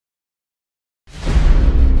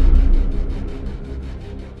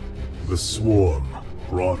The swarm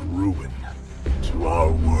brought ruin to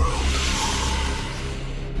our world.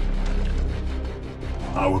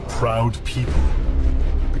 Our proud people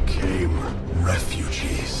became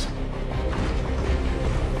refugees.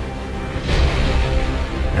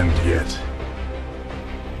 And yet,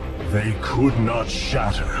 they could not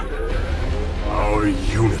shatter our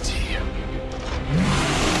unity.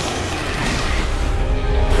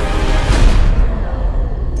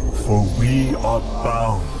 For we are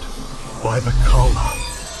bound by the Kala,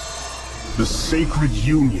 the sacred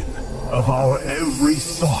union of our every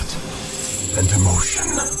thought and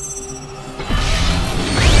emotion.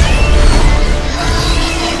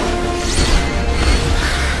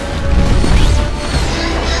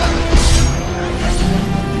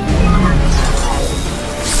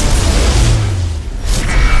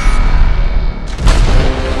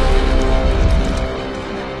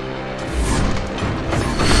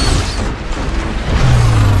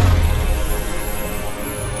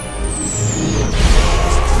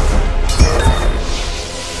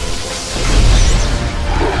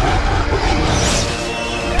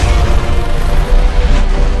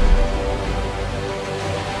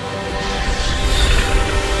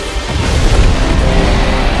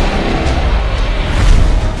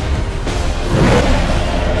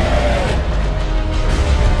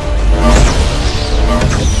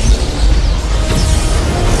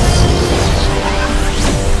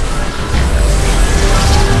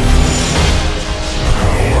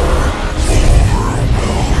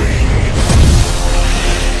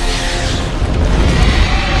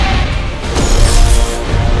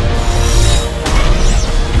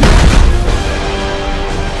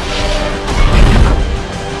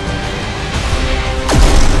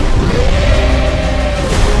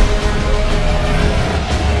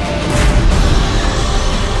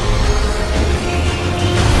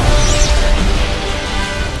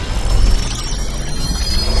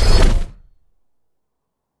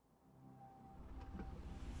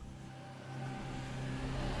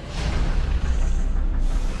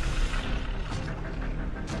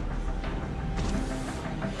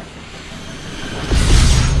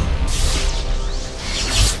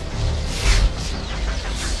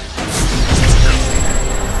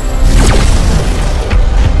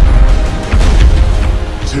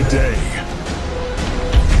 Today,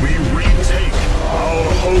 we retake our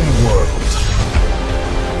homeworld,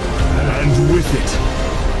 and with it,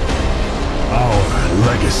 our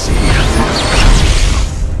legacy.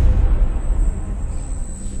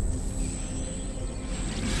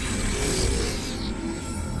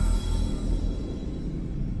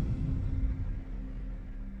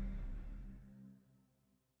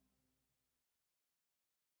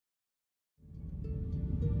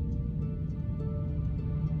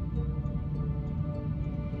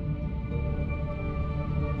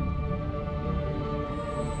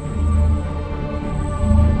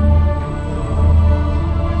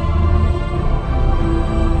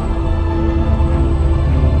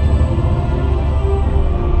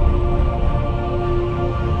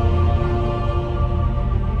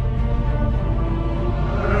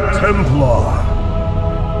 Templar.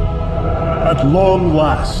 At long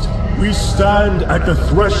last, we stand at the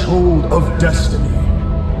threshold of destiny.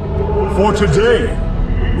 For today,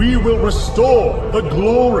 we will restore the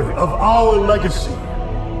glory of our legacy.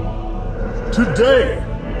 Today,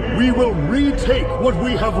 we will retake what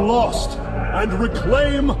we have lost and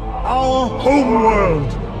reclaim our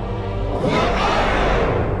homeworld.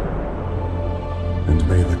 And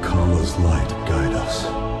may the Kala's light guide us.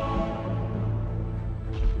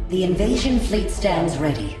 The invasion fleet stands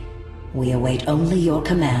ready. We await only your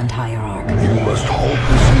command, Hierarch. You must halt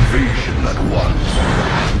this invasion at once.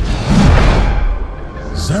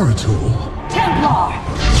 Zeratul? Templar!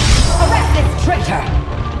 Arrest this traitor!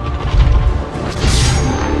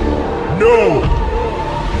 No!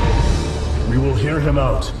 We will hear him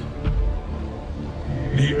out.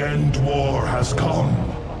 The end war has come.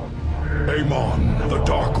 Amon, the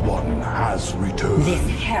Dark One, has returned. This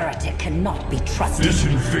heretic cannot be trusted. This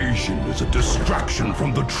invasion is a distraction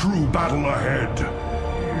from the true battle ahead.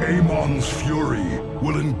 Amon's fury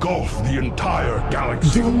will engulf the entire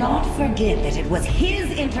galaxy. Do not forget that it was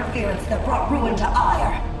his interference that brought ruin to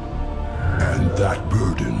Ire. And that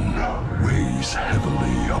burden weighs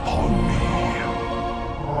heavily upon me.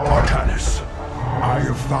 Artanis, I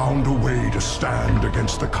have found a way to stand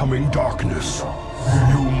against the coming darkness.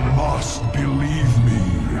 You must believe me.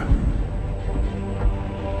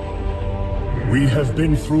 We have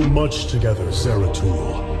been through much together,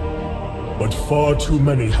 Zeratul. But far too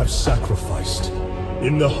many have sacrificed,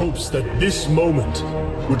 in the hopes that this moment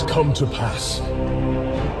would come to pass.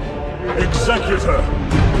 Executor!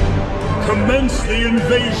 Commence the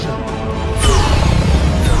invasion!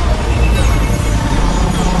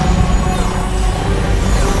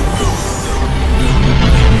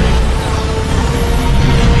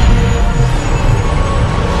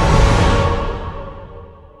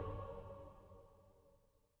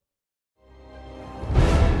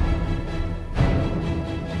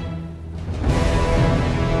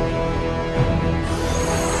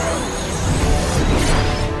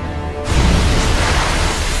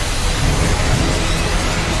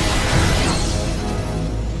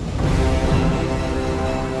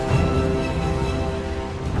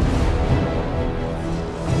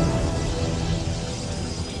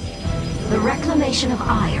 Of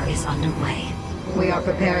Ire is underway. We are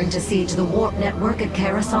preparing to siege the warp network at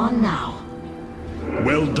Karasan now.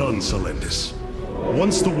 Well done, Selendis.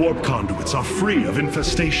 Once the warp conduits are free of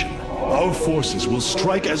infestation, our forces will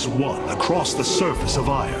strike as one across the surface of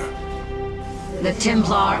Ire. The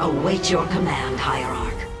Templar await your command,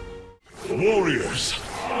 Hierarch. Warriors,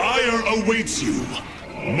 Ire awaits you.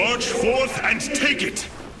 March forth and take it!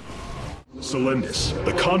 Selendis,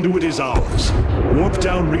 the conduit is ours. Warp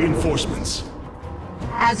down reinforcements.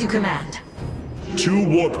 As you command. 2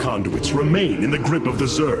 warp conduits remain in the grip of the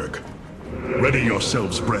Zerg. Ready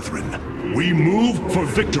yourselves, brethren. We move for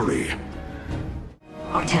victory.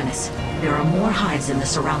 Artanis, there are more hives in the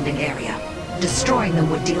surrounding area. Destroying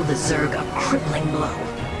them would deal the Zerg a crippling blow.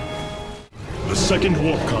 The 2nd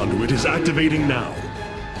warp conduit is activating now.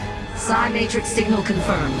 Psi Matrix signal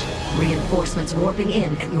confirmed. Reinforcements warping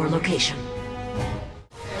in at your location.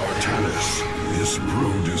 Artanis, this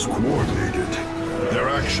brood is coordinated. Their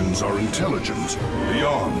actions are intelligent,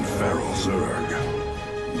 beyond feral Zerg.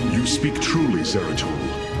 You speak truly, Zeratul.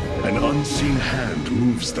 An unseen hand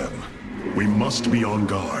moves them. We must be on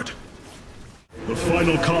guard. The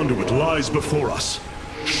final conduit lies before us.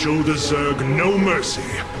 Show the Zerg no mercy.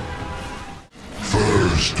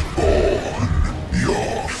 Firstborn,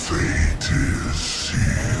 your fate is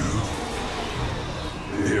sealed.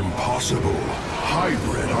 Impossible.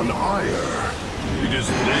 Hybrid on Ire. It is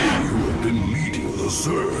they who have been leading the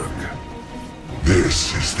Zerg.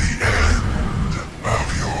 This is the end of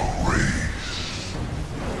your race.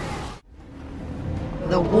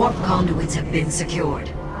 The warp conduits have been secured.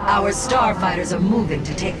 Our starfighters are moving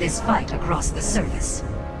to take this fight across the surface.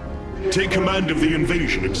 Take command of the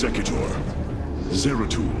invasion, Executor.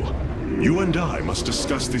 Zeratul, you and I must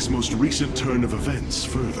discuss this most recent turn of events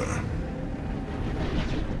further.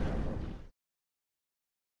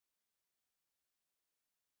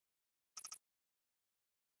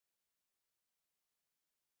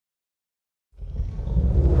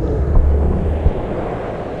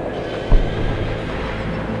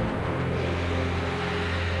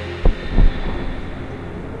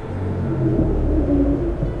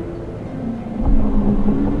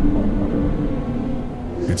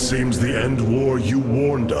 It seems the end war you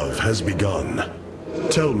warned of has begun.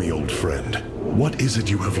 Tell me, old friend, what is it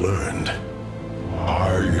you have learned?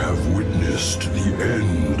 I have witnessed the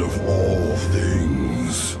end of all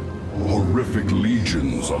things. Horrific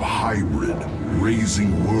legions of hybrid,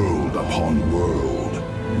 raising world upon world.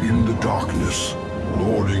 In the darkness,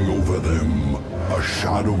 lording over them, a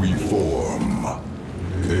shadowy form.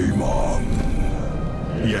 Amon.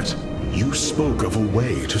 Yet, you spoke of a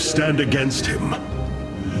way to stand against him.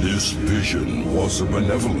 This vision was a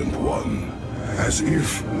benevolent one, as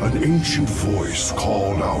if an ancient voice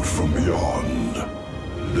called out from beyond.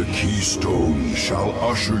 The Keystone shall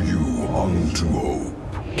usher you unto hope.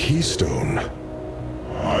 Keystone?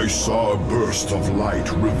 I saw a burst of light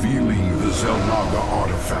revealing the Zelnaga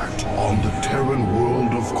artifact on the Terran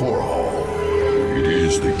world of Korhal. It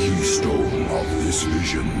is the keystone of this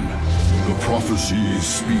vision. The prophecies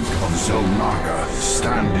speak of Zelnaga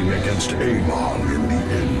standing against Amon in the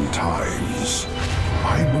end times.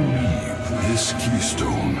 I believe this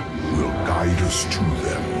keystone will guide us to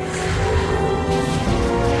them.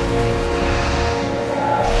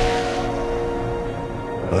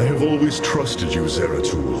 I have always trusted you,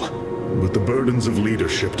 Zeratul, but the burdens of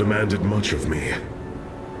leadership demanded much of me.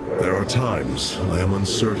 There are times I am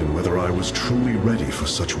uncertain whether I was truly ready for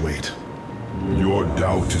such weight. Your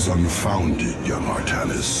doubt is unfounded, young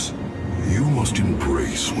Artanis. You must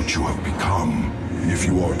embrace what you have become if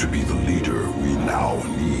you are to be the leader we now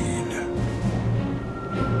need.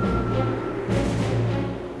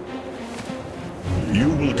 You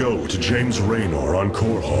will go to James Raynor on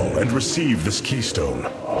Korhal and receive this keystone.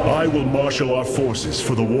 I will marshal our forces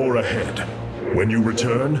for the war ahead. When you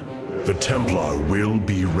return, the Templar will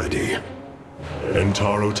be ready.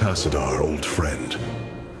 Entaro Tassadar, old friend.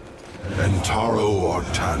 Entaro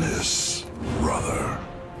Artanis, brother.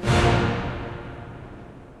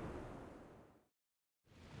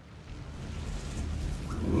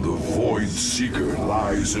 Seeker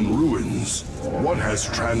lies in ruins. What has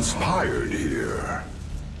transpired here?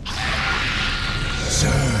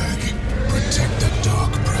 Zerg, protect the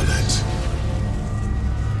Dark Prelate.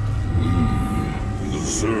 The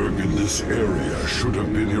Zerg in this area should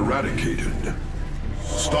have been eradicated.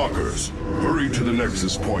 Stalkers, hurry to the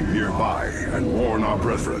Nexus point nearby and warn our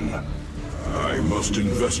brethren. I must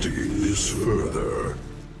investigate this further.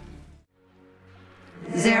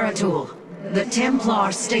 Zeratul, the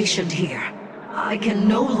Templar stationed here. I can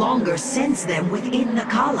no longer sense them within the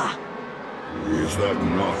Kala. Is that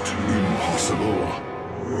not impossible?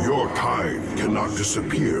 Your kind cannot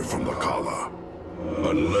disappear from the Kala,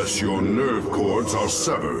 unless your nerve cords are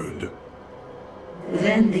severed.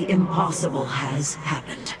 Then the impossible has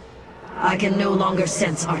happened. I can no longer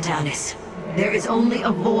sense Artanis. There is only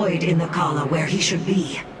a void in the Kala where he should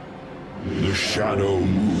be. The shadow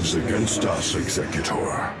moves against us,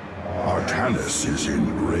 Executor. Artanis is in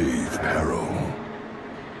grave peril.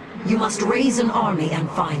 You must raise an army and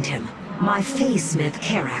find him. My Phase-Smith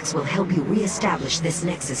Karax will help you re-establish this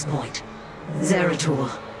Nexus point. Zeratul,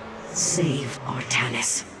 save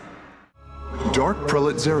Artanis. Dark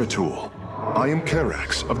Prelate Zeratul. I am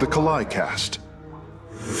Karax of the Kalai caste.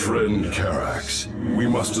 Friend Karax, we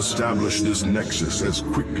must establish this Nexus as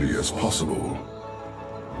quickly as possible.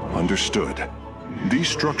 Understood. These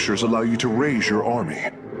structures allow you to raise your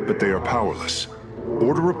army, but they are powerless.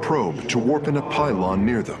 Order a probe to warp in a pylon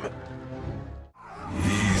near them.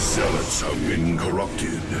 These zealots have been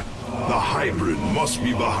corrupted. The hybrid must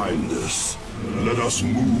be behind this. Let us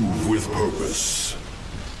move with purpose.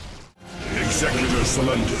 Executor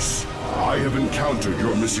Solendis, I have encountered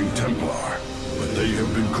your missing Templar, but they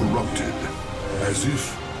have been corrupted, as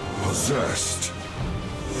if possessed.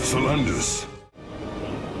 Solendis.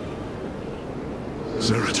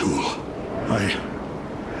 Zeratul,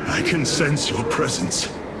 I can sense your presence.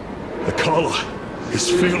 The Kala is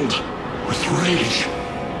filled with rage.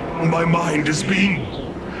 My mind is being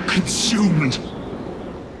consumed.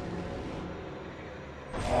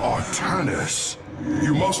 Artanis,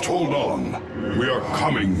 you must hold on. We are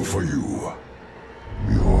coming for you.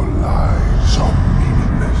 Your lives are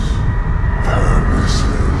meaningless,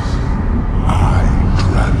 purposeless. I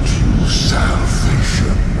grant you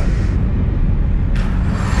salvation.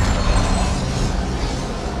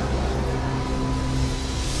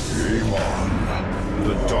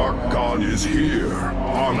 The Dark God is here,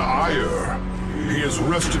 on Ire. He has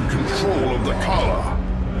wrested control of the Kala.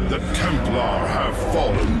 The Templar have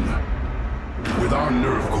fallen. With our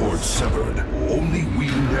nerve cords severed, only we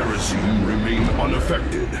Nerazim remain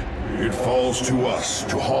unaffected. It falls to us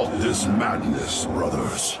to halt this madness,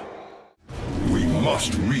 brothers. We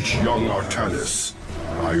must reach young Artanis.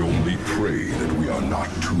 I only pray that we are not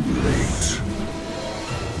too late.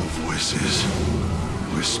 The voices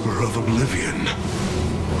whisper of oblivion,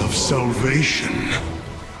 of salvation.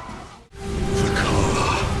 The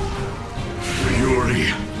Kala,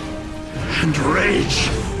 fury, and rage.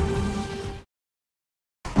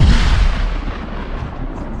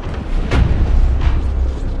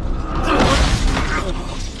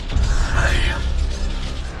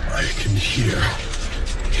 I can hear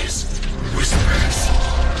his whispers.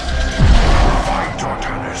 Fight,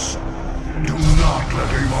 Artanis. Do not let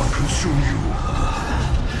Amon consume you.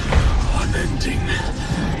 Unending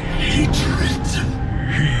hatred.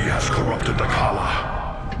 He has corrupted the Kala.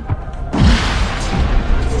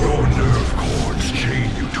 Your nerve cords chain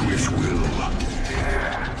you to his will.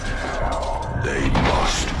 They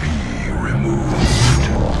must be removed.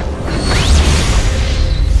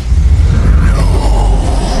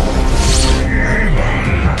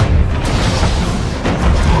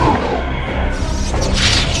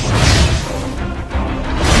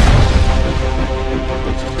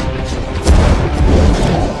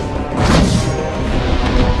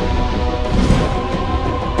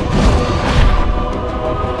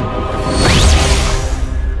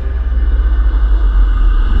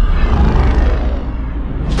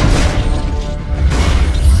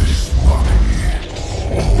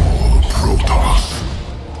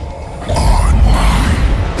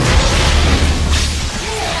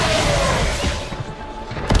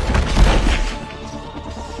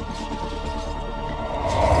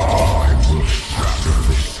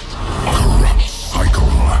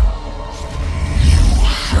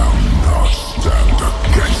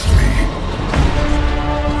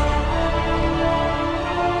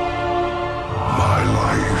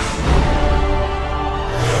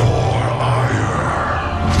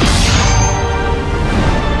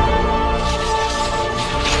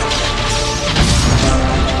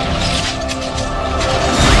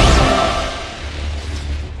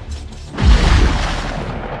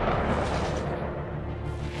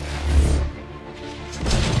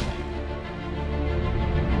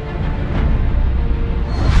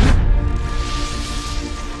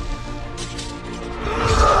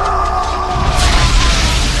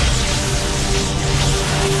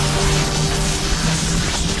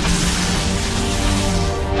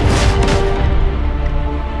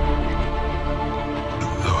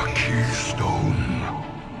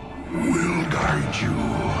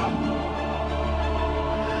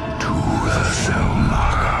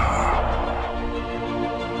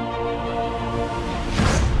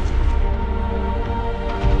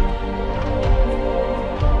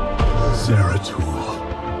 Zeratul.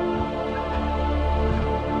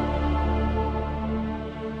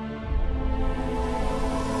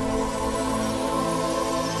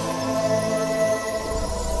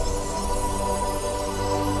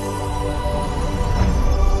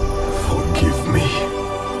 Forgive me.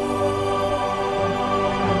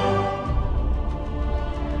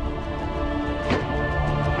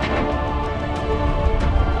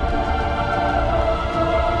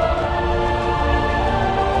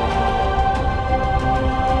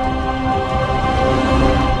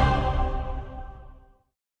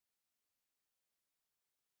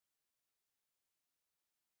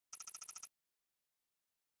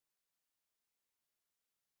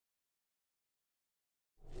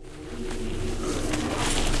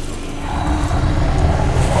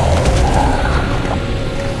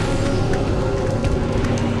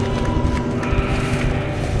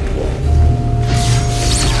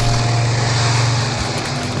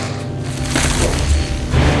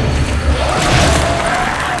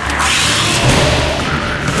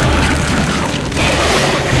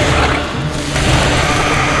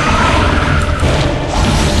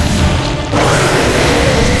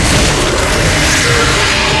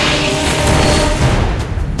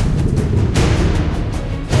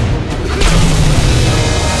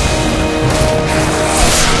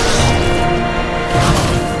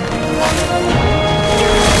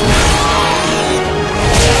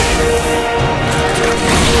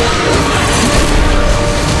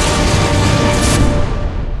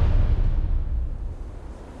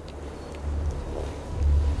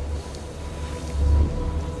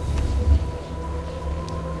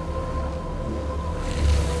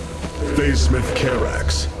 Smith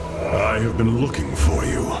Karax, I have been looking for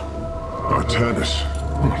you. Artanis,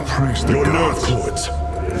 praise the Your nerve gods. cords,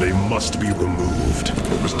 they must be removed.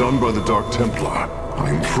 It was done by the Dark Templar. I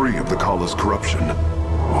am free of the Kala's corruption.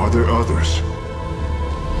 Are there others?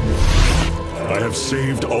 I have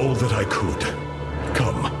saved all that I could.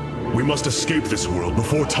 Come, we must escape this world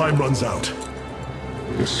before time runs out.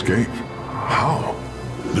 Escape? How?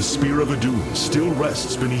 The Spear of Adun still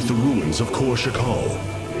rests beneath the ruins of Kor Shakal.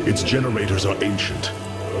 Its generators are ancient,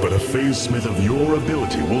 but a phase smith of your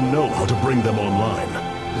ability will know how to bring them online.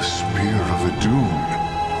 The Spear of Adun.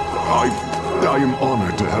 I am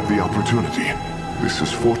honored to have the opportunity. This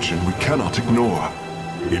is fortune we cannot ignore.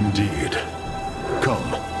 Indeed.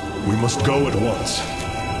 Come, we must go at once.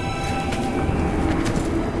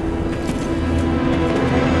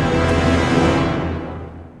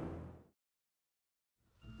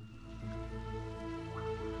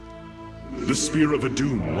 The Spear of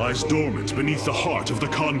Adun lies dormant beneath the heart of the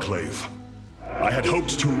Conclave. I had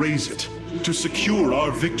hoped to raise it, to secure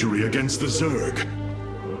our victory against the Zerg.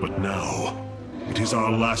 But now, it is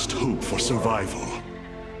our last hope for survival.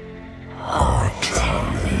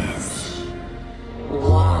 Artanis,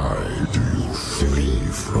 why do you flee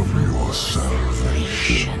from your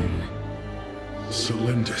salvation?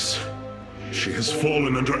 Celendis. She has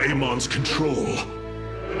fallen under Amon's control.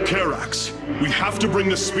 Karax, we have to bring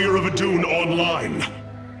the Spear of Adun online.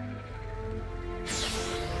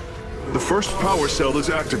 The first power cell is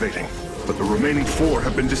activating, but the remaining 4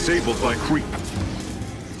 have been disabled by creep.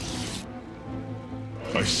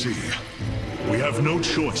 I see. We have no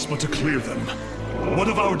choice but to clear them. What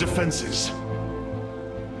of our defenses?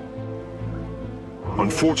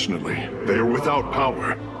 Unfortunately, they are without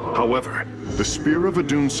power. However, the Spear of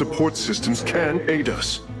Adun's support systems can aid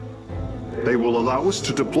us. They will allow us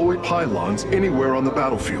to deploy pylons anywhere on the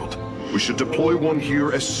battlefield. We should deploy one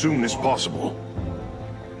here as soon as possible.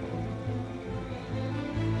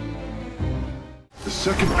 The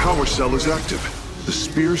second power cell is active. The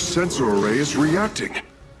Spear's sensor array is reacting.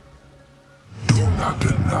 Do not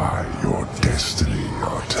deny your destiny,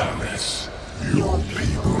 Artanis. Your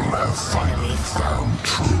people have finally found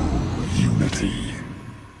true unity.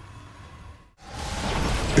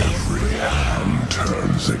 Every hand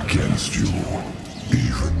turns against you.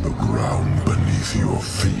 Even the ground beneath your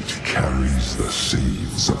feet carries the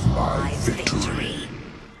seeds of my victory.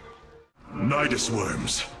 Nidus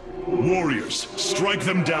worms. Warriors, strike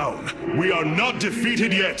them down. We are not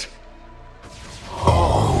defeated yet.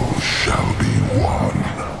 All shall be one.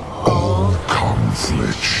 All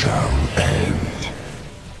conflict shall end.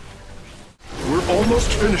 We're almost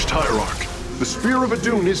finished, Hierarch. The Spear of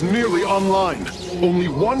Adun is nearly online. Only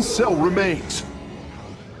one cell remains.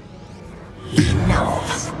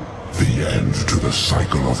 Enough. The end to the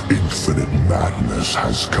cycle of infinite madness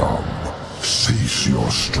has come. Cease your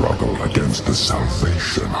struggle against the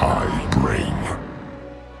salvation I bring.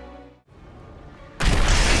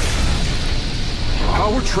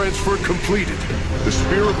 Power transfer completed. The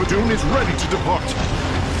Spear of Adun is ready to depart.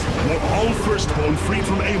 Want all Firstborn freed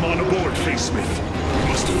from Amon aboard, Facesmith. We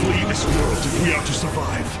must flee this world if we are to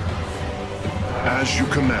survive. As you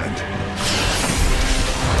command.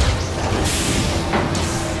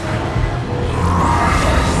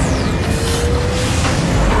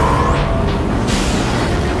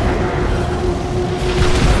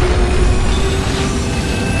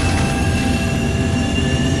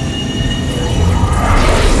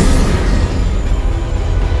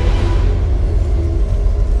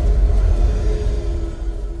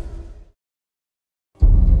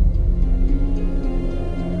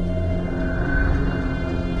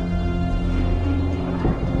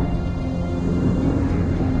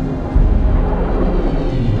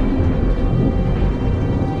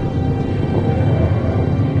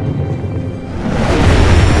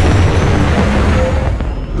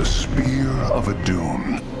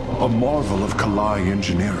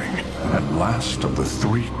 Engineering, and last of the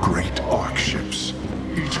 3 great Ark ships,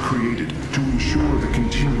 each created to ensure the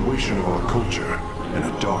continuation of our culture in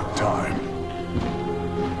a dark time.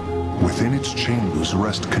 Within its chambers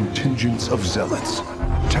rest contingents of zealots,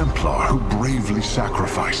 Templar who bravely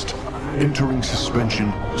sacrificed, entering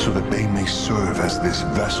suspension so that they may serve as this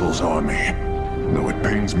vessel's army. Though it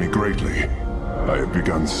pains me greatly, I have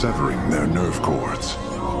begun severing their nerve cords.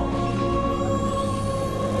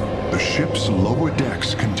 The ship's lower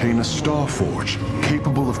decks contain a star forge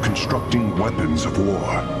capable of constructing weapons of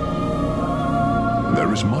war.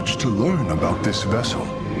 There is much to learn about this vessel.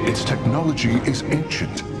 Its technology is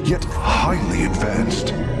ancient, yet highly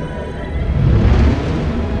advanced.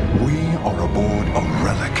 We are aboard a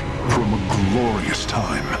relic from a glorious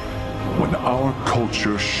time, when our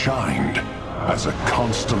culture shined as a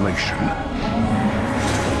constellation.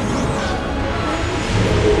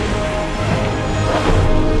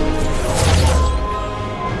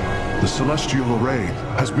 The celestial array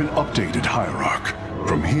has been updated, Hierarch.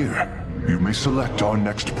 From here, you may select our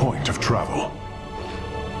next point of travel.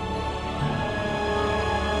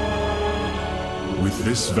 With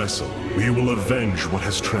this vessel, we will avenge what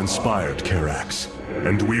has transpired, Karax,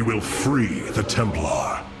 and we will free the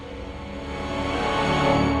Templar.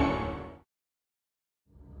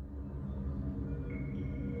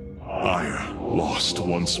 Ire lost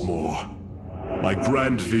once more. My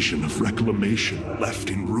grand vision of reclamation left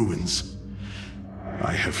in ruins.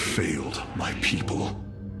 I have failed my people.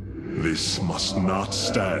 This must not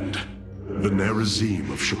stand. The Nerazim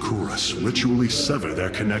of Shakuras ritually sever their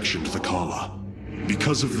connection to the Kala.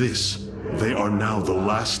 Because of this, they are now the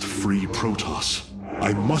last free Protoss.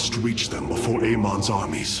 I must reach them before Amon's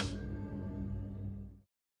armies.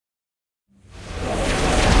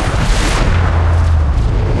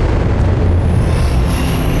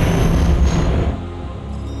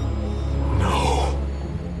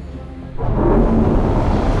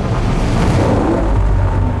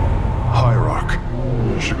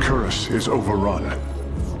 Is overrun.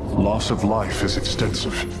 Loss of life is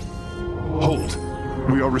extensive. Hold.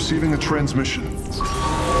 We are receiving a transmission.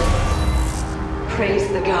 Praise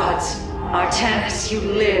the gods. Artanis, you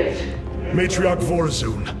live. Matriarch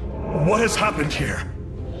Vorazun, what has happened here?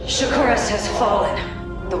 Shakuras has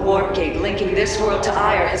fallen. The warp gate linking this world to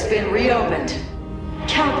Ire has been reopened.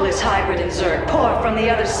 Countless hybrid and Zerg pour from the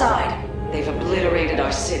other side. They've obliterated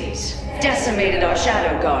our cities, decimated our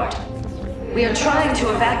Shadow Guard. We are trying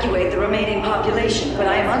to evacuate the remaining population, but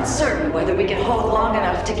I am uncertain whether we can hold long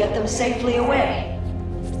enough to get them safely away.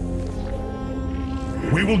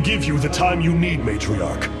 We will give you the time you need,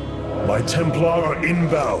 Matriarch. My Templar are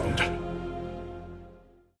inbound.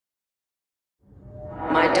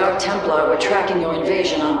 My Dark Templar were tracking your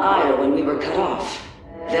invasion on Ire when we were cut off.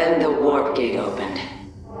 Then the warp gate opened.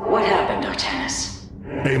 What happened, Artanis?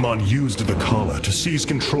 Amon used the Kala to seize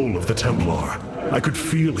control of the Templar. I could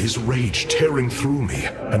feel his rage tearing through me,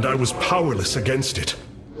 and I was powerless against it.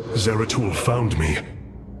 Zeratul found me.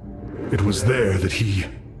 It was there that he...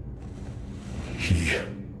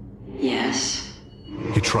 Yes?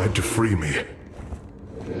 He tried to free me.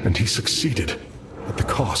 And he succeeded, at the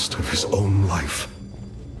cost of his own life.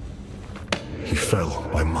 He fell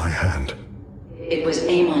by my hand. It was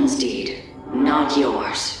Amon's deed, not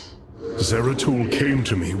yours. Zeratul came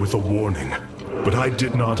to me with a warning, but I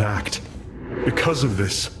did not act. Because of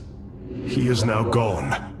this, he is now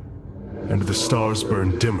gone, and the stars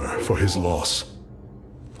burn dimmer for his loss.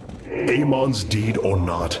 Amon's deed or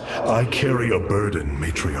not, I carry a burden,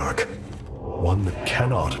 Matriarch. One that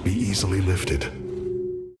cannot be easily lifted.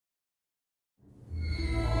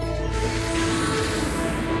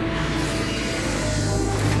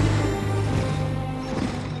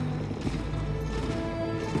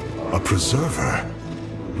 A preserver?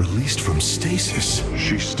 Released from stasis?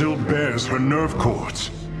 She still bears her nerve cords.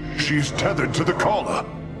 She is tethered to the collar.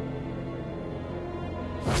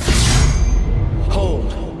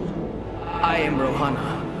 Hold. I am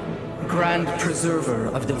Rohana, Grand Preserver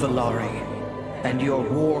of the Valari, and your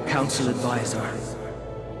War Council advisor.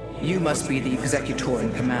 You must be the Executor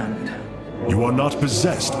in command. You are not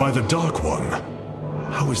possessed by the Dark One.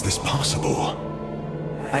 How is this possible?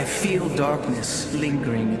 I feel darkness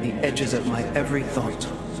lingering at the edges of my every thought,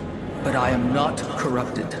 but I am not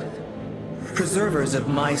corrupted. Preservers of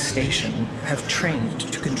my station have trained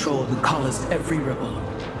to control the Kala's every ripple.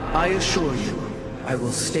 I assure you, I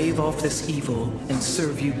will stave off this evil and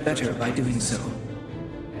serve you better by doing so.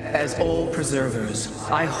 As all Preservers,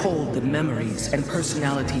 I hold the memories and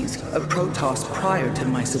personalities of Protoss prior to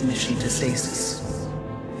my submission to stasis.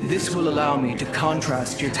 This will allow me to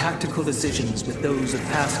contrast your tactical decisions with those of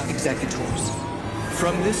past Executors.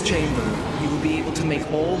 From this chamber, you will be able to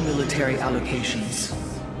make all military allocations.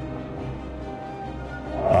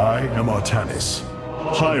 I am Artanis,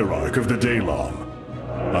 Hierarch of the Daylom.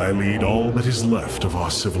 I lead all that is left of our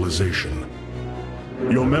civilization.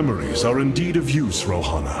 Your memories are indeed of use,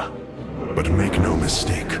 Rohana. But make no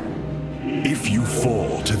mistake. If you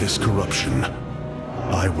fall to this corruption,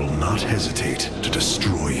 I will not hesitate to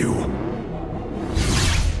destroy you.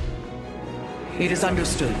 It is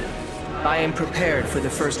understood. I am prepared for the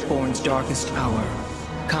Firstborn's darkest hour.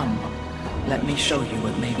 Come, let me show you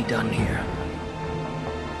what may be done here.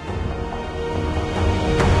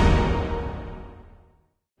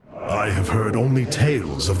 I have heard only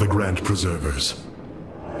tales of the Grand Preservers.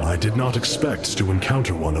 I did not expect to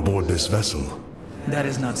encounter one aboard this vessel. That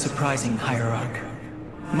is not surprising, Heirarch.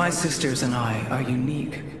 My sisters and I are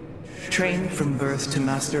unique, trained from birth to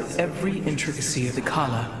master every intricacy of the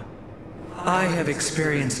Kala. I have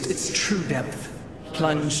experienced its true depth,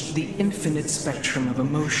 plunged the infinite spectrum of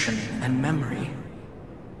emotion and memory.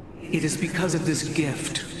 It is because of this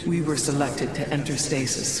gift we were selected to enter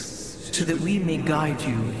stasis, so that we may guide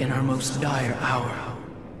you in our most dire hour.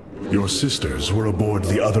 Your sisters were aboard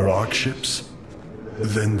the other Ark ships?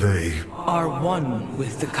 Then they... are one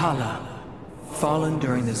with the Kala, fallen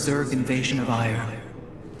during the Zerg invasion of Aiur.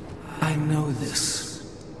 I know this.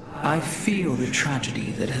 I feel the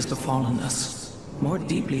tragedy that has befallen us, more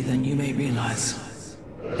deeply than you may realize.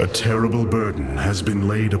 A terrible burden has been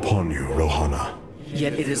laid upon you, Rohana.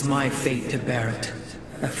 Yet it is my fate to bear it.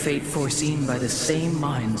 A fate foreseen by the same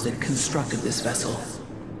minds that constructed this vessel.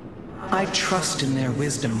 I trust in their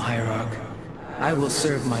wisdom, Heirarch. I will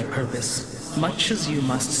serve my purpose, much as you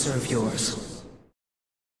must serve yours.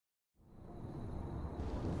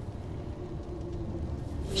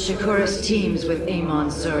 Shakuris teams with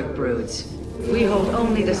Amon's Zerg broods. We hold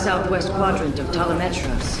only the southwest quadrant of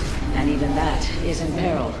Talametros, and even that is in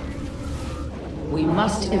peril. We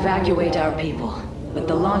must evacuate our people, but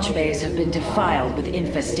the launch bays have been defiled with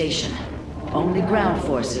infestation. Only ground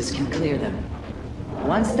forces can clear them.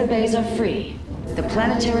 Once the bays are free, the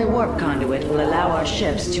planetary warp conduit will allow our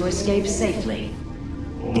ships to escape safely.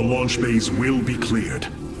 The launch bays will be cleared.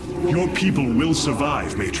 Your people will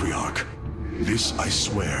survive, Matriarch. This I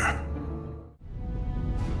swear.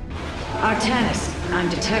 Artanis, I'm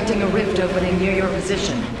detecting a rift opening near your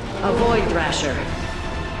position. Avoid Thrasher.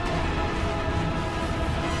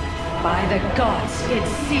 By the gods,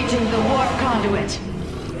 it's sieging the warp conduit!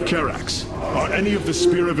 Karax, are any of the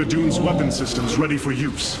Spear of Idun's weapon systems ready for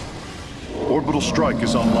use? Orbital strike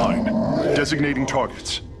is online. Designating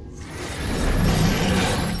targets.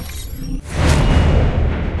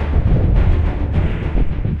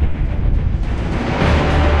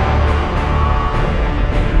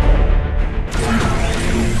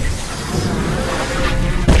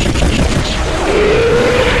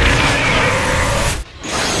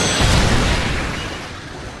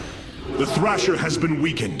 The Thrasher has been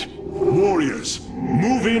weakened. Warriors,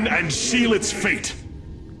 move in and seal its fate!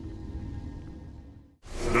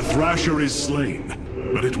 The Thrasher is slain,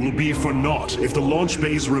 but it will be for naught if the launch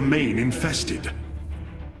bays remain infested.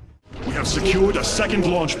 We have secured a second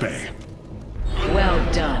launch bay.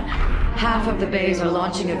 Well done. Half of the bays are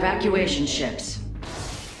launching evacuation ships.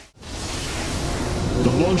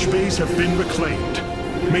 The launch bays have been reclaimed.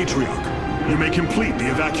 Matriarch, you may complete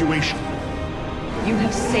the evacuation. You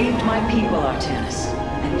have saved my people, Artanis,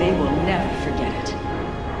 and they will never forget it.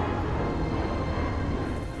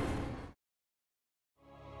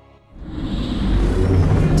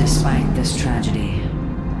 Despite this tragedy,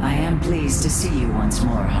 I am pleased to see you once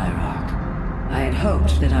more, Heirarch. I had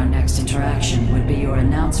hoped that our next interaction would be your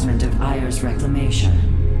announcement of Aiur's reclamation.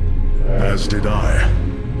 As did I.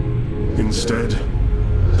 Instead,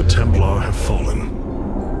 the Templar have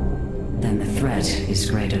fallen. Then the threat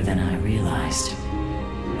is greater than I realized.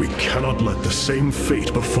 We cannot let the same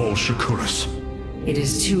fate befall Shakuras. It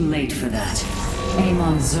is too late for that.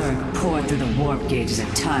 Amon's Zerg poured through the warp gate as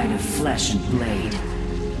a tide of flesh and blade.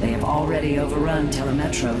 They have already overrun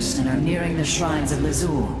Telemetros and are nearing the shrines of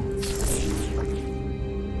Lazul.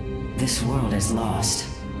 This world is lost.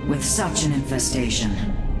 With such an infestation,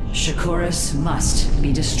 Shakuras must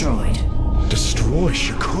be destroyed. Destroy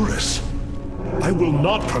Shakuras? I will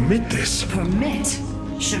not permit this. Permit?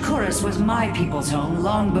 Shakuras was my people's home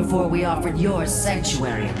long before we offered yours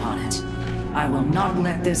sanctuary upon it. I will not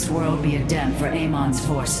let this world be a den for Amon's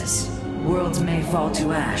forces. Worlds may fall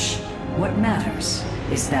to ash. What matters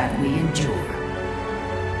is that we endure.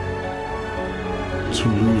 To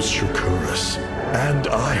lose Shakuras and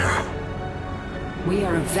Ire. We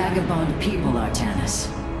are a vagabond people,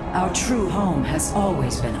 Artanis. Our true home has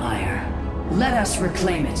always been Ire. Let us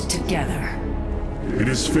reclaim it together. It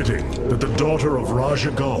is fitting that the daughter of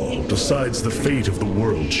Raja Gal decides the fate of the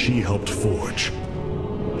world she helped forge.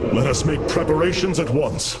 Let us make preparations at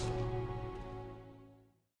once.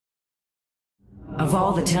 Of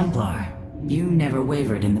all the Templar, you never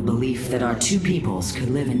wavered in the belief that our two peoples could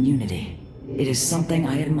live in unity. It is something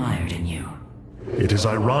I admired in you. It is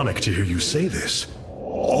ironic to hear you say this.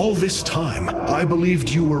 All this time, I believed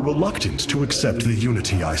you were reluctant to accept the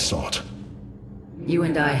unity I sought. You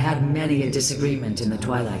and I had many a disagreement in the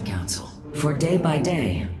Twilight Council. For day by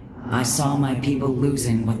day, I saw my people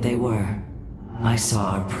losing what they were. I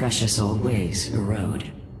saw our precious old ways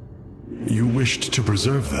erode. You wished to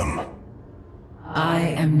preserve them. I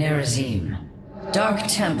am Nerazim, Dark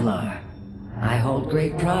Templar. I hold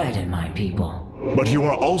great pride in my people. But you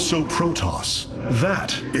are also Protoss.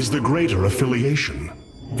 That is the greater affiliation.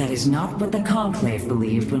 That is not what the Conclave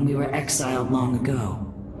believed when we were exiled long ago.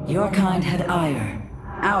 Your kind had ire.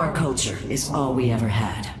 Our culture is all we ever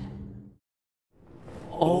had.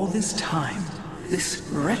 All this time, this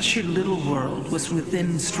wretched little world was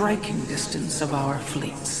within striking distance of our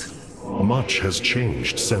fleets. Much has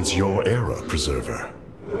changed since your era, Preserver.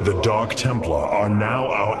 The Dark Templar are now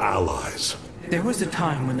our allies. There was a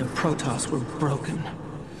time when the Protoss were broken.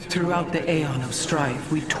 Throughout the aeon of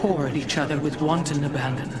strife, we tore at each other with wanton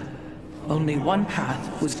abandon. Only one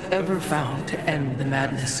path was ever found to end the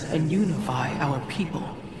madness and unify our people.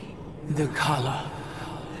 The Kala.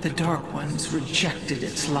 The Dark Ones rejected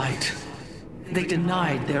its light. They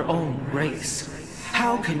denied their own race.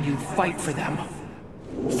 How can you fight for them?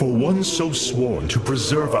 For one so sworn to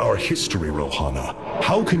preserve our history, Rohana,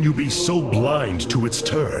 how can you be so blind to its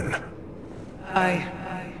turn?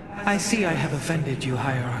 I see I have offended you,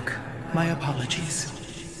 Hierarch. My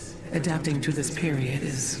apologies. Adapting to this period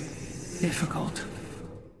is difficult.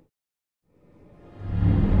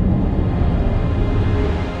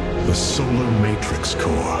 The Solar Matrix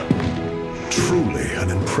Core. Truly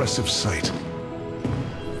an impressive sight.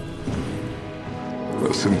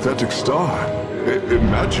 A synthetic star.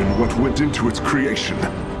 Imagine what went into its creation.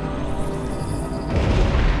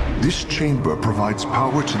 This chamber provides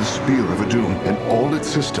power to the Spear of Adun and all its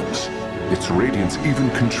systems. Its radiance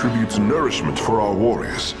even contributes nourishment for our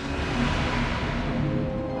warriors.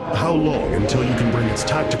 How long until you can bring its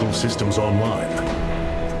tactical systems online?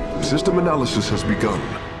 System analysis has begun,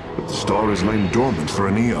 but the star has lain dormant for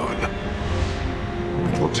an eon.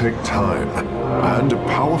 It will take time, and a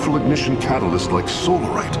powerful ignition catalyst like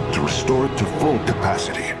Solarite to restore it to full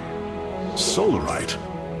capacity. Solarite?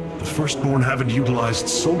 The Firstborn haven't utilized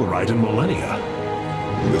Solarite in millennia.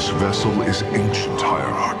 This vessel is ancient,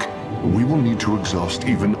 Hierarch. We will need to exhaust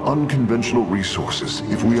even unconventional resources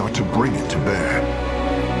if we are to bring it to bear.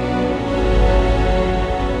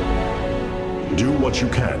 Do what you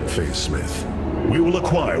can, Phase Smith. We will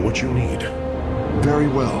acquire what you need. Very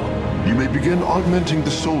well. You may begin augmenting the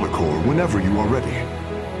solar core whenever you are ready.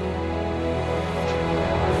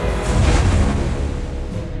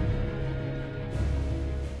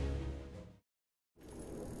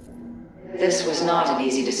 This was not an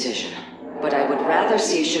easy decision, but I would rather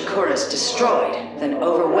see Shakuras destroyed than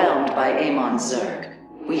overwhelmed by Amon's Zerg.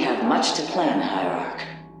 We have much to plan, Hierarch.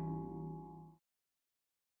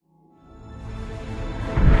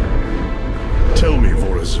 Tell me,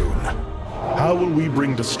 Vorazun, how will we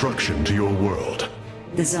bring destruction to your world?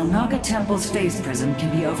 The Zelnaga Temple's phase prism can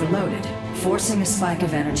be overloaded, forcing a spike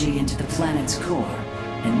of energy into the planet's core.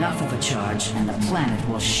 Enough of a charge, and the planet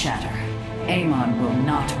will shatter. Amon will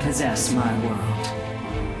not possess my world.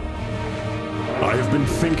 I have been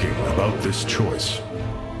thinking about this choice.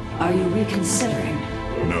 Are you reconsidering?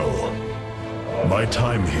 No. My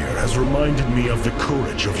time here has reminded me of the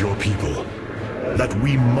courage of your people. That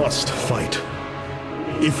we must fight.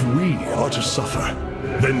 If we are to suffer,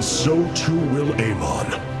 then so too will Amon.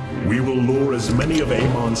 We will lure as many of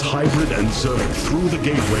Amon's hybrid and Zerg through the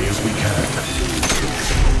gateway as we can.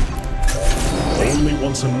 Only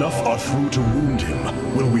once enough are through to wound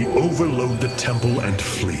him will we overload the temple and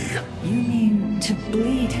flee. You mean to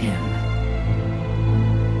bleed him?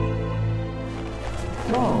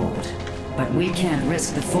 Bold. But we can't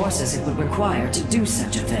risk the forces it would require to do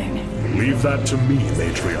such a thing. Leave that to me,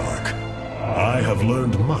 Matriarch. I have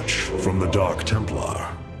learned much from the Dark Templar.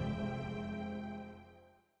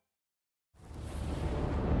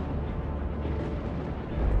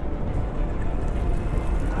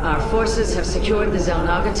 Our forces have secured the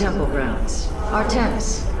Zelnaga temple grounds.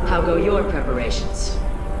 Artanis, how go your preparations?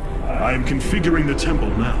 I am configuring the temple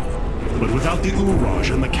now, but without the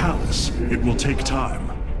Uraj and the Callus, it will take time.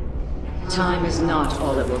 Time is not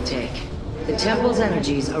all it will take. The temple's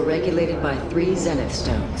energies are regulated by 3 Zenith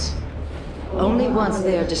stones. Only once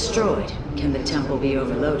they are destroyed can the temple be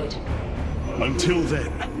overloaded. Until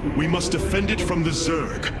then, we must defend it from the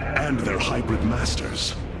Zerg and their hybrid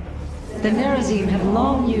masters. The Nerazim have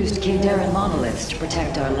long used Kadaran monoliths to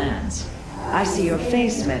protect our lands. I see your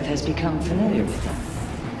Smith has become familiar with them.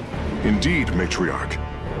 Indeed, Matriarch.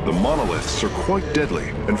 The monoliths are quite deadly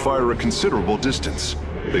and fire a considerable distance.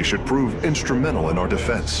 They should prove instrumental in our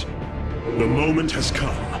defense. The moment has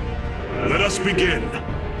come. Let us begin.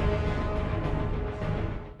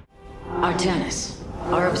 Artanis,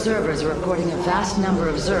 our observers are reporting a vast number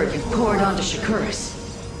of Zerg have poured onto Shakuras.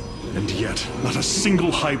 And yet, not a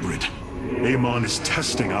single hybrid. Amon is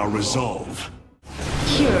testing our resolve.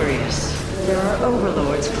 Curious. There are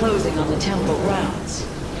overlords closing on the temple grounds.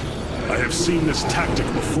 I have seen this tactic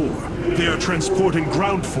before. They are transporting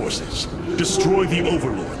ground forces. Destroy the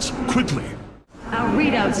overlords, quickly. Our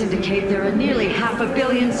readouts indicate there are nearly 500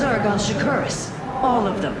 million Zerg on Shakuras. All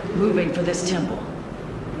of them moving for this temple.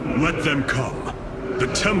 Let them come. The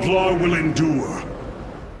Templar will endure.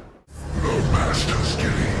 The Master's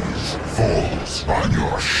gaze falls on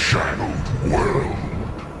your shadowed world.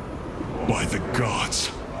 By the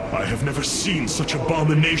gods, I have never seen such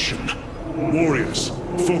abomination. Warriors,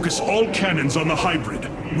 focus all cannons on the hybrid.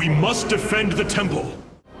 We must defend the temple.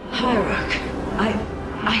 Heirarch,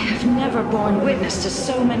 I have never borne witness to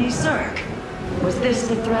so many Zerg. Was this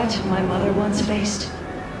the threat my mother once faced?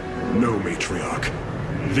 No, Matriarch.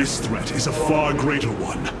 This threat is a far greater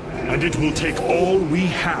one, and it will take all we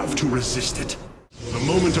have to resist it. The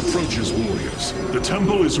moment approaches, warriors. The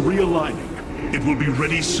temple is realigning. It will be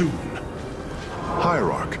ready soon.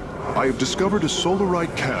 Hierarch, I have discovered a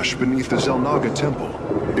solarite cache beneath the Zelnaga temple.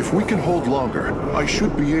 If we can hold longer, I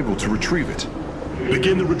should be able to retrieve it.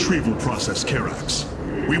 Begin the retrieval process, Karax.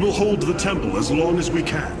 We will hold the temple as long as we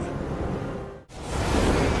can.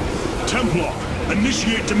 Templar,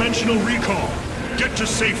 initiate dimensional recall. Get to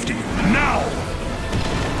safety, now!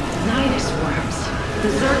 Nidus worms. The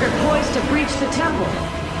Zerg are poised to breach the temple.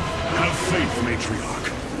 Have faith,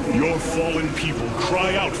 Matriarch. Your fallen people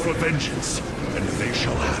cry out for vengeance, and they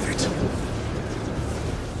shall have it.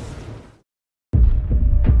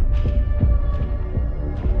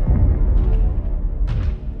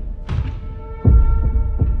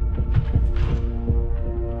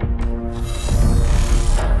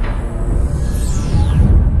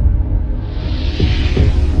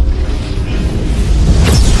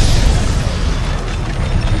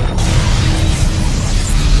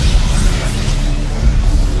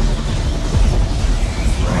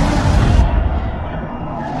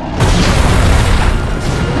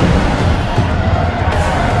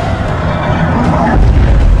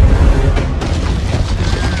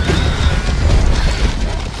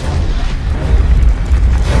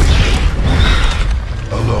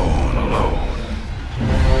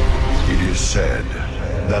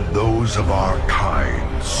 Of our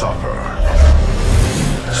kind suffer,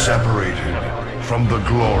 separated from the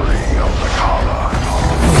glory of the Kala.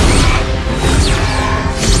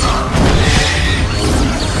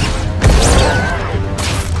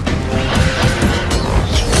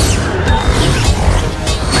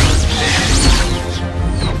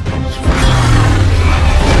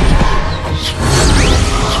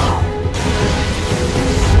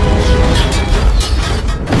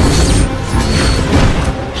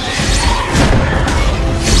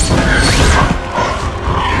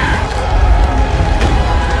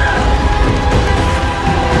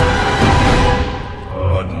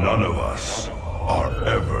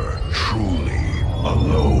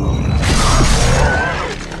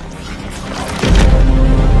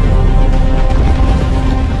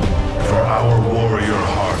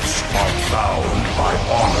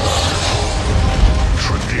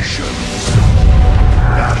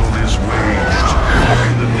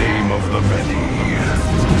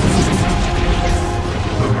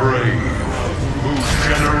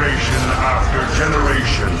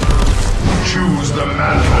 destination. Choose the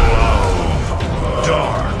mantle of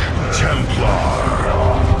Dark Templar.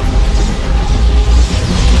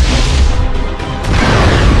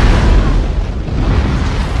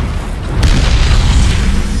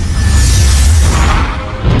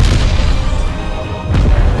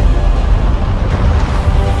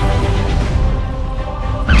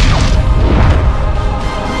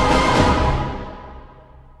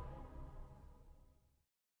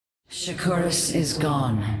 Shakuras is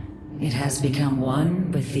gone. It has become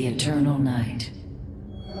one with the eternal night.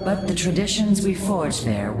 But the traditions we forged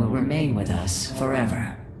there will remain with us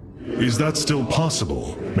forever. Is that still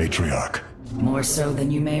possible, Matriarch? More so than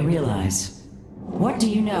you may realize. What do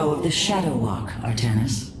you know of the Shadow Walk,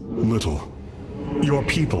 Artanis? Little. Your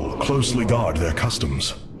people closely guard their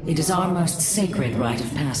customs. It is our most sacred rite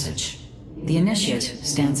of passage. The Initiate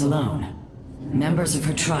stands alone. Members of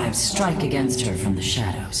her tribe strike against her from the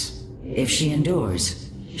shadows. If she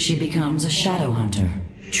endures, she becomes a Shadow Hunter,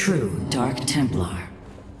 true Dark Templar.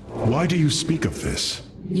 Why do you speak of this?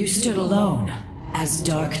 You stood alone, as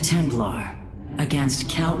Dark Templar, against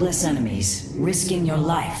countless enemies, risking your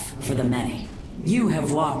life for the many. You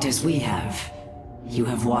have walked as we have. You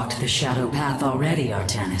have walked the Shadow Path already,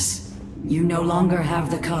 Artanis. You no longer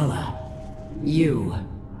have the Kala. You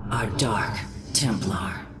are Dark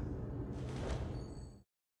Templar.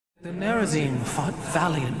 The Nerazim fought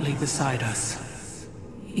valiantly beside us,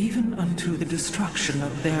 even unto the destruction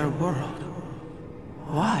of their world.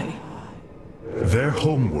 Why? Their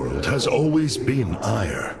homeworld has always been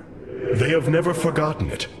Ire. They have never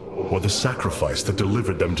forgotten it, or the sacrifice that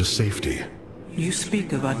delivered them to safety. You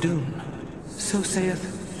speak of Adun. So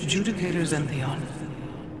saith Judicator Zentheon.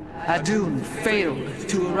 Adun failed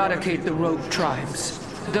to eradicate the rogue tribes,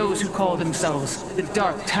 those who call themselves the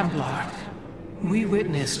Dark Templar. We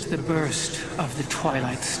witnessed the burst of the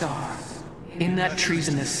Twilight Star. In that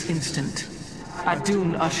treasonous instant,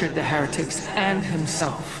 Adun ushered the heretics and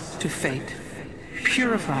himself to fate,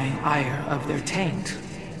 purifying Ire of their taint,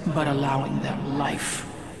 but allowing them life.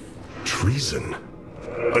 Treason?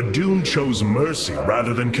 Adun chose mercy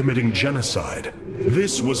rather than committing genocide.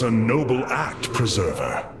 This was a noble act,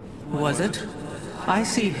 Preserver. Was it? I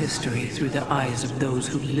see history through the eyes of those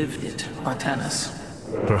who lived it, Artanis.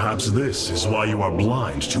 Perhaps this is why you are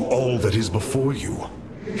blind to all that is before you.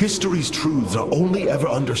 History's truths are only ever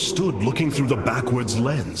understood looking through the backwards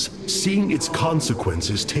lens, seeing its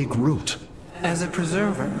consequences take root. As a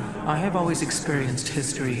preserver, I have always experienced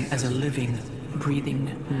history as a living,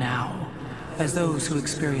 breathing now, as those who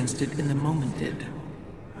experienced it in the moment did.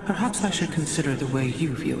 Perhaps I should consider the way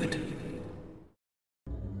you view it.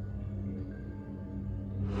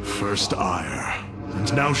 First Ire,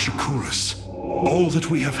 and now Shakuras. All that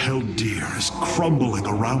we have held dear is crumbling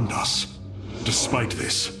around us. Despite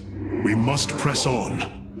this, we must press on.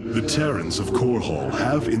 The Terrans of Korhal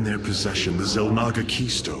have in their possession the Xel'Naga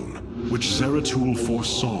Keystone, which Zeratul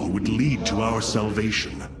foresaw would lead to our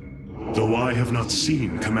salvation. Though I have not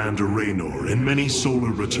seen Commander Raynor in many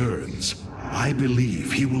solar returns, I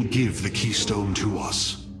believe he will give the Keystone to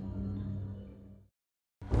us.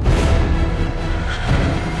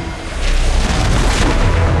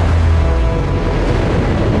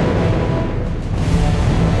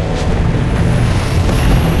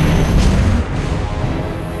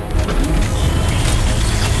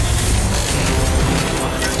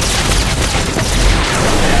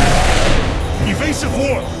 Evasive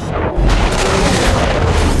war!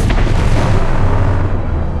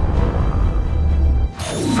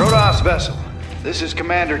 Protoss vessel, this is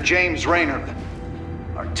Commander James Raynor.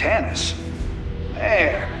 Artanis?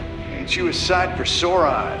 There, ain't you a sight for sore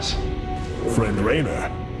eyes? Friend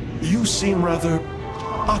Raynor, you seem rather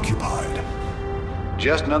occupied.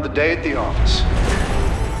 Just another day at the office.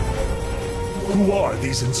 Who are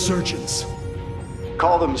these insurgents?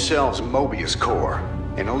 Call themselves Mobius Corps,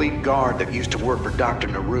 an elite guard that used to work for Dr.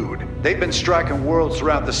 Narud. They've been striking worlds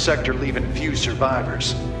throughout the sector, leaving few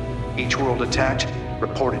survivors. Each world attacked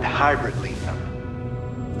reported hybrid lethal.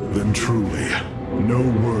 Then truly, no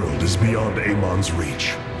world is beyond Amon's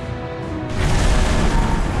reach.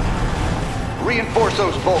 Reinforce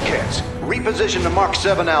those bulkheads. Reposition the Mark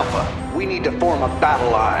 7 Alpha. We need to form a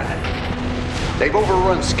battle line. They've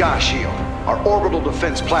overrun Sky Shield, our orbital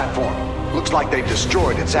defense platform. Looks like they've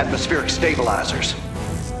destroyed its atmospheric stabilizers.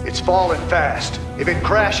 It's falling fast. If it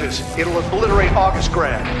crashes, it'll obliterate August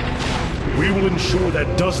Grad. We will ensure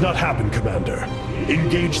that does not happen, Commander.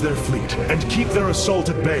 Engage their fleet and keep their assault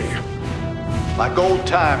at bay. Like old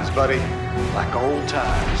times, buddy. Like old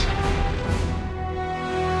times.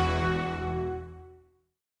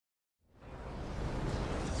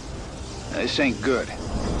 This ain't good.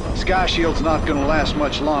 Sky Shield's not gonna last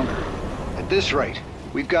much longer. At this rate,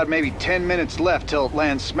 we've got maybe 10 minutes left till it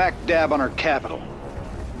lands smack dab on our capital.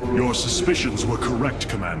 Your suspicions were correct,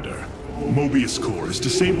 Commander. Mobius Core is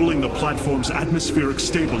disabling the platform's atmospheric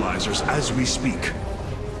stabilizers as we speak.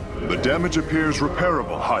 The damage appears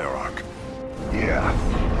repairable, Hierarch. Yeah,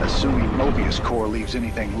 assuming Mobius Core leaves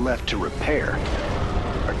anything left to repair.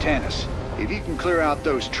 Artanis, if you can clear out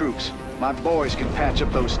those troops, my boys can patch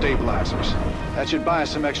up those stabilizers. That should buy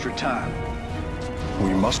us some extra time.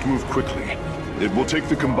 We must move quickly. It will take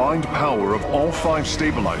the combined power of all 5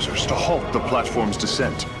 stabilizers to halt the platform's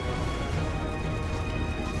descent.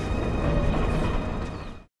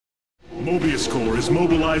 Mobius Core is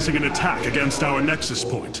mobilizing an attack against our nexus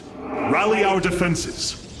point. Rally our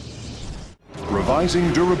defenses.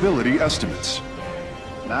 Revising durability estimates.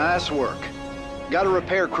 Nice work. Got a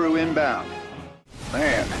repair crew inbound.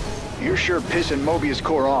 Man, you're sure pissing Mobius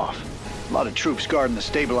Core off. A lot of troops guarding the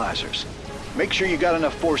stabilizers. Make sure you got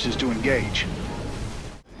enough forces to engage.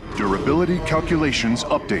 Durability calculations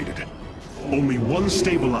updated. Only one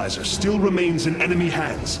stabilizer still remains in enemy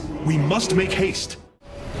hands. We must make haste.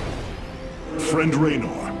 Friend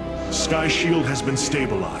Raynor, Sky Shield has been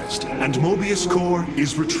stabilized, and Mobius Core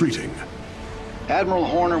is retreating. Admiral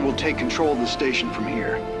Horner will take control of the station from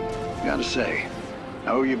here. Gotta say, I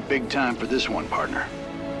owe you big time for this one, partner.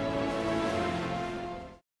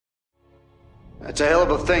 That's a hell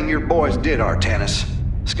of a thing your boys did, Artanis.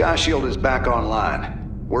 Sky Shield is back online.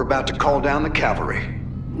 We're about to call down the cavalry.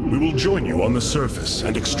 We will join you on the surface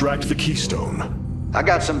and extract the keystone. I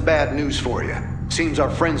got some bad news for you. Seems our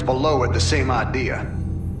friends below had the same idea.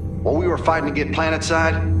 While we were fighting to get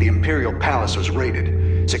planetside, the Imperial Palace was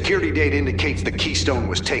raided. Security data indicates the keystone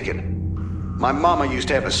was taken. My mama used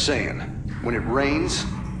to have a saying, when it rains,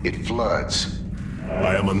 it floods.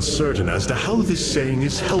 I am uncertain as to how this saying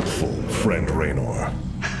is helpful, friend Raynor.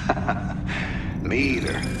 Me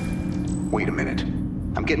either. Wait a minute.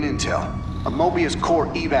 I'm getting intel. A Mobius Core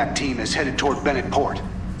evac team is headed toward Bennett Port.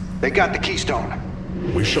 They got the keystone.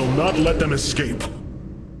 We shall not let them escape.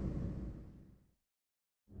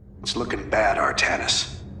 It's looking bad,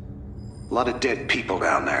 Artanis. A lot of dead people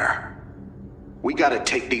down there. We gotta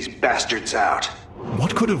take these bastards out.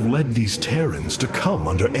 What could have led these Terrans to come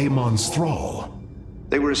under Amon's thrall?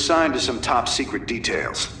 They were assigned to some top-secret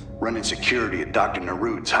details, running security at Dr.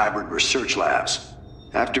 Narud's hybrid research labs.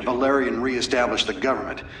 After Valerian re-established the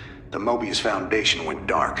government, the Mobius Foundation went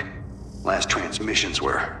dark. Last transmissions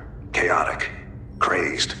were chaotic,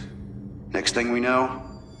 crazed. Next thing we know,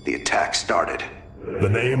 the attack started.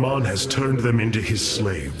 Then Amon has turned them into his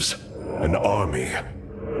slaves. An army.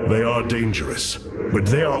 They are dangerous, but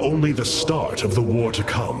they are only the start of the war to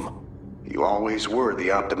come. You always were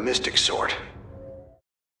the optimistic sort.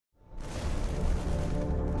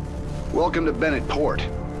 Welcome to Bennett Port,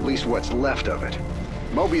 at least what's left of it.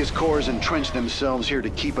 Mobius Corps entrenched themselves here to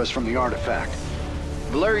keep us from the artifact.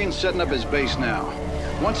 Valerian's setting up his base now.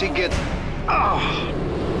 Once he gets...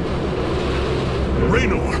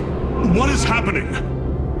 Raynor, what is happening?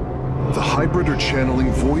 The hybrid are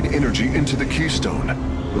channeling void energy into the keystone.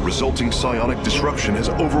 The resulting psionic disruption has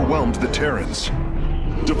overwhelmed the Terrans.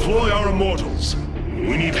 Deploy our immortals.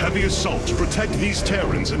 We need heavy assault to protect these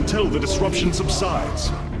Terrans until the disruption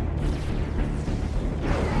subsides.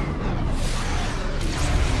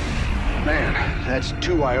 Man, that's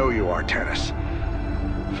 2 I owe you, Artanis.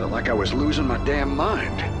 Felt like I was losing my damn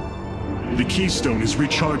mind. The keystone is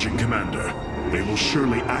recharging, Commander. They will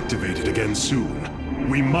surely activate it again soon.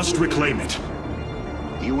 We must reclaim it.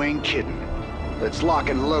 You ain't kidding. Let's lock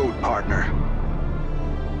and load, partner.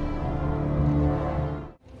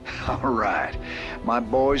 All right. My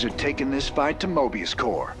boys are taking this fight to Mobius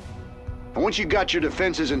Core. And once you got your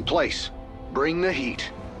defenses in place, bring the heat.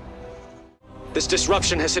 This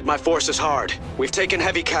disruption has hit my forces hard. We've taken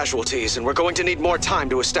heavy casualties, and we're going to need more time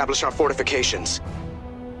to establish our fortifications.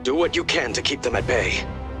 Do what you can to keep them at bay.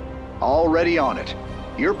 Already on it.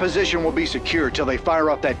 Your position will be secure till they fire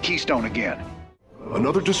up that keystone again.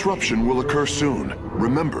 Another disruption will occur soon.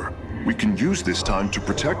 Remember, we can use this time to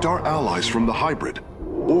protect our allies from the hybrid,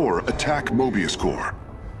 or attack Mobius Core.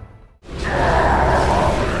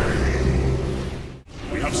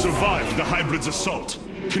 We have survived the hybrid's assault.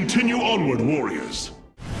 Continue onward, warriors.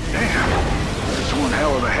 Damn, that's one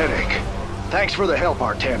hell of a headache. Thanks for the help,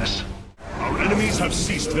 Artanis. Our enemies have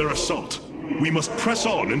ceased their assault. We must press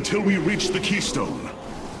on until we reach the keystone.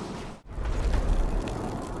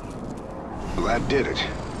 Well, that did it.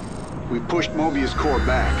 We pushed Mobius Core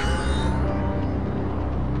back.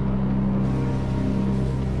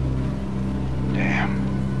 Damn.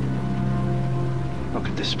 Look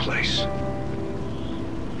at this place.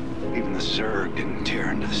 Even the Zerg didn't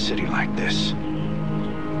tear into the city like this.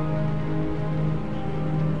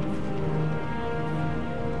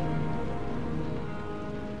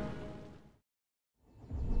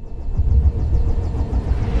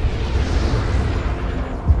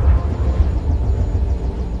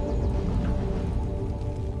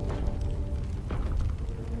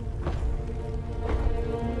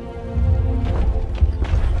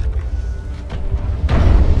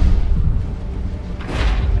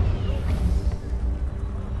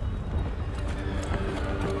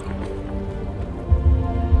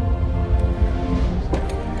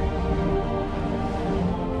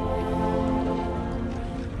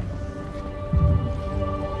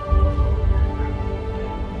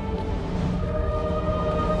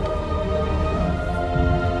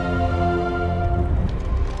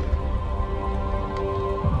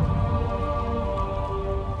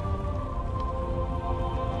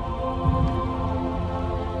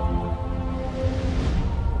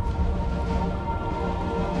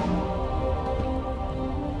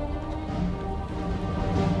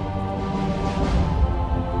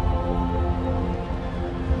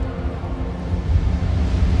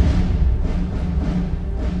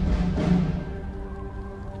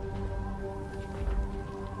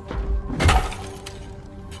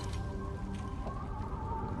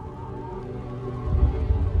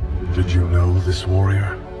 Did you know this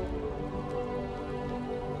warrior?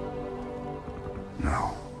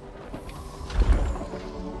 No.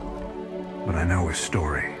 But I know his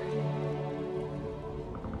story.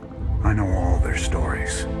 I know all their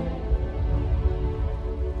stories.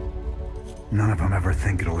 None of them ever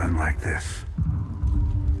think it'll end like this.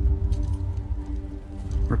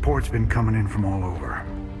 Reports been coming in from all over.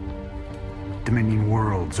 Dominion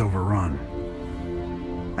worlds overrun.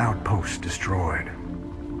 Outposts destroyed.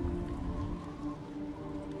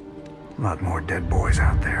 A lot more dead boys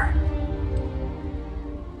out there.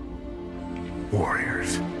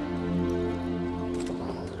 Warriors.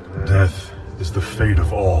 Death is the fate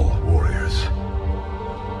of all warriors.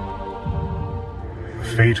 A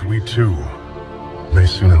fate we too may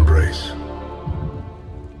soon embrace.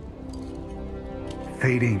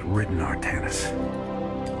 Fate ain't written, Artanis.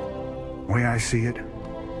 The way I see it,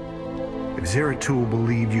 if Zeratul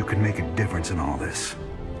believed you could make a difference in all this,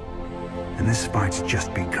 then this fight's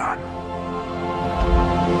just begun.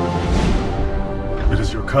 It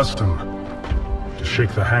is your custom to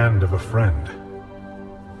shake the hand of a friend,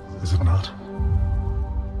 is it not?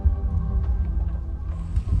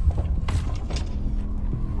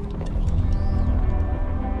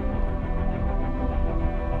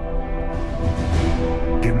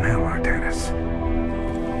 Give him hell, Artanis.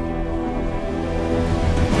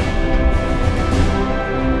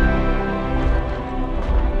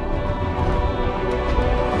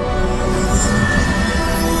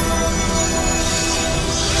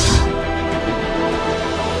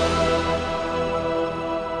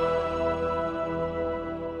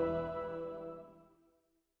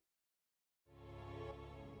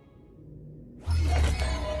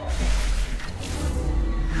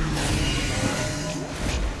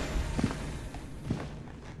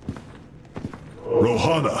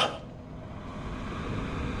 Rohana!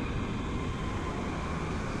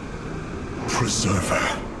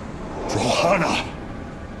 Preserver! Rohana!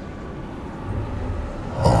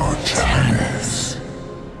 Artanis.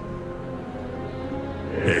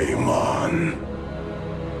 Amon.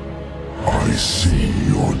 I see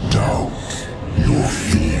your doubt, your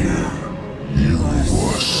fear. You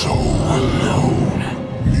were so alone,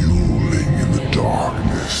 mewling in the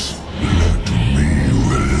darkness. Let me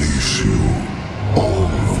release you,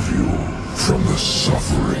 all of you, from the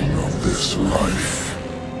suffering of this life.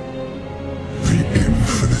 The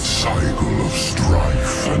infinite cycle of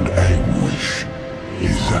strife and anguish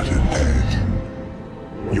is at an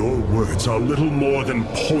end. Your words are little more than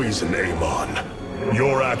poison, Amon.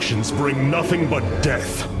 Your actions bring nothing but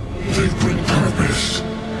death. They bring purpose,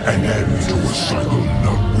 an end to a cycle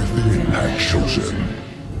none within had chosen.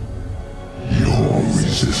 Your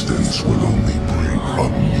resistance will only bring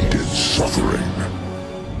unneeded suffering.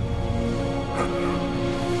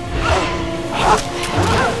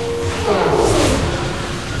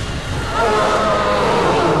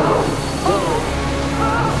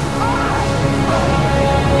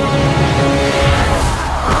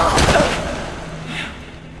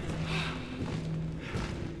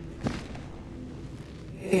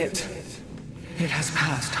 It has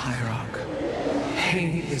passed, Hierarch.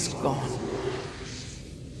 Pain is gone.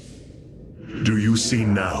 Do you see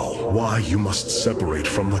now why you must separate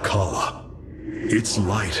from the Kala? Its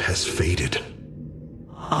light has faded.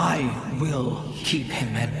 I will keep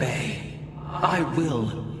him at bay. I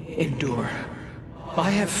will Endure.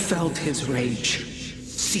 I have felt his rage,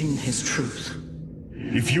 seen his truth.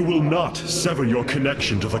 If you will not sever your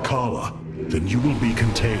connection to the Kala, then you will be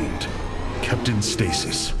contained, kept in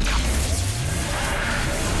stasis.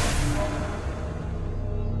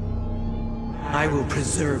 I will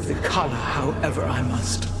preserve the Kala however I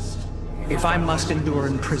must. If I must endure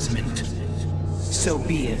imprisonment, so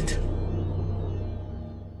be it.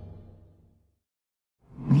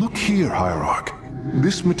 Look here, Hierarch.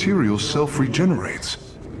 This material self-regenerates.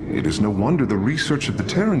 It is no wonder the research of the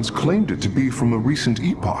Terrans claimed it to be from a recent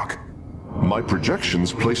epoch. My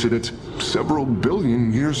projections place it at several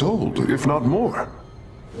billion years old, if not more.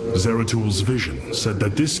 Zeratul vision said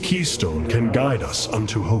that this keystone can guide us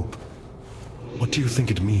unto hope. What do you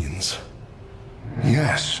think it means?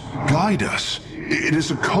 Yes, guide us. It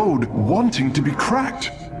is a code wanting to be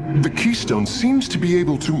cracked. The keystone seems to be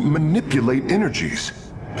able to manipulate energies,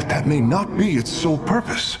 but that may not be its sole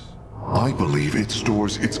purpose. I believe it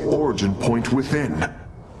stores its origin point within.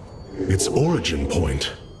 Its origin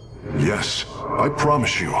point? Yes, I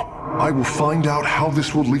promise you. I will find out how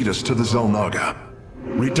this will lead us to the Xel'Naga.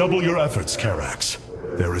 Redouble your efforts, Karax.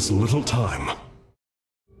 There is little time.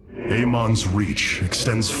 Amon's reach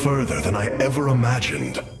extends further than I ever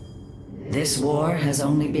imagined. This war has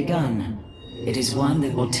only begun. It is one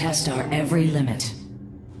that will test our every limit.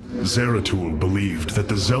 Zeratul believed that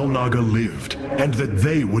the Xel'Naga lived, and that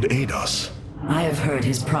they would aid us. I have heard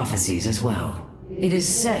his prophecies as well. It is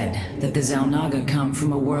said that the Xel'Naga come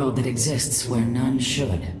from a world that exists where none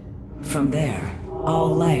should. From there,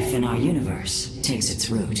 all life in our universe takes its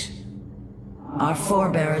root. Our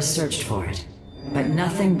forebears searched for it, but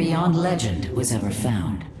nothing beyond legend was ever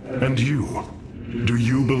found. And you? Do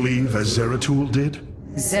you believe as Zeratul did?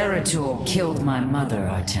 Zeratul killed my mother,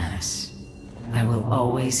 Artanis. I will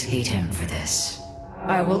always hate him for this.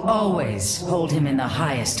 I will always hold him in the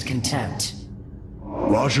highest contempt.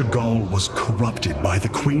 Raja Gal was corrupted by the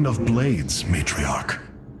Queen of Blades, Matriarch.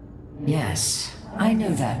 Yes, I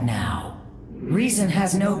know that now. Reason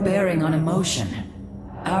has no bearing on emotion.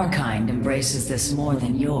 Our kind embraces this more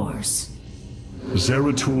than yours.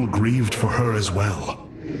 Zeratul grieved for her as well.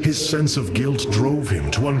 His sense of guilt drove him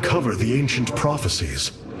to uncover the ancient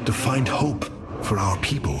prophecies, to find hope for our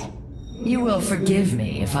people. You will forgive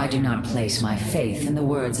me if I do not place my faith in the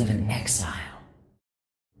words of an exile.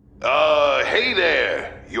 Hey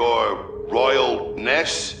there, your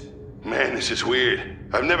royalness. Man, this is weird.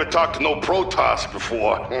 I've never talked to no Protoss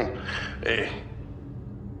before. Hey.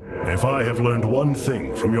 If I have learned one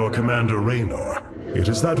thing from your commander Raynor, it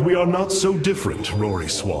is that we are not so different, Rory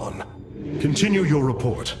Swan. Continue your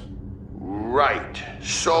report. Right.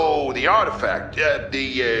 So, the artifact,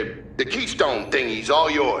 the keystone thingy's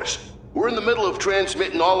all yours. We're in the middle of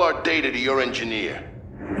transmitting all our data to your engineer.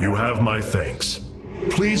 You have my thanks.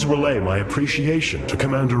 Please relay my appreciation to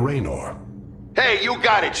Commander Raynor. Hey, you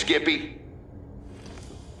got it, Skippy.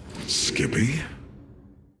 Skippy?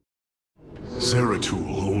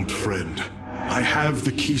 Zeratul, old friend. I have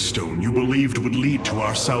the keystone you believed would lead to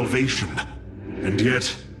our salvation. And yet,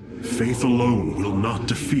 faith alone will not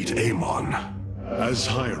defeat Amon. As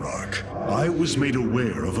Hierarch, I was made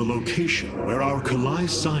aware of a location where our Kalai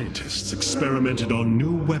scientists experimented on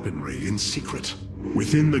new weaponry in secret.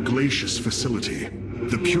 Within the Glacius facility,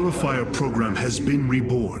 the Purifier program has been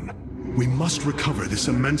reborn. We must recover this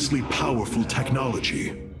immensely powerful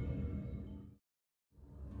technology.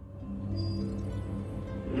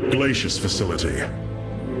 Glacius facility.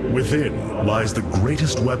 Within lies the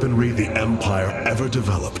greatest weaponry the Empire ever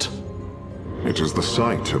developed. It is the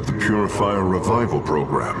site of the Purifier revival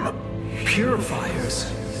program. Purifiers?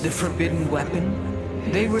 The forbidden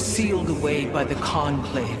weapon? They were sealed away by the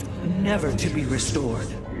Conclave, never to be restored.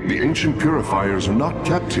 The ancient Purifiers are not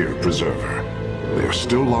kept here, Preserver. They are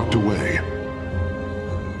still locked away.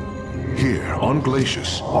 Here, on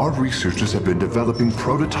Glacius, our researchers have been developing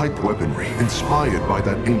prototype weaponry inspired by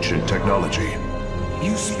that ancient technology.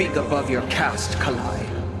 You speak above your caste, Kalai.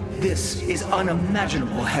 This is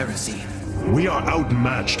unimaginable heresy. We are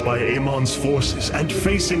outmatched by Amon's forces and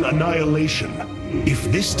facing annihilation. If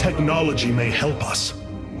this technology may help us,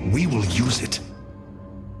 we will use it.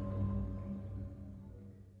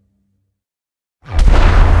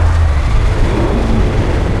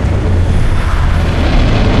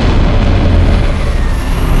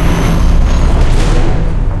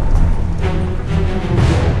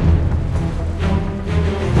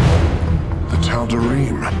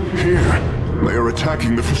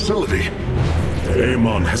 Attacking the facility.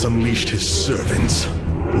 Amon has unleashed his servants.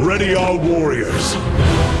 Ready our warriors!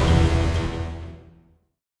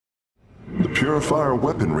 The purifier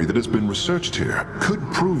weaponry that has been researched here could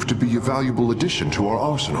prove to be a valuable addition to our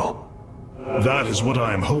arsenal. That is what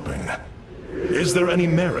I am hoping. Is there any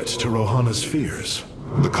merit to Rohana's fears?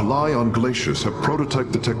 The Kalai on Glacius have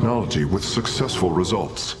prototyped the technology with successful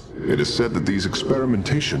results. It is said that these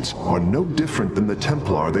experimentations are no different than the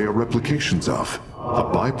Templar they are replications of, a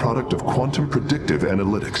byproduct of quantum predictive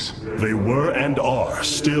analytics. They were and are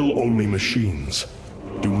still only machines.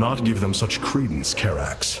 Do not give them such credence,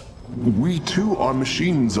 Karax. We too are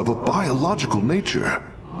machines of a biological nature.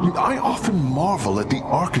 I often marvel at the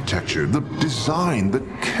architecture, the design, the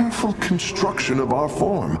careful construction of our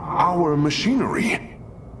form, our machinery.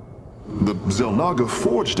 The Xel'Naga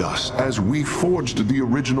forged us as we forged the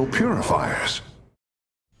original purifiers.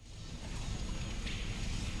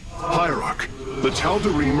 Heirarch, the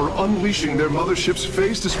Tal'Darim are unleashing their mothership's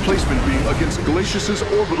phase displacement beam against Glacius's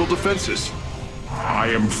orbital defenses. I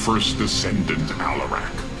am First Descendant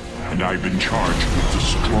Alarak, and I've been charged with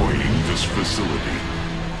destroying this facility.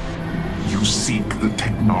 You seek the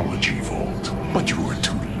technology vault, but you are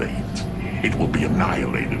too late. It will be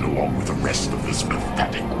annihilated along with the rest of this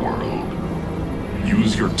pathetic world.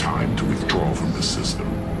 Use your time to withdraw from the system,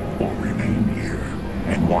 or remain here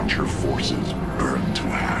and watch your forces burn to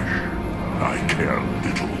ash. I care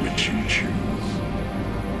little which you choose.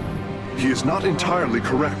 He is not entirely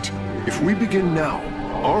correct. If we begin now,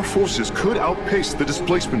 our forces could outpace the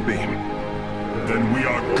displacement beam. Then we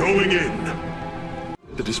are going in!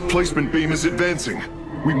 The displacement beam is advancing.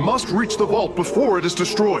 We must reach the vault before it is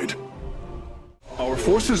destroyed. Our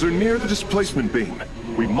forces are near the displacement beam.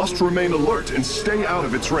 We must remain alert and stay out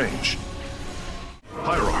of its range.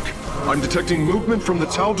 Heirarch, I'm detecting movement from the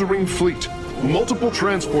Tal'Darim fleet. Multiple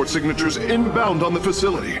transport signatures inbound on the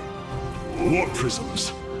facility. Warp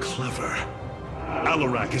prisms. Clever.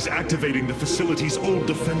 Alarak is activating the facility's old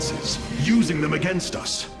defenses, using them against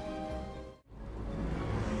us.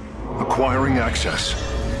 Acquiring access.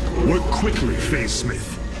 Work quickly, Phase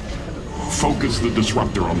Smith. Focus the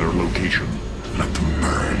disruptor on their location. Let them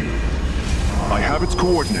burn. I have its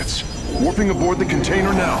coordinates. Warping aboard the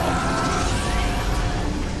container now.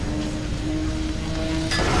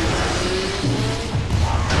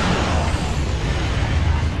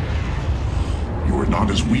 You are not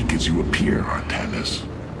as weak as you appear, Artanis.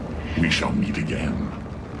 We shall meet again.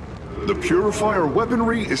 The purifier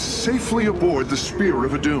weaponry is safely aboard the Spear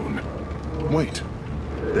of Adun. Wait,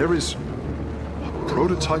 there is a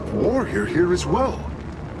prototype warrior here as well.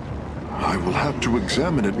 I will have to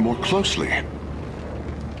examine it more closely.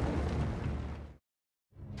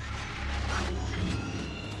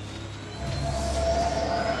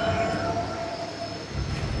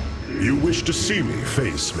 You wish to see me,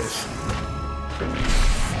 Phase Smith?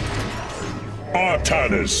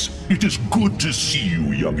 Artanis, it is good to see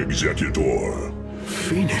you, young Executor.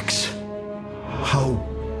 Phoenix?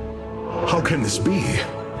 How can this be?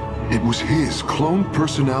 It was his cloned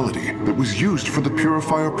personality that was used for the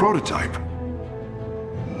Purifier prototype.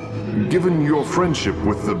 Given your friendship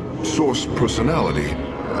with the Source personality,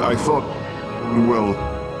 I thought, well,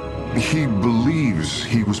 he believes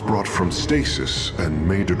he was brought from stasis and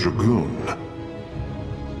made a Dragoon.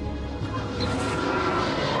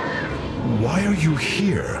 Why are you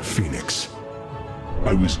here, Phoenix?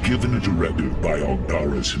 I was given a directive by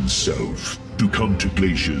Artanis himself to come to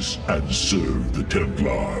Glacius and serve the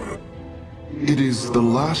Templar. It is the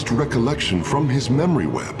last recollection from his memory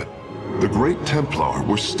web. The Great Templar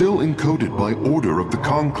were still encoded by order of the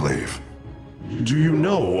Conclave. Do you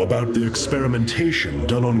know about the experimentation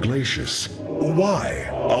done on Glacius? Why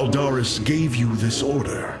Artanis gave you this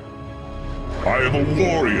order? I am a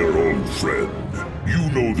warrior, old friend.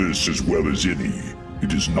 You know this as well as any.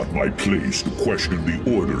 It is not my place to question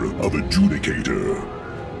the order of Adjudicator.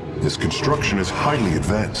 His construction is highly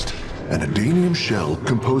advanced. An Adanium shell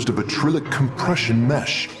composed of a trillic compression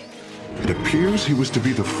mesh. It appears he was to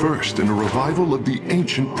be the first in a revival of the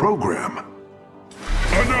ancient program.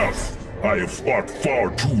 Enough! I have fought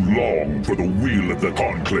far too long for the will of the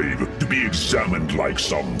Conclave to be examined like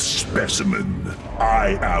some specimen.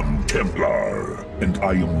 I am Templar, and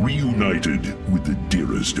I am reunited with the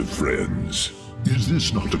dearest of friends. Is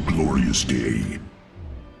this not a glorious day?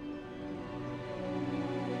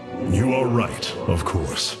 You are right, of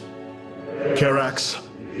course. Karax,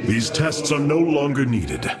 these tests are no longer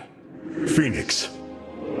needed. Phoenix,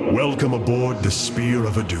 welcome aboard the Spear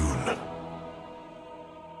of Adun.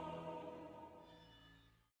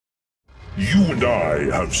 You and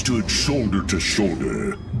I have stood shoulder to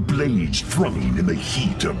shoulder, blades thrumming in the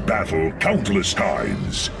heat of battle countless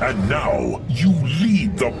times, and now you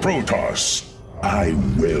lead the Protoss. I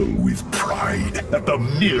wail with pride at the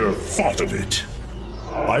mere thought of it.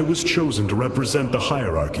 I was chosen to represent the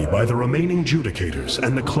hierarchy by the remaining Judicators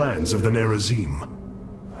and the clans of the Nerazim.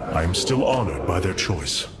 I am still honored by their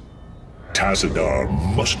choice. Tassadar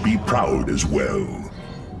must be proud as well.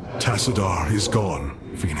 Tassadar is gone,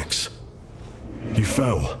 Phoenix. He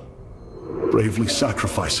fell, bravely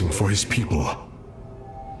sacrificing for his people.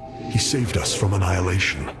 He saved us from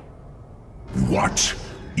annihilation. What?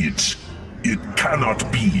 It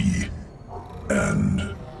cannot be.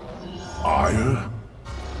 And Ire?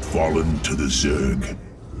 Fallen to the Zerg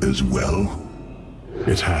as well?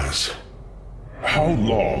 It has. How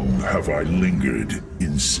long have I lingered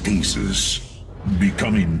in stasis,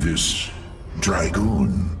 becoming this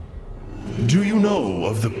Dragoon? Do you know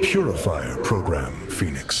of the Purifier program,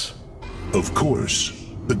 Phoenix? Of course.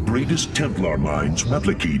 The greatest Templar minds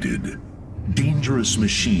replicated. Dangerous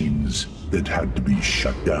machines that had to be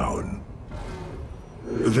shut down.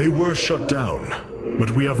 They were shut down,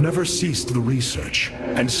 but we have never ceased the research,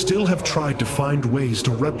 and still have tried to find ways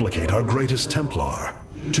to replicate our greatest Templar,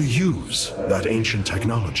 to use that ancient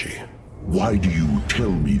technology. Why do you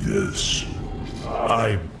tell me this?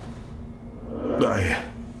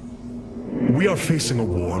 We are facing a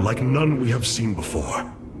war like none we have seen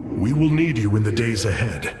before. We will need you in the days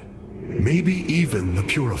ahead. Maybe even the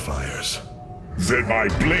Purifiers. Then my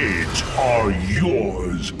blades are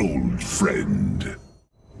yours, old friend.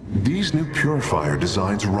 These new Purifier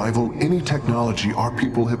designs rival any technology our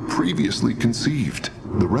people have previously conceived.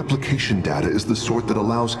 The replication data is the sort that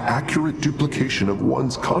allows accurate duplication of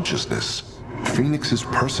one's consciousness. Phoenix's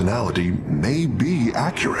personality may be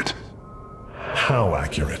accurate. How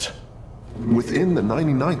accurate? Within the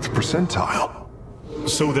 99th percentile.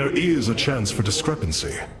 So there is a chance for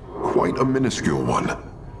discrepancy. Quite a minuscule one.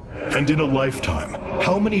 And in a lifetime,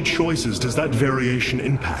 how many choices does that variation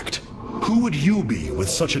impact? Who would you be with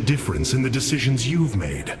such a difference in the decisions you've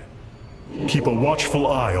made? Keep a watchful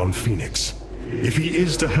eye on Phoenix. If he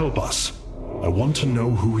is to help us, I want to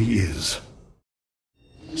know who he is.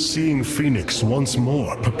 Seeing Phoenix once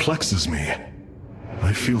more perplexes me.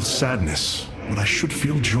 I feel sadness, but I should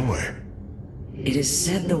feel joy. It is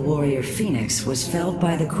said the warrior Phoenix was felled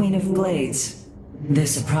by the Queen of Glades.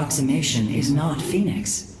 This approximation is not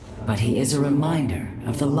Phoenix, but he is a reminder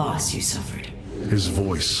of the loss you suffered. His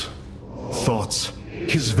voice, thoughts,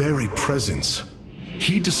 his very presence.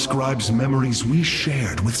 He describes memories we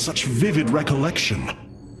shared with such vivid recollection.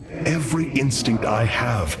 Every instinct I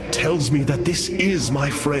have tells me that this is my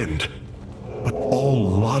friend, but all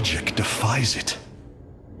logic defies it.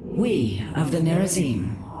 We of the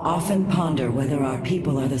Nerazim often ponder whether our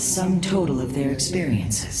people are the sum total of their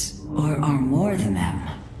experiences, or are more than them.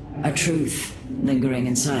 A truth lingering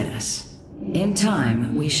inside us. In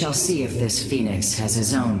time, we shall see if this Phoenix has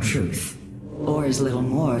his own truth, or is little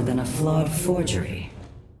more than a flawed forgery.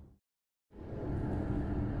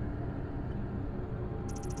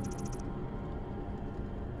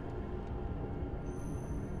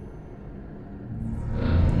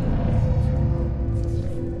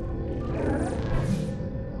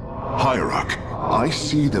 Heirarch, I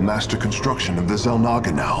see the master construction of the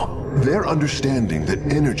Xel'Naga now. Their understanding that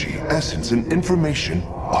energy, essence, and information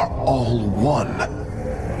are all one.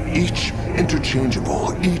 Each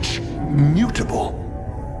interchangeable, each mutable.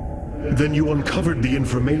 Then you uncovered the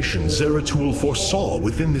information Zeratul foresaw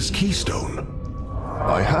within this keystone.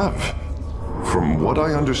 I have. From what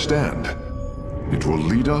I understand, it will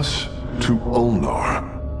lead us to Ulnar.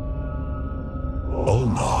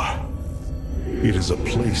 Ulnar. It is a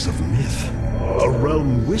place of myth. A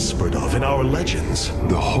realm whispered of in our legends.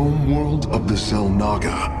 The homeworld of the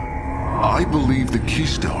Xel'Naga. I believe the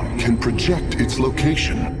keystone can project its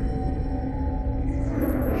location.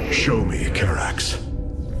 Show me, Karax.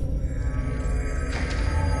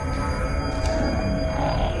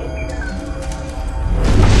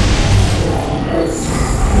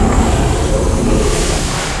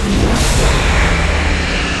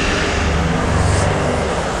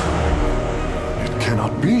 It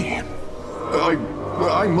cannot be.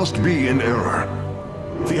 I must be in error.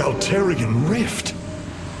 The Altarian Rift.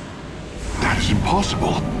 That is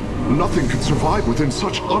impossible. Nothing can survive within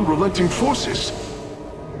such unrelenting forces.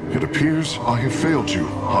 It appears I have failed you,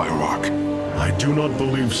 Heirarch. I do not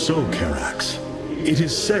believe so, Karax. It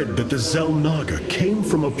is said that the Xel'Naga came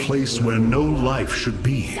from a place where no life should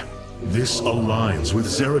be. This aligns with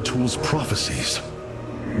Zeratul's prophecies.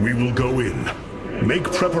 We will go in.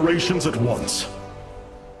 Make preparations at once.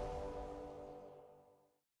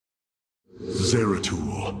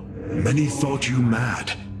 Zeratul, many thought you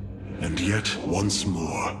mad. And yet, once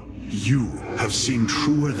more, you have seen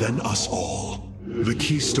truer than us all. The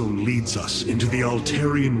keystone leads us into the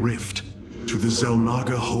Altarian Rift, to the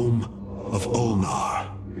Xel'Naga home of Ulnar.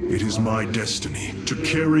 It is my destiny to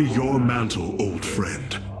carry your mantle, old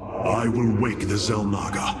friend. I will wake the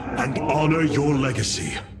Xel'Naga and honor your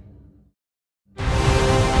legacy.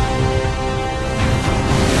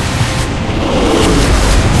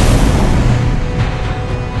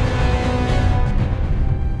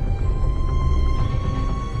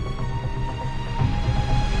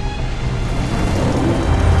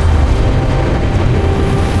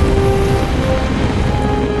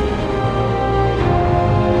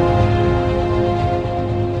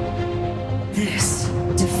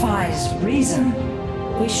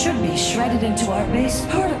 We should be shredded into our base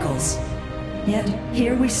particles. Yet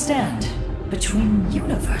here we stand, between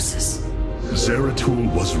universes.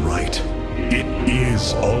 Zeratul was right. It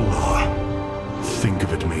is Allah. Think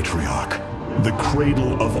of it, Matriarch. The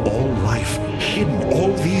cradle of all life, hidden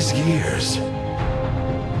all these years.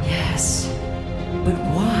 Yes, but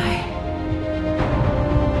why?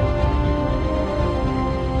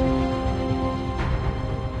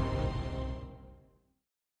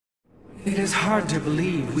 It is hard to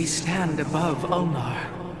believe we stand above Ulnar,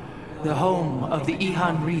 the home of the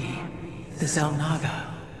Ihan-Ri, the Xel'Naga.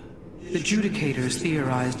 The Judicators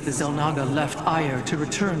theorized the Xel'Naga left Aiur to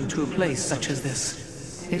return to a place such as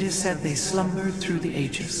this. It is said they slumbered through the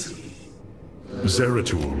ages.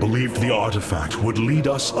 Zeratul believed the artifact would lead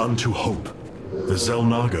us unto hope. The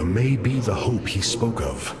Xel'Naga may be the hope he spoke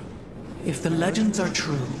of. If the legends are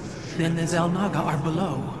true, then the Xel'Naga are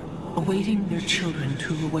below, awaiting their children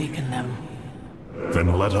to awaken them.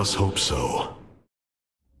 Then let us hope so.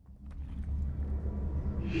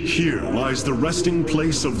 Here lies the resting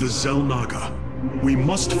place of the Xel'Naga. We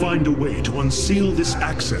must find a way to unseal this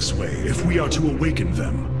access way if we are to awaken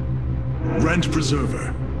them. Grand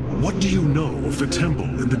Preserver, what do you know of the temple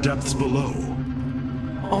in the depths below?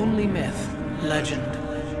 Only myth, legend.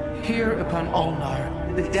 Here upon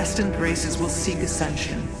Ulnar, the destined races will seek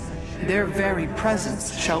ascension. Their very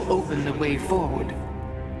presence shall open the way forward.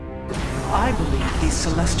 I believe these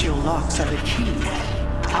celestial locks are the key.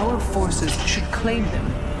 Our forces should claim them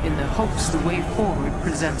in the hopes the way forward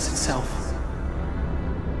presents itself.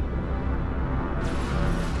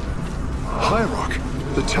 Heirarch,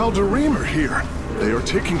 the Tal'Darim are here. They are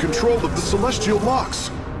taking control of the celestial locks.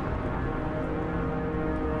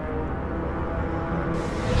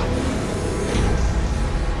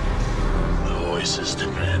 The Oasis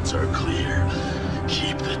demands are clear.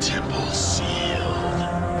 Keep the temple sealed.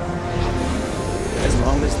 As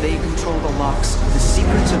long as they control the locks, the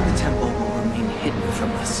secrets of the temple will remain hidden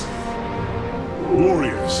from us.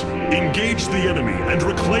 Warriors, engage the enemy and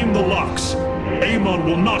reclaim the locks. Amon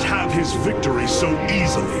will not have his victory so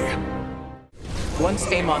easily. Once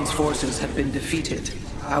Amon's forces have been defeated,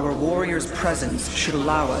 our warriors' presence should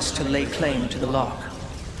allow us to lay claim to the lock.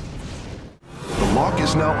 The lock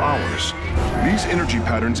is now ours. These energy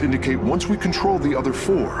patterns indicate once we control the other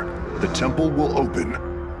four, the temple will open.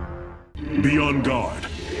 Be on guard.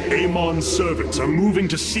 Amon's servants are moving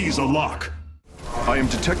to seize a lock. I am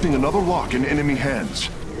detecting another lock in enemy hands.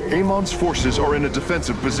 Amon's forces are in a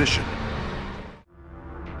defensive position.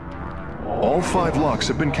 All 5 locks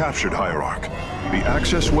have been captured, Heirarch. The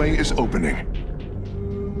access way is opening.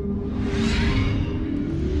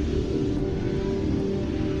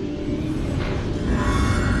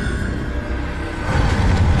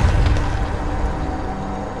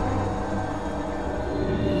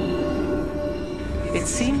 It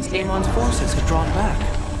seems Amon's forces have drawn back.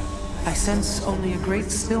 I sense only a great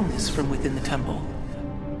stillness from within the temple.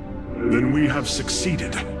 Then we have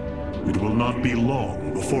succeeded. It will not be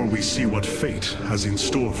long before we see what fate has in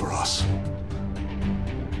store for us.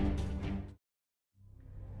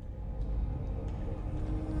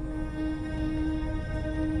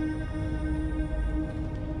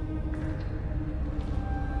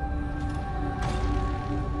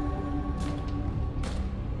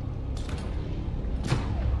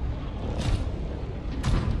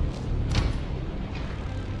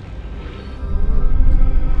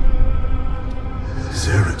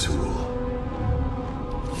 Zeratul.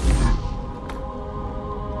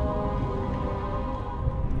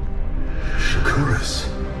 Shakuras.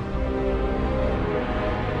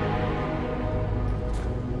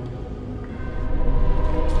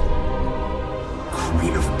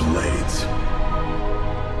 Queen of Blades.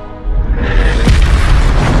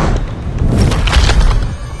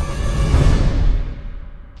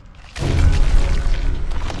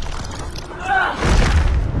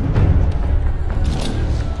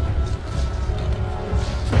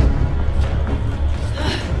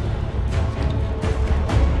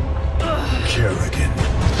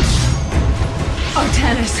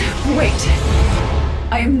 Artanis, wait!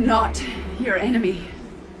 I am not your enemy.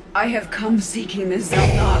 I have come seeking the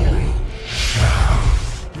Zelnaga.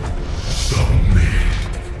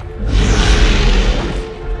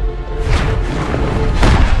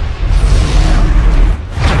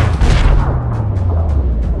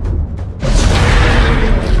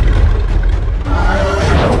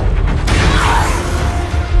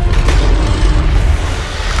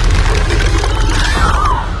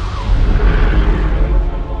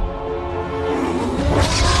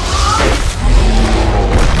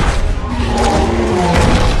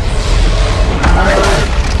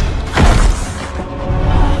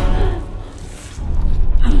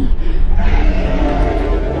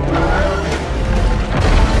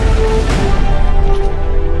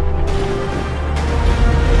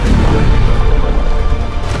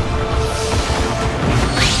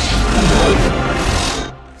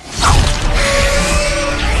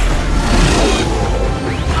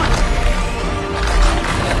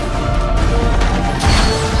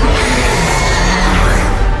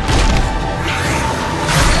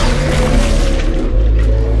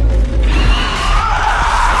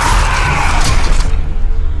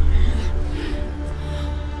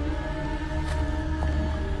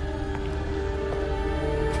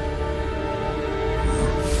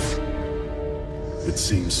 It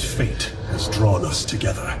seems fate has drawn us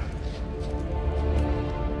together.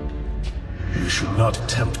 We should not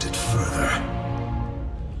attempt it further.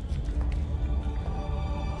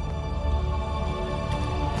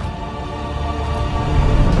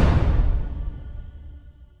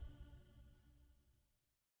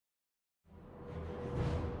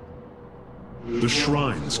 The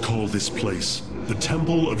shrines call this place the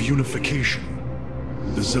Temple of Unification.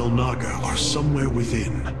 The Zelnaga are somewhere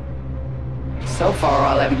within. So far,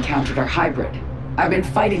 all I've encountered are hybrid. I've been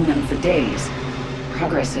fighting them for days.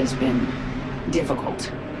 Progress has been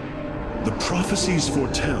difficult. The prophecies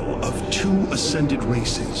foretell of two ascended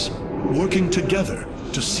races, working together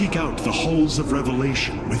to seek out the halls of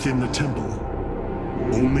revelation within the temple.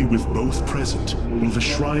 Only with both present will the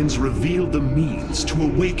shrines reveal the means to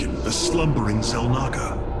awaken the slumbering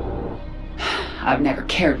Zelnaga. I've never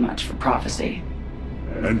cared much for prophecy.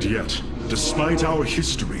 And yet, despite our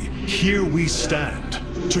history, here we stand,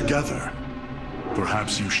 together.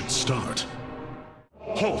 Perhaps you should start.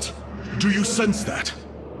 Halt! Do you sense that?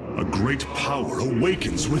 A great power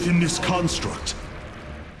awakens within this construct.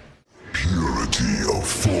 Purity of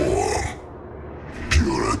form.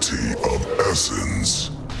 Purity of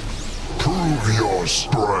essence. Prove your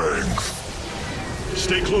strength.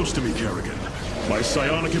 Stay close to me, Kerrigan. My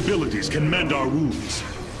psionic abilities can mend our wounds.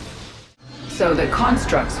 So the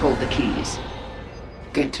constructs hold the keys.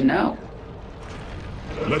 Good to know.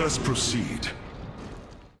 Let us proceed.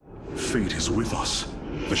 Fate is with us.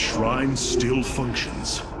 The shrine still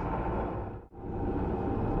functions.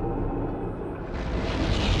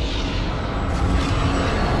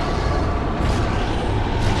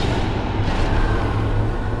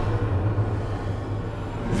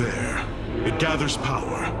 There. It gathers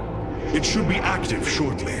power. It should be active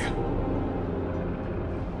shortly.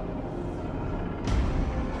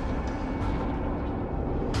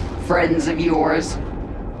 Friends of yours?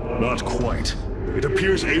 Not quite. It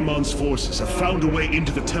appears Amon's forces have found a way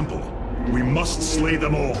into the temple. We must slay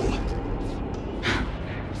them all.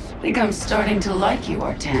 Think I'm starting to like you,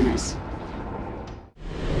 Artanis.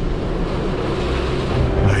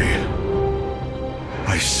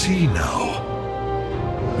 I see now.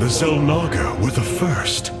 The Zelnaga were the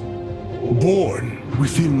first. Born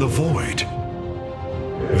within the void.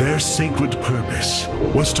 Their sacred purpose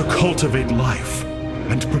was to cultivate life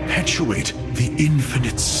and perpetuate the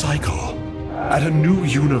infinite cycle. At a new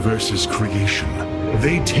universe's creation,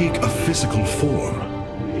 they take a physical form.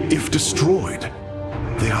 If destroyed,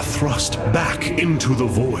 they are thrust back into the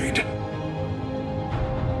void.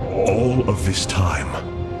 All of this time,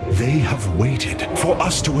 they have waited for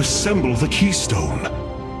us to assemble the keystone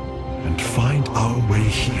and find our way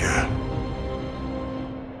here.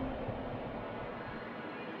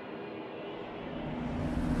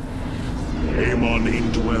 Amon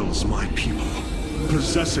indwells my people,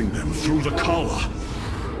 possessing them through the Kala.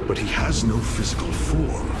 But he has no physical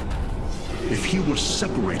form. If he were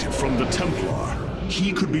separated from the Templar,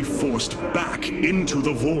 he could be forced back into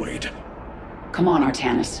the void. Come on,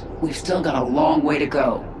 Artanis. We've still got a long way to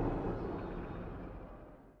go.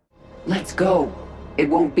 Let's go. It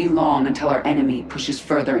won't be long until our enemy pushes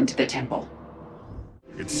further into the temple.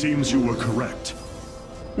 It seems you were correct.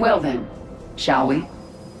 Well then, shall we?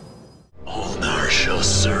 Ulnar shall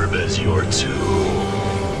serve as your tomb.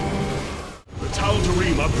 The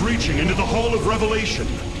Tal'Darim are breaching into the Hall of Revelation.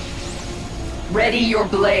 Ready your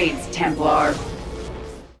blades, Templar.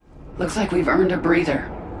 Looks like we've earned a breather.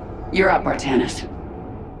 You're up, Artanis.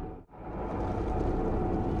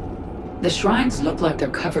 The shrines look like they're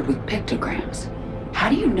covered with pictograms. How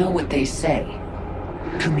do you know what they say?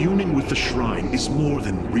 Communing with the shrine is more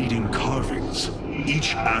than reading carvings.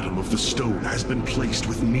 Each atom of the stone has been placed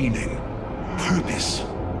with meaning, purpose.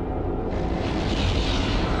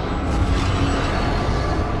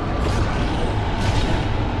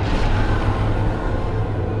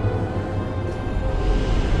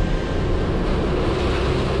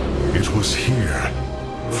 It was here,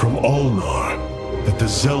 from Ulnar, that the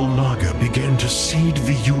Xel'Naga began to seed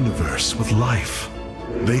the universe with life.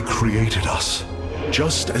 They created us,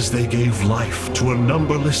 just as they gave life to a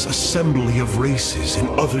numberless assembly of races in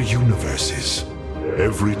other universes.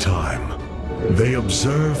 Every time, they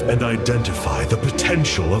observe and identify the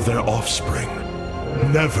potential of their offspring,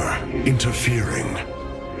 never interfering.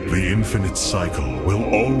 The infinite cycle will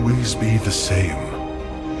always be the same.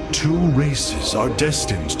 Two races are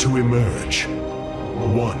destined to emerge.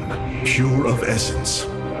 One, pure of essence,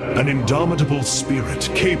 an indomitable spirit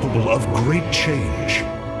capable of great change,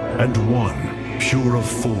 and one, pure of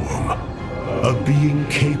form, a being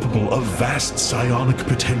capable of vast psionic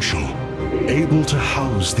potential, able to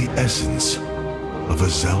house the essence of a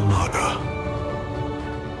Xel'Naga.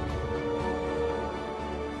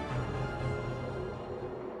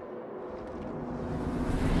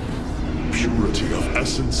 Purity of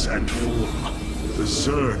essence and form, the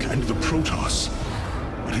Zerg and the Protoss.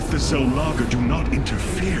 But if the Xel'Naga do not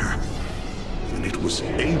interfere, then it was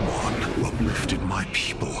Amon who uplifted my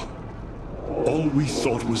people. All we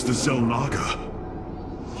thought was the Xel'Naga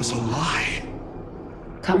was a lie.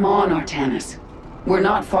 Come on, Artanis. We're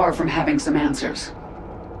not far from having some answers.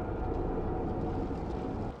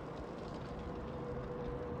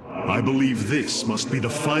 I believe this must be the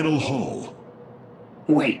final hall.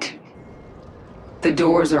 Wait. The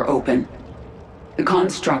doors are open. The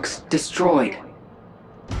construct's destroyed.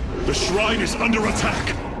 The shrine is under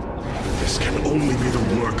attack. This can only be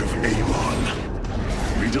the work of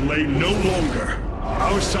Amon. We delay no longer.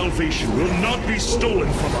 Our salvation will not be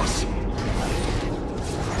stolen from us.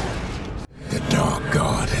 The Dark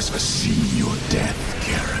God has foreseen your death,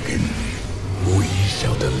 Kerrigan. We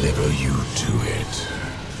shall deliver you to it.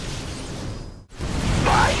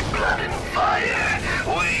 By blood and fire,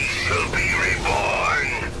 we shall be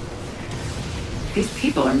reborn! These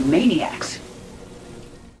people are maniacs.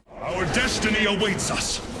 Our destiny awaits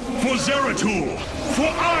us. For Zeratul! For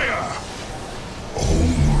Ire!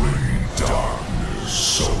 Only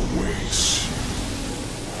darkness awaits.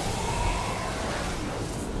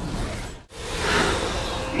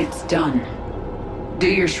 It's done. Do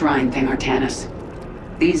your shrine thing, Artanis.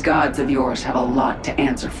 These gods of yours have a lot to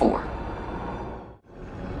answer for.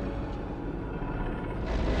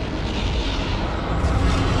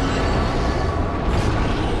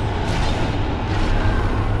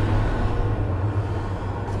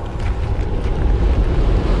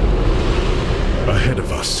 Ahead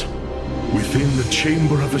of us, within the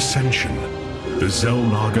Chamber of Ascension, the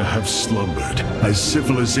Xel'Naga have slumbered as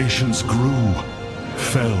civilizations grew,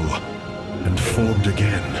 fell, and formed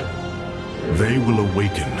again. They will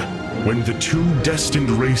awaken when the two destined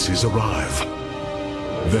races arrive.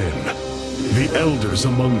 Then, the elders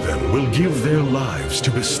among them will give their lives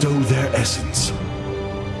to bestow their essence.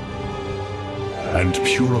 And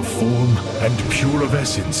pure of form and pure of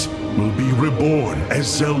essence will be reborn as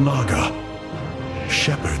Xel'Naga,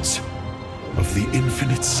 shepherds of the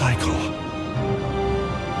infinite cycle.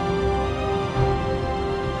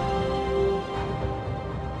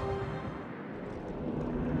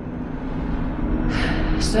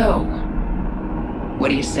 So, what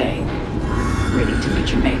do you say? Ready to meet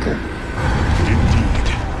your maker? Indeed.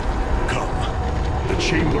 Come. The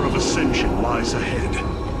Chamber of Ascension lies ahead,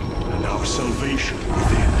 and our salvation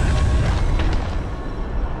within.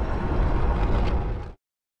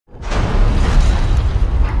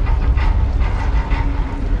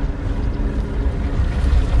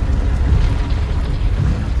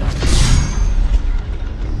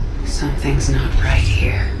 Something's not right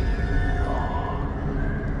here.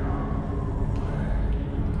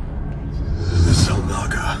 The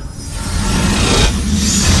Xel'Naga.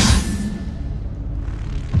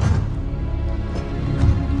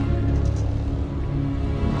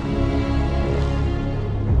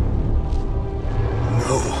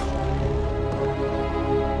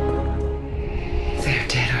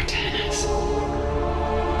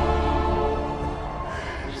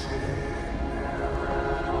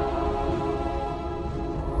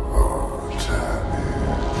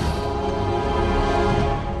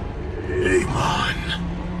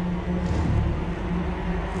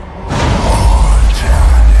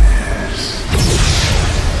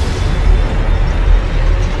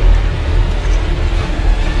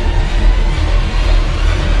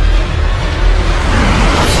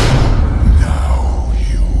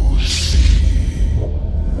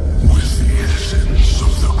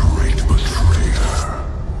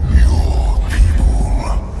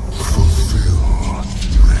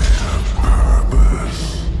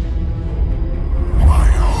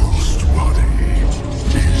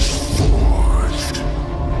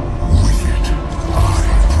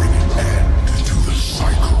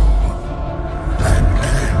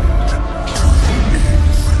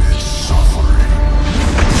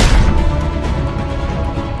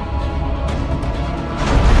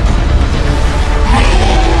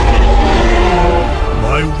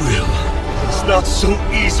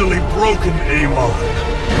 easily broken, Amon.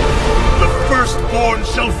 The Firstborn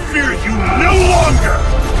shall fear you no longer!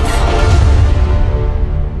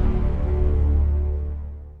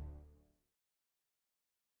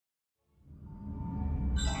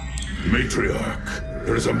 Matriarch,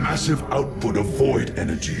 there is a massive output of void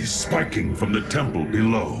energy spiking from the temple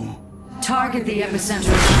below. Target the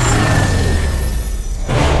epicenter.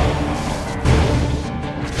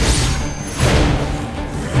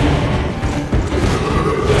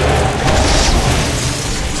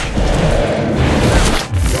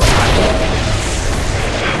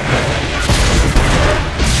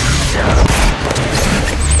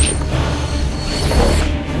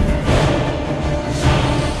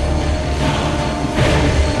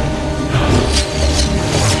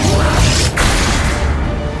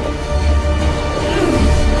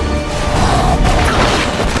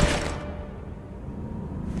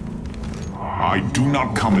 I do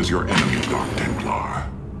not come as your enemy, Dark Templar.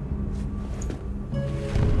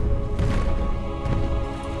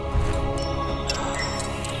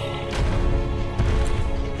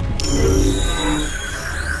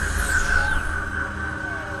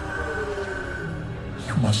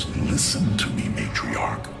 You must listen to me,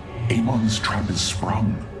 Matriarch. Amon's trap is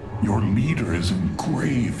sprung. Your leader is in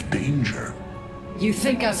grave danger. You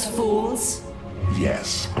think us fools?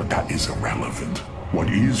 Yes, but that is irrelevant. What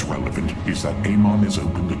is relevant is that Amon has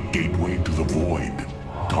opened a gateway to the void.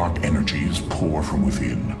 Dark energies pour from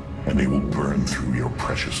within, and they will burn through your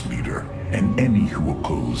precious leader, and any who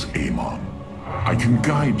oppose Amon. I can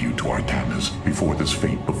guide you to Artanis before this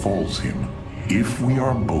fate befalls him. If we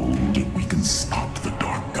are bold, we can stop the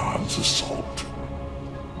Dark God's assault.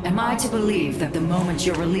 Am I to believe that the moment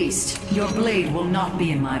you're released, your blade will not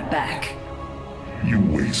be in my back? You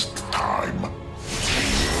waste time.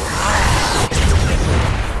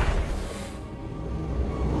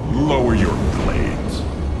 Lower your blades.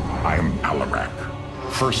 I am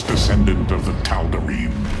Alarak, first descendant of the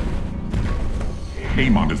Tal'Darim.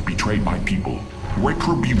 Amon has betrayed my people.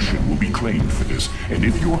 Retribution will be claimed for this, and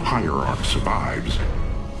if your heirarch survives,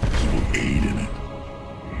 he will aid in it.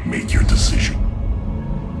 Make your decision.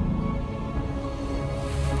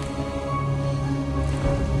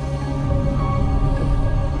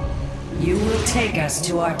 You will take us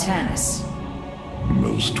to Artanis.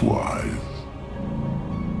 Most wise.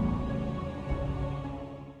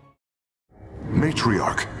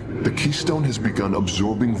 Matriarch, the Keystone has begun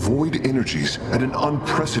absorbing void energies at an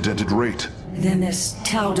unprecedented rate. Then this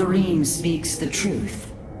Tal'Darim speaks the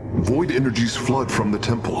truth. Void energies flood from the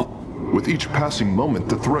temple. With each passing moment,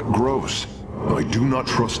 the threat grows. I do not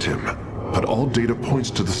trust him, but all data points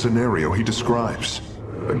to the scenario he describes.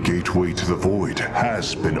 A gateway to the void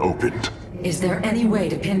has been opened. Is there any way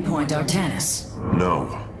to pinpoint Artanis?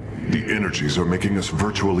 No. The energies are making us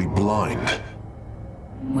virtually blind.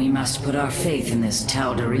 We must put our faith in this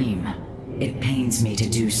Tal'Darim. It pains me to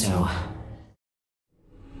do so.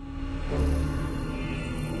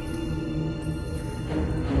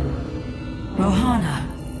 Rohana!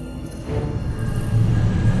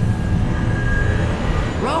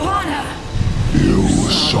 Rohana! You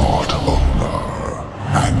sought honor,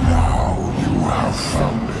 and now you have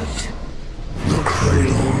found it. The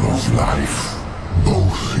cradle of life,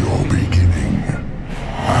 both your beginning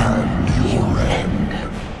and your end.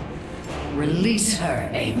 Release her,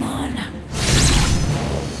 Amon.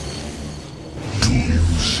 Do you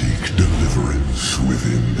seek deliverance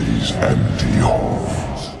within these empty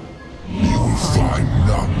halls? You will find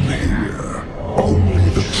none here. Only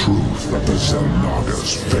the truth of the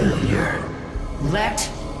Xel'Naga's failure. Let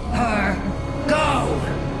her go!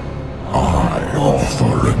 I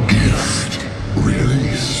offer a gift.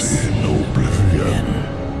 Release in oblivion.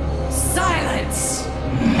 Silence!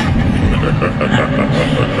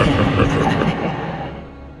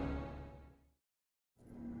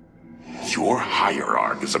 Your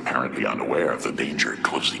hierarch is apparently unaware of the danger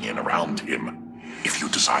closing in around him. If you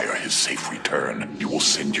desire his safe return, you will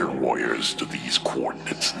send your warriors to these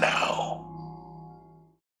coordinates now.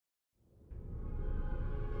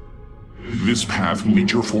 This path will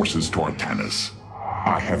lead your forces to Artanis.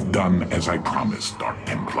 I have done as I promised, Dark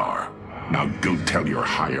Templar. Now go tell your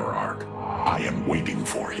hierarch I am waiting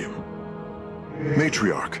for him.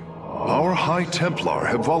 Matriarch, our High Templar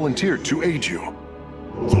have volunteered to aid you.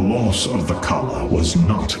 The loss of the Kala was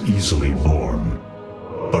not easily borne.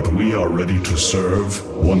 But we are ready to serve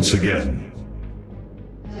once again.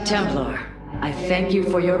 Templar, I thank you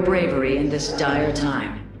for your bravery in this dire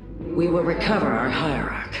time. We will recover our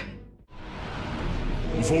hierarch.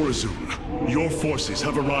 Vorazun, your forces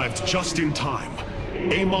have arrived just in time.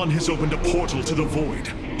 Amon has opened a portal to the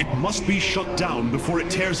void. It must be shut down before it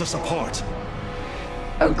tears us apart.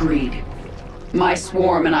 Agreed. My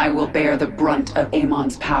swarm and I will bear the brunt of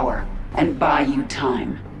Amon's power, and buy you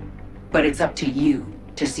time. But it's up to you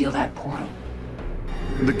to seal that portal.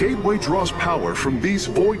 The gateway draws power from these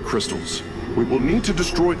void crystals. We will need to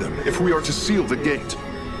destroy them if we are to seal the gate.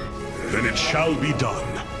 Then it shall be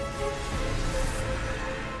done.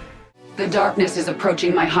 The darkness is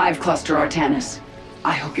approaching my hive cluster, Artanis.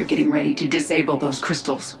 I hope you're getting ready to disable those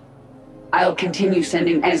crystals. I'll continue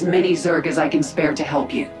sending as many Zerg as I can spare to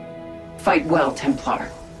help you. Fight well, Templar.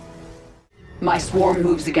 My swarm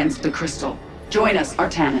moves against the crystal. Join us,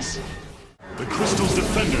 Artanis. The crystal's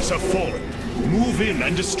defenders have fallen. Move in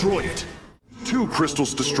and destroy it. 2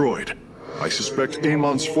 crystals destroyed. I suspect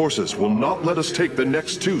Amon's forces will not let us take the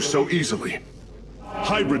next 2 so easily.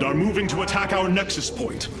 Hybrid are moving to attack our nexus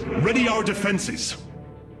point. Ready our defenses.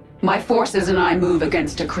 My forces and I move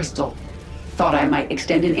against a crystal. Thought I might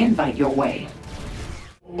extend an invite your way.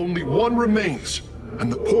 Only 1 remains,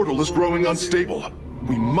 and the portal is growing unstable.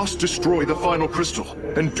 We must destroy the final crystal,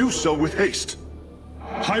 and do so with haste.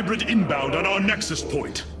 Hybrid inbound on our nexus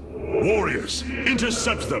point. Warriors,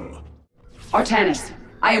 intercept them. Artanis,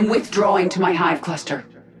 I am withdrawing to my hive cluster.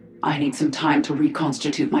 I need some time to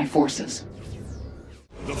reconstitute my forces.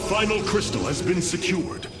 The final crystal has been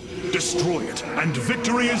secured. Destroy it, and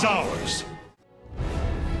victory is ours.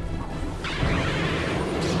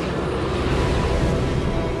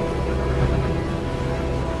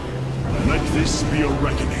 Let this be a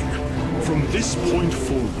reckoning. From this point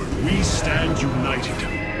forward, we stand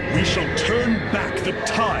united. We shall turn back the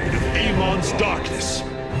tide of Amon's darkness.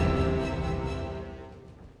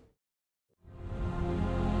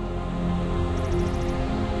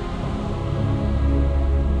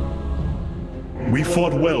 We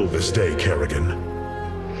fought well this day, Kerrigan.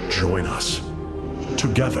 Join us.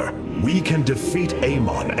 Together, we can defeat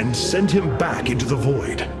Amon and send him back into the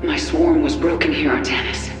void. My swarm was broken here,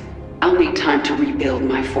 Artanis. I'll need time to rebuild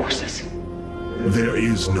my forces. There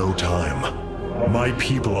is no time. My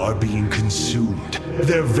people are being consumed.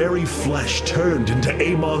 Their very flesh turned into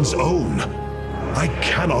Amon's own. I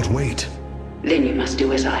cannot wait. Then you must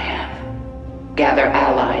do as I have. Gather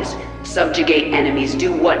allies, subjugate enemies,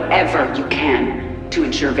 do whatever you can to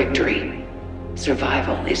ensure victory.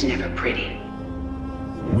 Survival is never pretty.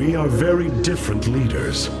 We are very different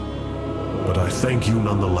leaders, but I thank you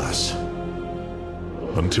nonetheless.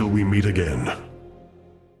 Until we meet again.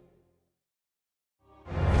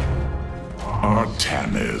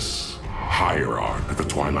 Artanis, Hierarch of the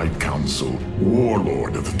Twilight Council,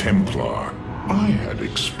 Warlord of the Templar. I had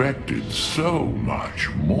expected so much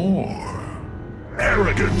more.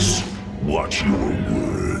 Arrogance! Watch your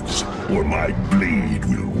words, or my blade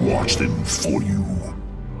will watch them for you.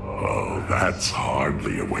 Oh, that's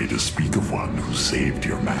hardly a way to speak of one who saved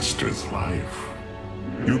your master's life.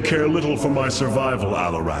 You care little for my survival,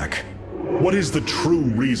 Alarak. What is the true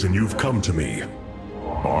reason you've come to me?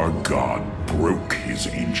 Our god broke his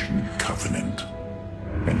ancient covenant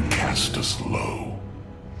and cast us low.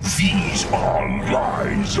 These are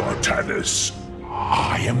lies, Artanis.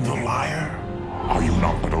 I am the liar? Are you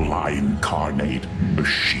not but a lie incarnate,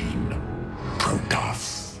 machine?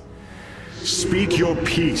 Protoss. Speak your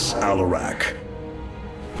peace, Alarak.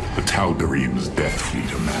 The Tal'Darim's death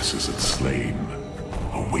fleet amasses at Slain,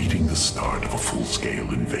 awaiting the start of a full-scale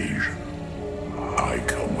invasion. I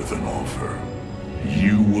come with an offer.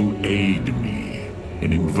 You will aid me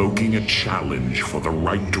in invoking a challenge for the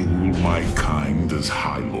right to rule my kind as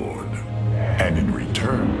High Lord. And in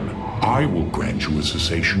return, I will grant you a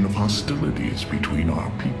cessation of hostilities between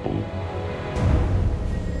our people.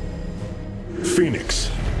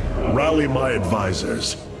 Phoenix, rally my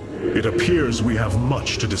advisors. It appears we have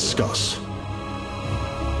much to discuss.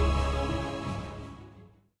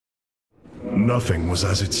 Nothing was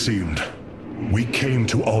as it seemed. We came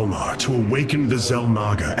to Ulnar to awaken the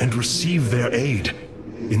Xel'Naga and receive their aid.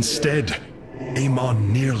 Instead,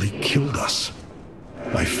 Amon nearly killed us.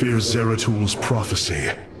 I fear Zeratul prophecy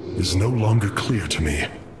is no longer clear to me.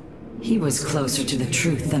 He was closer to the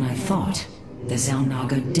truth than I thought. The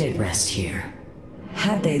Xel'Naga did rest here.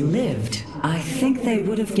 Had they lived, I think they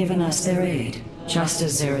would have given us their aid, just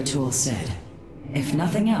as Zeratul said. If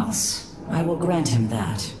nothing else, I will grant him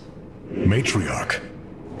that. Matriarch,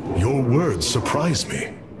 your words surprise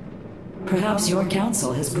me. Perhaps your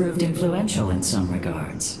council has proved influential in some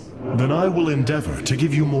regards. Then I will endeavor to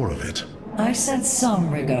give you more of it. I said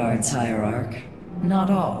some regards, Hierarch. Not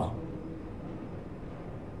all.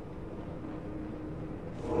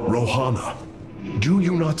 Rohana, do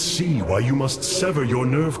you not see why you must sever your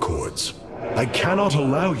nerve cords? I cannot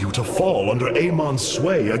allow you to fall under Amon's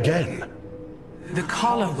sway again. The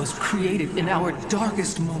Khala was created in our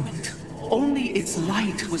darkest moment. Only its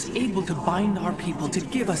light was able to bind our people to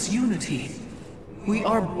give us unity. We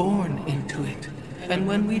are born into it, and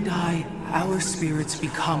when we die, our spirits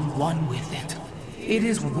become one with it. It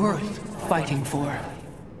is worth fighting for.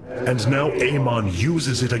 And now Amon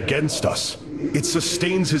uses it against us. It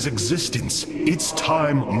sustains his existence. Its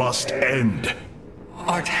time must end.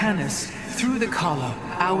 Artanis, through the Kala,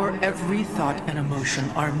 our every thought and emotion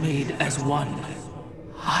are made as one.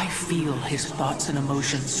 I feel his thoughts and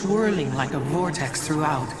emotions swirling like a vortex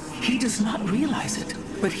throughout. He does not realize it,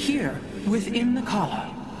 but here, within the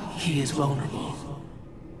Kala, he is vulnerable.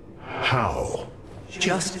 How?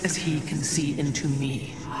 Just as he can see into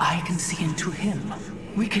me, I can see into him.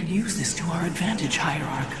 We can use this to our advantage,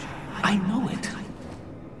 Hierarch. I know it.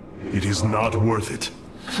 It is not worth it.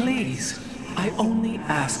 Please, I only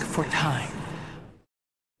ask for time.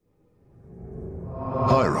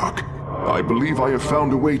 Heirarch, I believe I have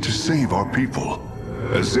found a way to save our people.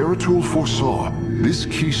 As Zeratul foresaw, this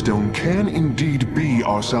keystone can indeed be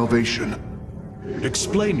our salvation.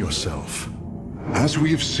 Explain yourself. As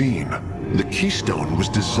we have seen, the keystone was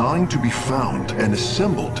designed to be found and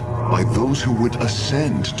assembled by those who would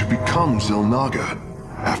ascend to become Xel'Naga.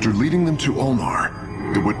 After leading them to Ulnar,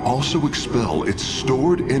 it would also expel its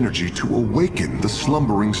stored energy to awaken the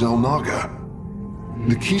slumbering Xel'Naga.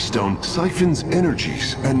 The keystone siphons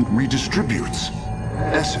energies and redistributes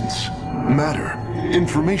essence, matter,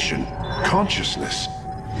 information, consciousness.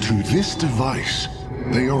 To this device,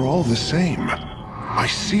 they are all the same. I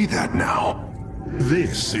see that now.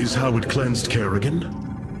 This is how it cleansed Kerrigan?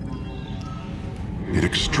 It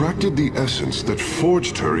extracted the essence that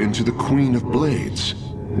forged her into the Queen of Blades.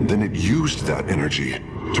 Then it used that energy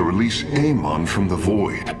to release Amon from the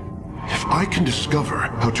void. If I can discover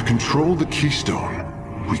how to control the keystone,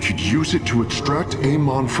 we could use it to extract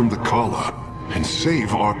Amon from the Kala and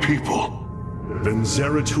save our people. Then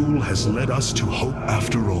Zeratul has led us to hope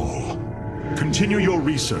after all. Continue your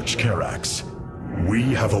research, Karax.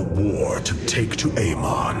 We have a war to take to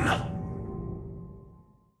Amon.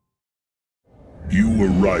 You were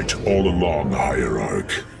right all along,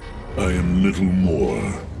 Hierarch. I am little more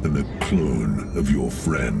than a clone of your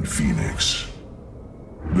friend Phoenix.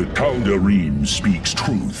 The Tal'Darim speaks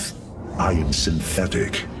truth. I am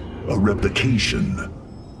synthetic, a replication,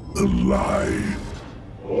 a lie.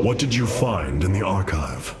 What did you find in the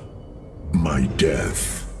archive? My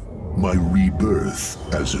death, my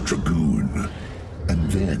rebirth as a Dragoon,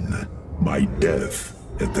 and then my death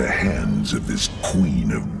at the hands of this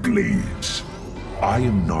Queen of Blades. I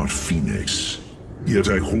am not Phoenix, yet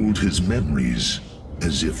I hold his memories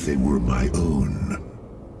as if they were my own.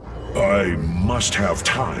 I must have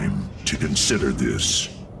time to consider this.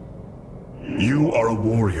 You are a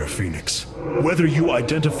warrior, Phoenix. Whether you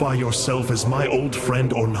identify yourself as my old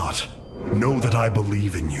friend or not, know that I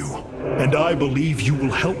believe in you. And I believe you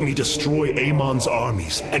will help me destroy Amon's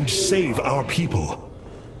armies and save our people.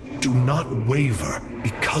 Do not waver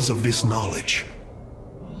because of this knowledge.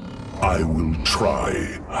 I will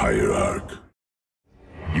try, Hierarch.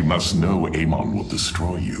 You must know Amon will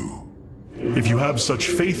destroy you. If you have such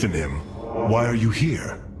faith in him, why are you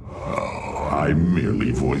here? Oh, I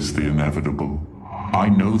merely voice the inevitable. I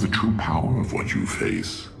know the true power of what you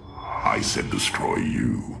face. I said destroy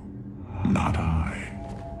you, not I.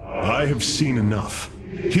 I have seen enough.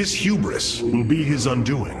 His hubris will be his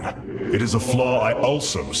undoing. It is a flaw I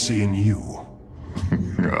also see in you.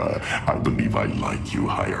 I believe I like you,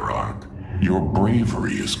 Hierarch. Your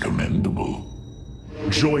bravery is commendable.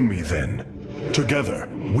 Join me then. Together,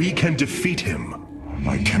 we can defeat him.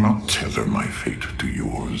 I cannot tether my fate to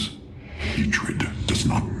yours. Hatred does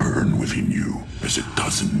not burn within you as it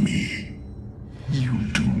does in me. You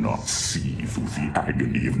do not see through the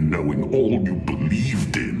agony of knowing all you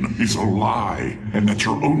believed in is a lie, and that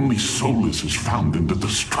your only solace is found in the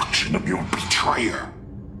destruction of your betrayer.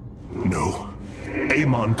 No.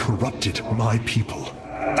 Amon corrupted my people,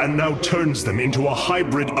 and now turns them into a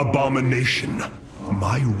hybrid abomination.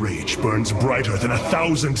 My rage burns brighter than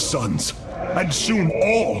 1,000 suns, and soon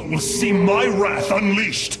all will see my wrath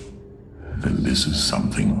unleashed. Then this is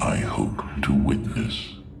something I hope to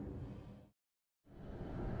witness.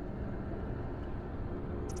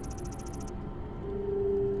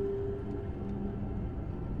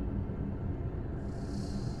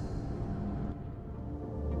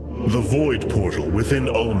 The Void Portal within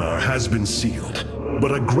Ulnar has been sealed,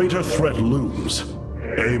 but a greater threat looms.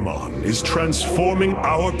 Amon is transforming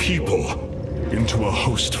our people into a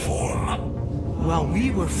host form. While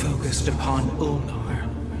we were focused upon Ulnar,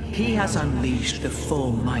 he has unleashed the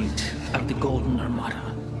full might of the Golden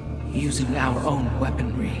Armada, using our own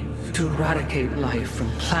weaponry to eradicate life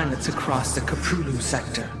from planets across the Caprulu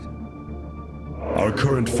sector. Our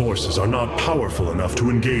current forces are not powerful enough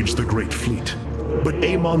to engage the Great Fleet, but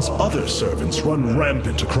Amon's other servants run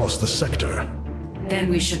rampant across the sector. Then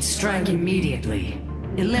we should strike immediately.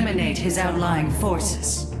 Eliminate his outlying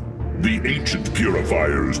forces. The ancient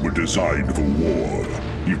purifiers were designed for war.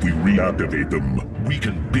 If we reactivate them, we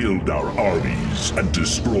can build our armies and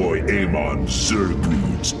destroy Amon's Zerg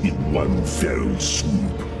roots in one fell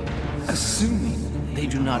swoop. Assuming they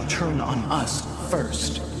do not turn on us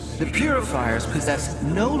first. The purifiers possess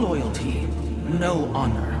no loyalty, no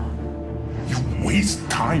honor. You waste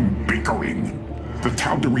time bickering. The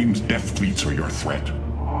Tal'Darim's death fleets are your threat.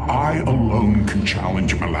 I alone can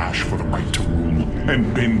challenge Malash for the right to rule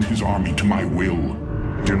and bend his army to my will.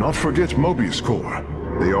 Do not forget Mobius Corps.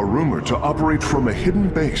 They are rumored to operate from a hidden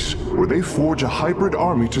base where they forge a hybrid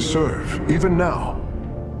army to serve, even now.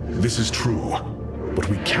 This is true, but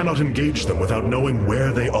we cannot engage them without knowing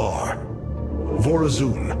where they are.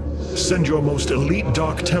 Vorazun, send your most elite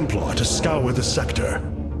Dark Templar to scour the sector.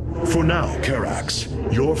 For now, Karax,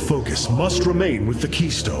 your focus must remain with the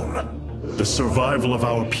Keystone. The survival of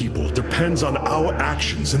our people depends on our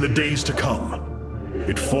actions in the days to come.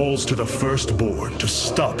 It falls to the Firstborn to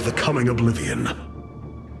stop the coming oblivion.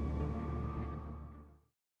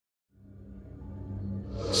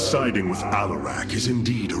 Siding with Alarak is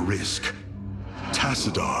indeed a risk.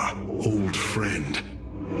 Tassadar, old friend,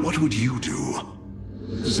 what would you do?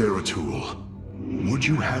 Zeratul, would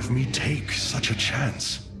you have me take such a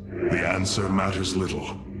chance? The answer matters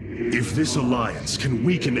little. If this alliance can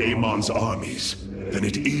weaken Amon's armies, then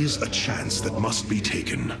it is a chance that must be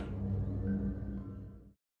taken.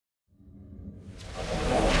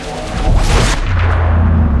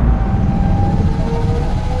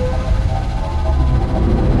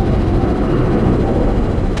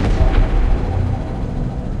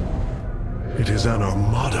 It is an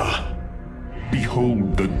armada.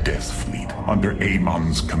 Behold the Death Fleet under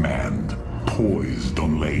Amon's command, poised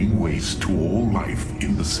on laying waste to all life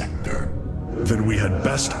in the sector. Then we had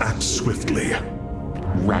best act swiftly.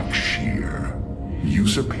 Rakshir.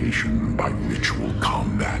 Usurpation by ritual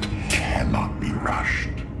combat cannot be rushed.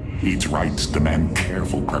 Its rites demand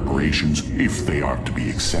careful preparations if they are to be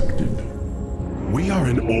accepted. We are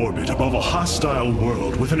in orbit above a hostile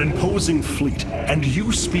world with an imposing fleet, and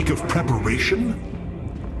you speak of preparation?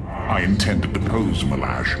 I intend to depose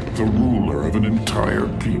Malash, the ruler of an entire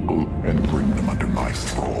people, and bring them under my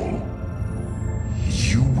thrall.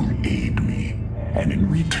 You will aid me, and in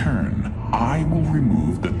return, I will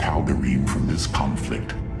remove the Tal'Darim from this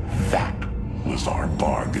conflict. That was our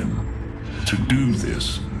bargain. To do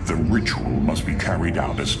this, the ritual must be carried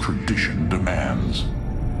out as tradition demands.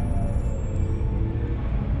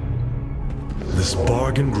 This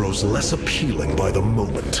bargain grows less appealing by the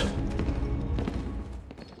moment.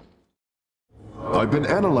 I've been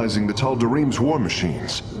analyzing the Tal'Darim's war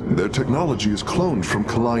machines. Their technology is cloned from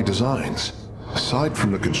Kalai designs. Aside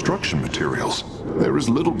from the construction materials, there is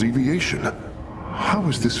little deviation. How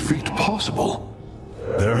is this feat possible?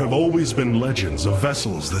 There have always been legends of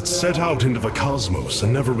vessels that set out into the cosmos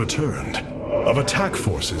and never returned. Of attack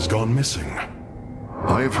forces gone missing.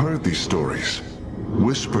 I have heard these stories.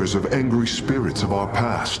 Whispers of angry spirits of our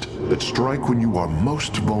past that strike when you are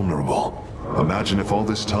most vulnerable. Imagine if all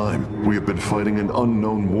this time we have been fighting an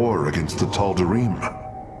unknown war against the Tal'Darim.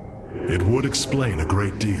 It would explain a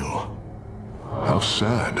great deal. How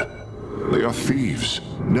sad. They are thieves,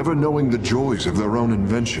 never knowing the joys of their own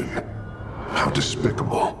invention. How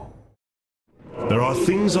despicable. There are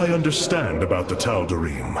things I understand about the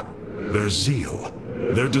Tal'Darim. Their zeal,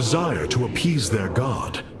 their desire to appease their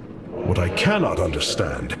god. What I cannot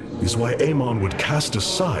understand is why Amon would cast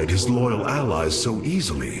aside his loyal allies so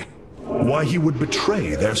easily. Why he would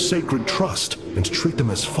betray their sacred trust and treat them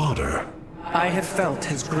as fodder. I have felt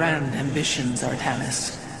his grand ambitions,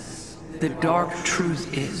 Artanis. The dark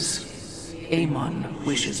truth is, Amon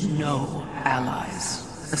wishes no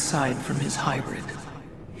allies, aside from his hybrid.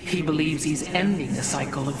 He believes he's ending the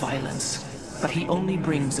cycle of violence, but he only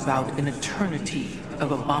brings about an eternity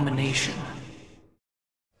of abomination.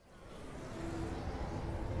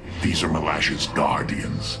 These are Malash's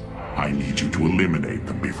guardians. I need you to eliminate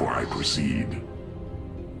them before I proceed.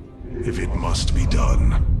 If it must be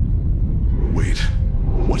done. Wait,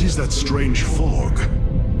 what is that strange fog?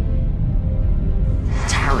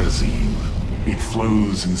 Terrazine. It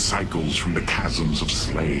flows in cycles from the chasms of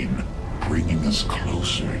Slain, bringing us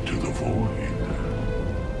closer to the void.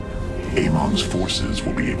 Amon's forces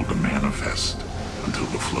will be able to manifest until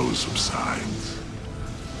the flow subsides.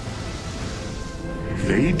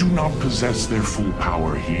 They do not possess their full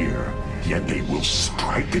power here, yet they will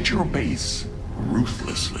strike at your base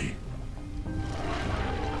ruthlessly.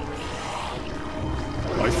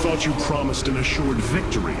 thought you promised an assured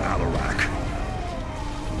victory, Alarak.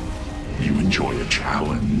 You enjoy a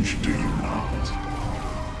challenge, do you not?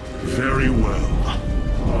 Very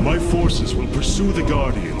well. My forces will pursue the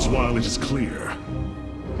Guardians while it is clear.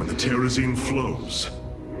 When the Terrazine flows,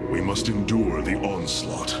 we must endure the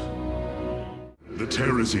onslaught. The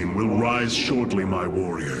Terrazine will rise shortly, my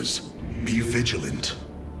warriors. Be vigilant.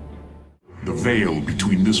 The veil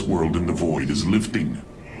between this world and the void is lifting.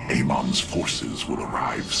 Amon's forces will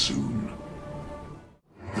arrive soon.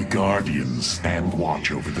 The Guardians stand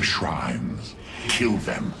watch over the shrines. Kill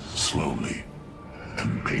them slowly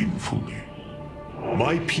and painfully.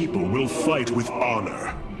 My people will fight with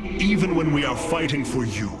honor, even when we are fighting for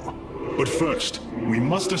you. But first, we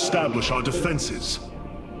must establish our defenses.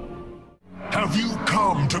 Have you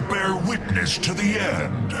come to bear witness to the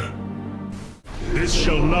end? This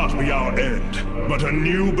shall not be our end, but a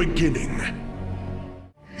new beginning.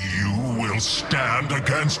 You will stand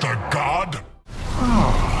against a god?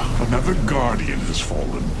 Ah, another Guardian has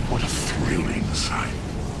fallen. What a thrilling sight.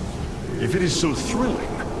 If it is so thrilling,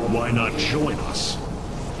 why not join us?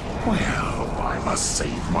 Well, I must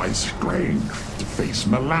save my strength to face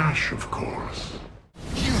Malash, of course.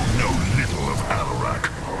 You know little of Alarak,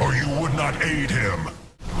 or you would not aid him.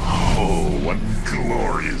 Oh, what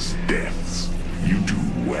glorious deaths. You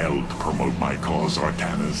do well to promote my cause,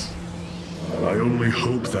 Artanis. I only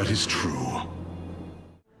hope that is true.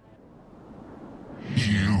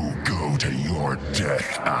 You go to your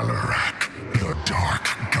death, Alarak. The Dark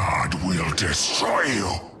God will destroy you.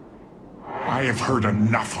 I have heard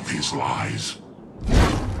enough of his lies.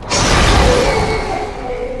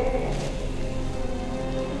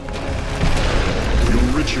 Your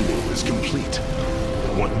ritual is complete.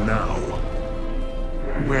 What now?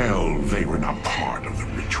 Well, they were not part of the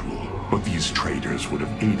ritual, but these traitors would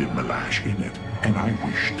have aided Malash in it, and I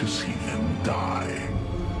wish to see them die.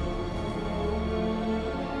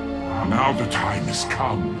 Now the time has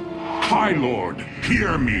come. High Lord,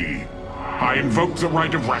 hear me! I invoke the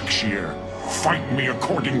right of Rakshir. Fight me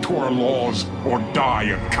according to our laws, or die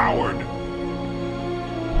a coward.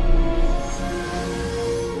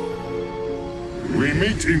 We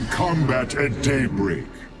meet in combat at daybreak.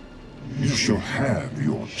 You shall have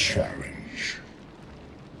your challenge.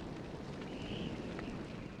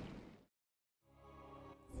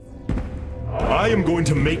 I am going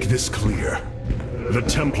to make this clear. The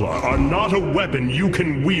Templar are not a weapon you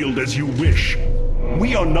can wield as you wish.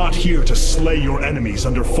 We are not here to slay your enemies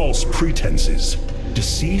under false pretenses.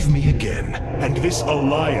 Deceive me again, and this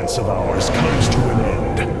alliance of ours comes to an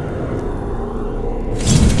end.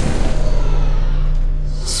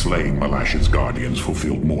 Slaying Malash's Guardians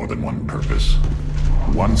fulfilled more than one purpose.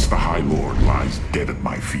 Once the High Lord lies dead at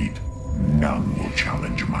my feet, none will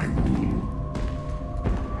challenge my rule.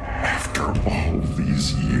 After all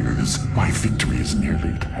these years, my victory is nearly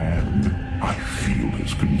at hand. I feel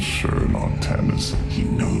his concern, Artanis. He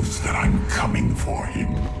knows that I'm coming for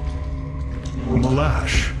him.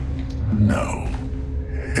 Malash? No.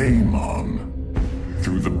 Amon.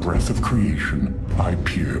 Through the breath of creation, I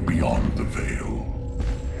peer beyond the veil.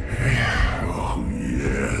 Oh,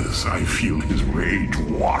 yes, I feel his rage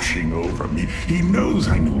washing over me. He knows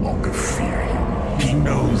I no longer fear him. He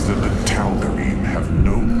knows that the Tal'Darim have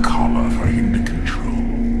no collar for him to control.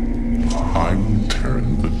 I will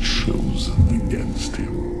turn the Chosen against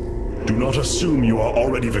him. Do not assume you are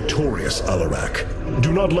already victorious, Alarak.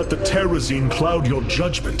 Do not let the Terrazine cloud your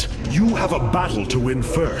judgment. You have a battle to win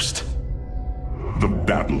first. The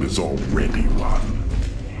battle is already won.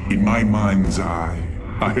 In my mind's eye,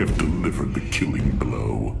 I have delivered the killing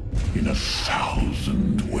blow in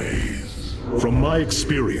 1,000 ways. From my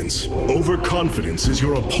experience, overconfidence is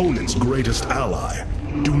your opponent's greatest ally.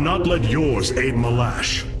 Do not let yours aid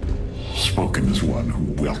Malash. Spoken as one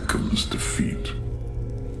who welcomes defeat.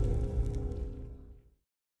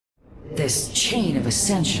 This chain of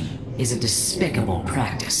ascension is a despicable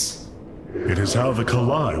practice. It is how the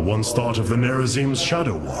Kalai once thought of the Nerazim's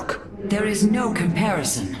Shadow Walk. There is no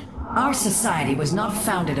comparison. Our society was not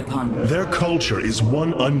founded upon... Their culture is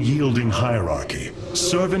one unyielding hierarchy,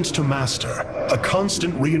 servant to master, a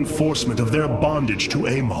constant reinforcement of their bondage to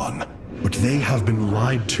Amon. But they have been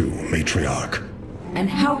lied to, Matriarch. And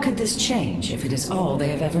how could this change if it is all they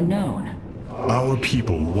have ever known? Our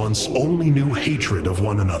people once only knew hatred of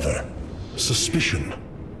one another, suspicion.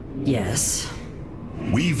 Yes.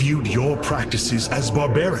 We viewed your practices as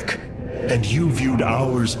barbaric, and you viewed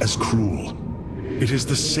ours as cruel. It is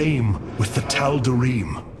the same with the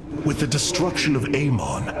Tal'Darim. With the destruction of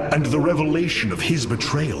Amon and the revelation of his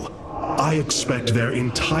betrayal, I expect their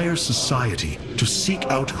entire society to seek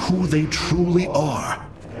out who they truly are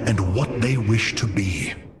and what they wish to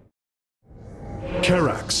be.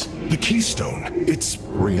 Karax, the keystone, it's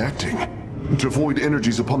reacting to void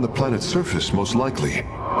energies upon the planet's surface, most likely.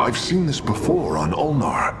 I've seen this before on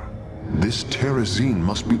Ulnar. This terrazine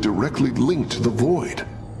must be directly linked to the void.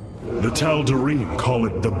 The Tal'Darim call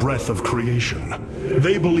it the breath of creation.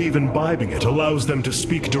 They believe imbibing it allows them to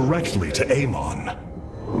speak directly to Amon.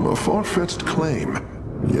 A far-fetched claim,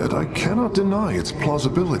 yet I cannot deny its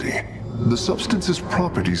plausibility. The substance's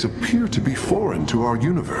properties appear to be foreign to our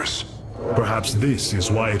universe. Perhaps this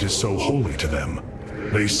is why it is so holy to them.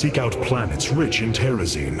 They seek out planets rich in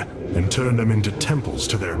terrazine and turn them into temples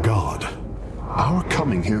to their god. Our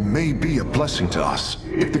coming here may be a blessing to us.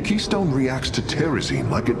 If the keystone reacts to terrazine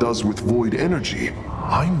like it does with void energy,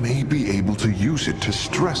 I may be able to use it to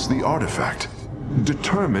stress the artifact,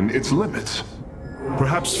 determine its limits.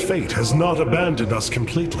 Perhaps fate has not abandoned us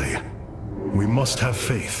completely. We must have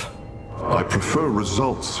faith. I prefer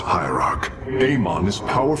results, Hierarch. Amon is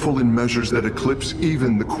powerful in measures that eclipse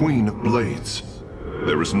even the Queen of Blades.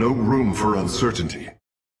 There is no room for uncertainty.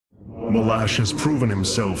 Malash has proven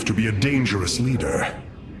himself to be a dangerous leader.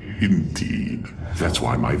 Indeed. That's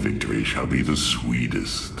why my victory shall be the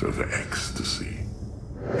sweetest of ecstasy.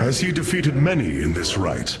 Has he defeated many in this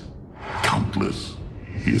rite? Countless.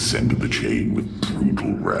 He ascended the chain with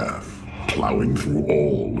brutal wrath, plowing through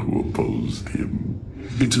all who opposed him.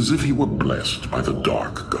 It's as if he were blessed by the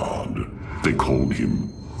Dark God. They called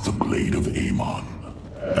him the Blade of Amon.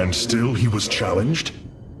 And still he was challenged?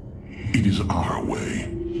 It is our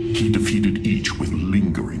way. He defeated each with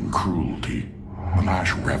lingering cruelty.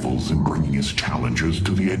 Malash revels in bringing his challengers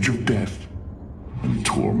to the edge of death, and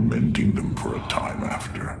tormenting them for a time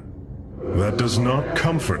after. That does not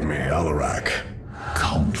comfort me, Alarak.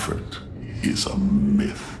 Comfort is a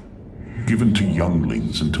myth, given to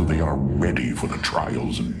younglings until they are ready for the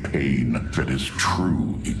trials and pain that is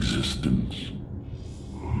true existence.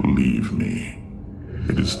 Leave me.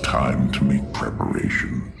 It is time to make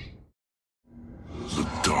preparations. The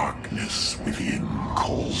darkness within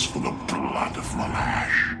calls for the blood of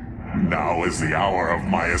Malash. Now is the hour of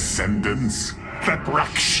my ascendance. Let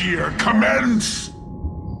Rakshir commence!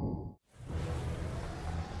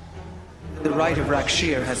 The rite of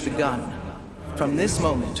Rakshir has begun. From this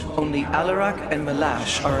moment, only Alarak and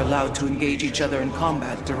Malash are allowed to engage each other in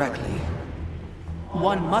combat directly.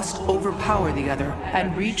 One must overpower the other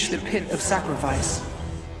and reach the pit of sacrifice.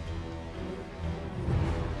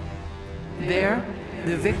 There,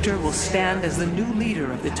 the victor will stand as the new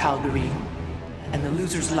leader of the Tal'Darim, and the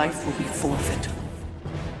loser's life will be forfeit.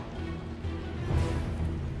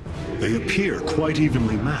 They appear quite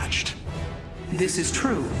evenly matched. This is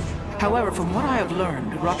true. However, from what I have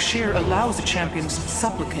learned, Rakshir allows the champion's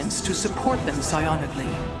supplicants to support them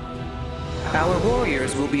psionically. Our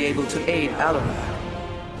warriors will be able to aid Alarak,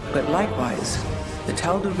 but likewise, the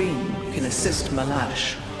Tal'Darim can assist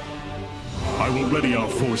Malash. I will ready our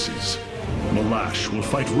forces. Malash will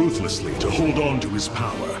fight ruthlessly to hold on to his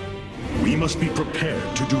power. We must be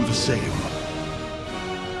prepared to do the same.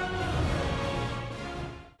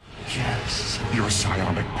 Yes, your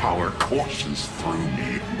psionic power courses through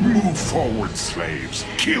me. Move forward, slaves.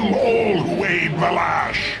 Kill all who aid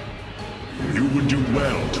Malash. You would do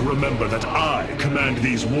well to remember that I command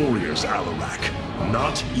these warriors, Alarak,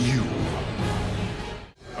 not you.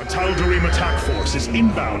 A Tal'Darim attack force is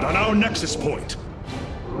inbound on our nexus point.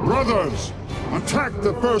 Brothers, attack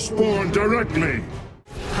the Firstborn directly!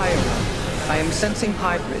 Hierarch, I am sensing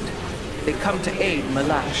hybrid. They come to aid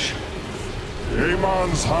Malash.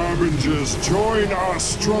 Amon's harbingers, join our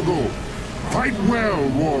struggle. Fight well,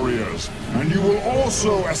 warriors, and you will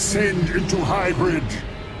also ascend into hybrid.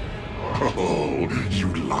 Oh, you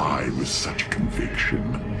lie with such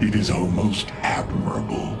conviction. It is almost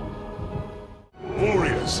admirable.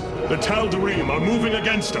 Warriors, the Tal'Darim are moving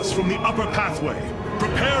against us from the upper pathway.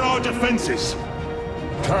 Prepare our defenses!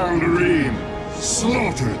 Tal'Darim,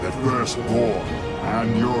 slaughter the Firstborn,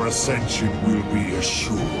 and your ascension will be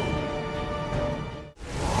assured.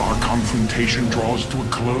 Our confrontation draws to a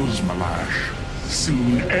close, Malash.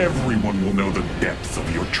 Soon everyone will know the depth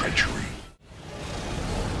of your treachery.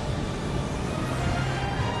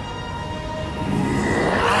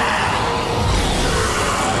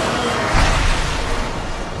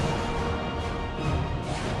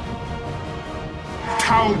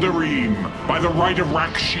 Tal'Darim, by the right of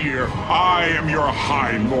Rakshir, I am your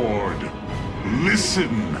High Lord. Listen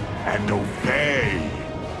and obey.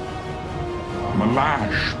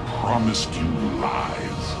 Malash promised you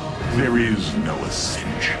lies. There is no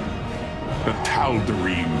ascension. The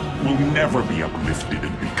Tal'Darim will never be uplifted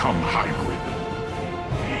and become hybrid.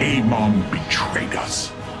 Amon betrayed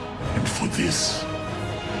us, and for this,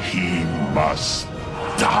 he must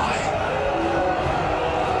die.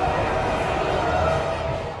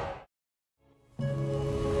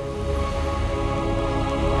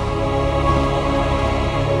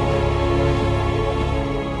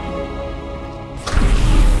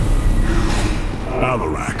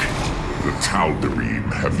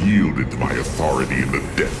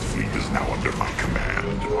 under my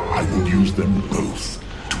command. I will use them both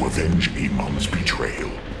to avenge Amon's betrayal.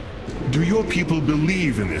 Do your people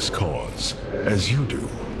believe in this cause, as you do?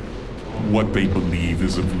 What they believe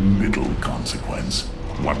is of little consequence.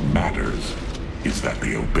 What matters is that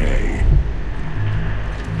they obey.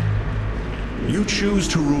 You choose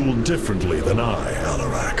to rule differently than I,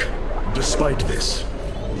 Alarak. Despite this,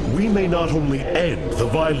 we may not only end the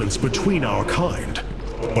violence between our kind,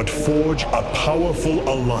 but forge a powerful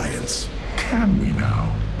alliance. Can we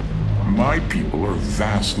now? My people are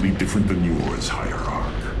vastly different than yours,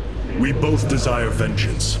 heirarch. We both desire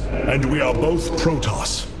vengeance, and we are both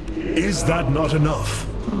Protoss. Is that not enough?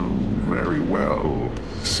 Oh, very well.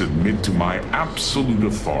 Submit to my absolute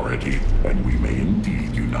authority, and we may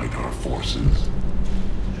indeed unite our forces.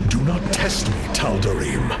 Do not test me,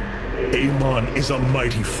 Tal'Darim. Amon is a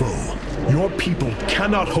mighty foe. Your people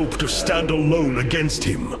cannot hope to stand alone against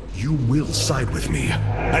him. You will side with me,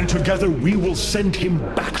 and together we will send him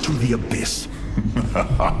back to the abyss.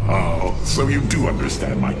 So you do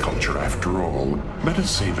understand my culture after all. Let us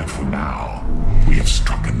say that for now, we have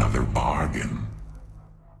struck another bargain.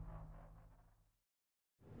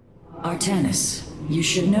 Artanis, you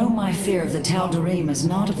should know my fear of the Tal'Darim is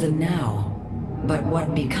not of the now, but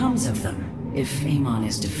what becomes of them if Amon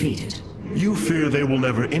is defeated. You fear they will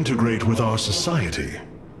never integrate with our society.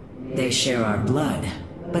 They share our blood,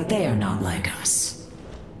 but they are not like us.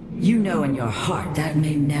 You know in your heart that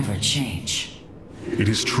may never change. It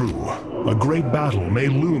is true. A great battle may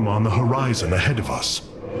loom on the horizon ahead of us,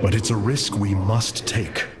 but it's a risk we must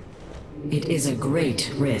take. It is a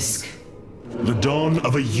great risk. The dawn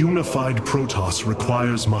of a unified Protoss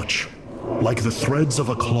requires much. Like the threads of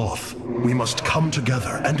a cloth, we must come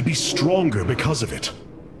together and be stronger because of it.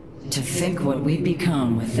 To think what we'd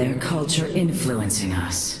become with their culture influencing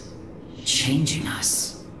us, changing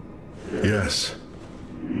us. Yes,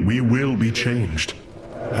 we will be changed.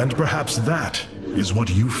 And perhaps that is what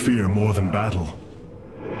you fear more than battle.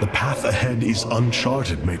 The path ahead is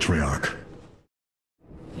uncharted, Matriarch.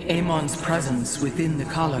 Amon's presence within the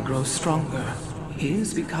Kala grows stronger. He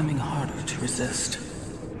is becoming harder to resist.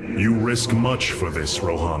 You risk much for this,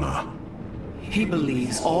 Rohana. He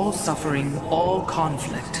believes all suffering, all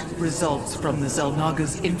conflict, results from the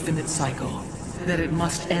Xel'Naga's infinite cycle. That it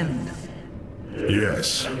must end.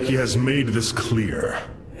 Yes, he has made this clear.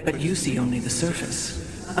 But you see only the surface.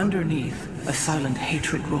 Underneath, a silent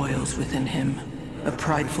hatred roils within him. A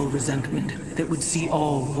prideful resentment that would see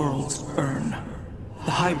all worlds burn.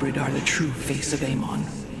 The hybrid are the true face of Amon.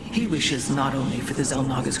 He wishes not only for the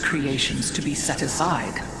Xel'Naga's creations to be set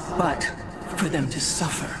aside, but for them to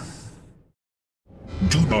suffer.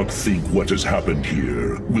 Do not think what has happened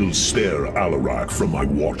here will spare Alarak from my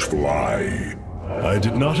watchful eye. I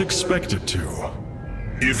did not expect it to.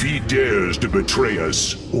 If he dares to betray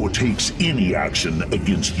us, or takes any action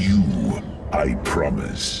against you, I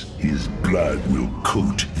promise his blood will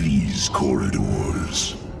coat these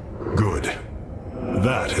corridors. Good.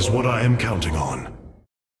 That is what I am counting on.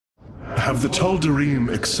 Have the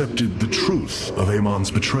Tal'Darim accepted the truth of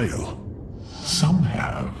Amon's betrayal? Some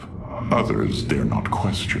have. Others dare not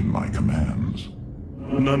question my commands.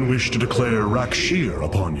 None wish to declare Rak'Shir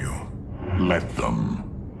upon you. Let them.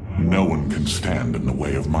 No one can stand in the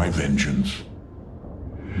way of my vengeance.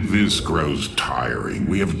 This grows tiring.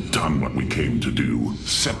 We have done what we came to do.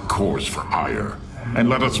 Set course for Aiur, and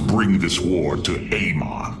let us bring this war to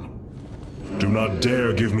Amon. Do not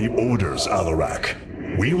dare give me orders, Alarak.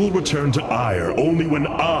 We will return to Aiur only when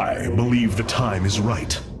I believe the time is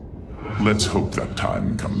right. Let's hope that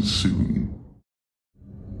time comes soon.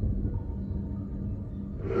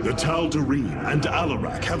 The Tal'Darim and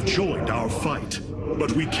Alarak have joined our fight,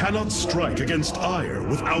 but we cannot strike against Aiur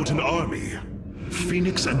without an army.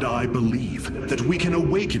 Phoenix and I believe that we can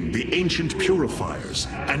awaken the ancient purifiers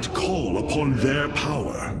and call upon their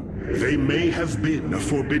power. They may have been a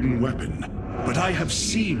forbidden weapon, but I have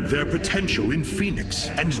seen their potential in Phoenix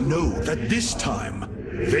and know that this time,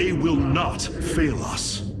 they will not fail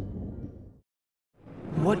us.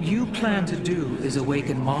 What you plan to do is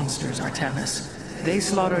awaken monsters, Artanis. They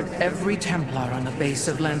slaughtered every Templar on the base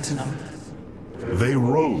of Lantinum. They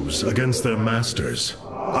rose against their masters.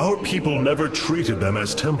 Our people never treated them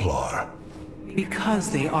as Templar.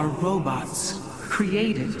 Because they are robots,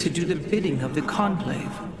 created to do the bidding of the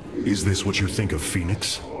Conclave. Is this what you think of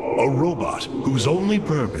Phoenix? A robot whose only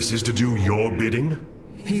purpose is to do your bidding?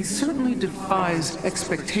 He certainly defies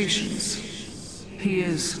expectations. He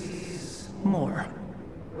is more.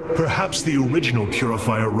 Perhaps the original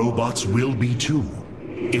Purifier robots will be too.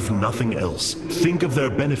 If nothing else, think of their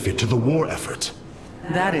benefit to the war effort.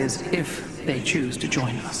 That is, if they choose to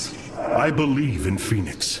join us. I believe in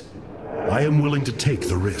Phoenix. I am willing to take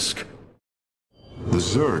the risk. The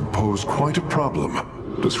Zerg pose quite a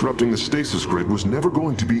problem. Disrupting the stasis grid was never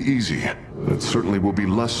going to be easy. It certainly will be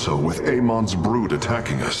less so with Amon's brood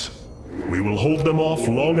attacking us. We will hold them off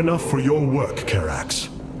long enough for your work, Karax.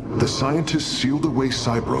 The scientists sealed away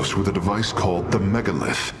Cybros with a device called the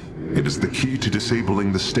Megalith. It is the key to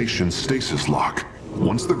disabling the station's stasis lock.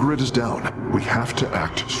 Once the grid is down, we have to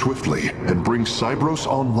act swiftly and bring Cybros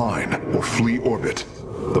online or flee orbit.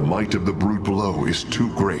 The might of the brood below is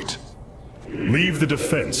too great. Leave the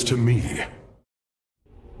defense to me.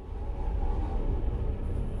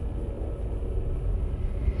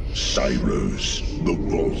 Cybros, the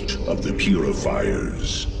vault of the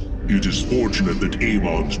purifiers. It is fortunate that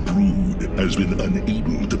Amon's brood has been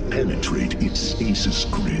unable to penetrate its stasis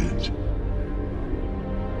grid.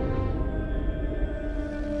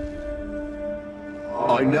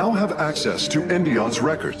 I now have access to Endion's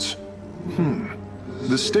records.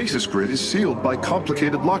 The stasis grid is sealed by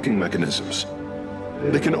complicated locking mechanisms.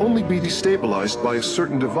 They can only be destabilized by a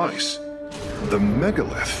certain device. The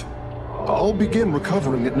Megalith. I'll begin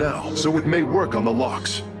recovering it now, so it may work on the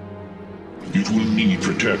locks. It will need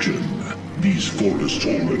protection. These forests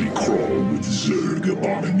already crawl with Zerg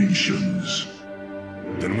abominations.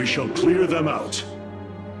 Then we shall clear them out.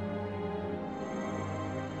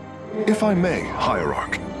 If I may,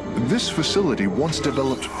 Hierarch, this facility once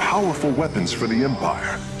developed powerful weapons for the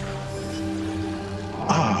Empire.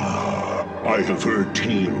 I have heard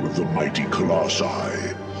tale of the mighty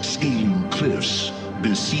Colossi, scaling cliffs,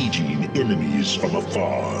 besieging enemies from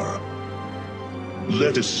afar.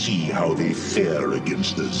 Let us see how they fare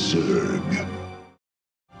against the Zerg.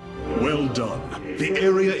 Well done. The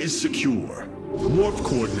area is secure. Warp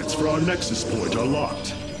coordinates for our nexus point are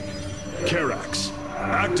locked. Karax,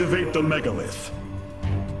 activate the Megalith.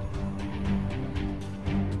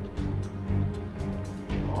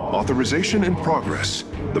 Authorization in progress.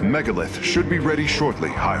 The Megalith should be ready shortly,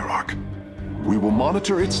 Hierarch. We will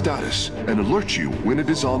monitor its status and alert you when it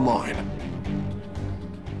is online.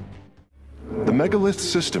 The Megalith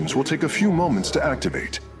systems will take a few moments to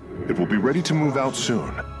activate. It will be ready to move out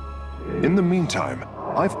soon. In the meantime,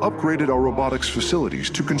 I've upgraded our robotics facilities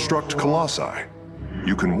to construct Colossi.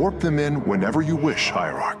 You can warp them in whenever you wish,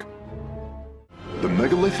 Hierarch. The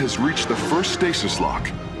Megalith has reached the first stasis lock.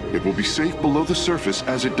 It will be safe below the surface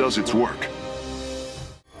as it does its work.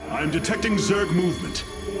 I'm detecting Zerg movement.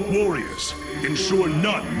 Warriors, ensure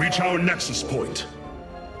none reach our nexus point.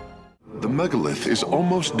 The Megalith is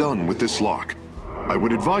almost done with this lock. I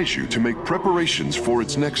would advise you to make preparations for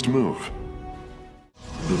its next move.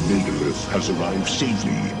 The Megalith has arrived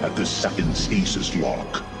safely at the second stasis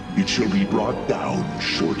lock. It shall be brought down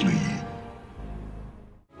shortly.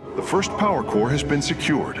 The first power core has been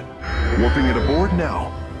secured. Warping it aboard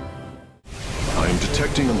now. I am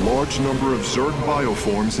detecting a large number of Zerg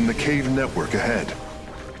bioforms in the cave network ahead.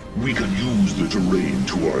 We can use the terrain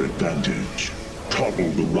to our advantage. Topple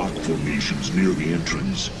the rock formations near the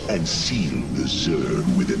entrance and seal the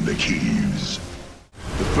Zerg within the caves.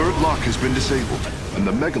 The third lock has been disabled, and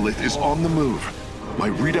the Megalith is on the move. My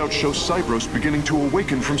readout shows Cybros beginning to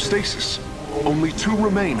awaken from stasis. Only 2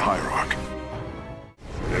 remain, Hierarch.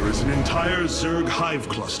 There is an entire Zerg hive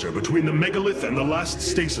cluster between the Megalith and the last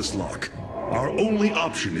stasis lock. Our only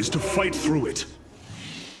option is to fight through it.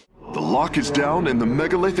 The lock is down and the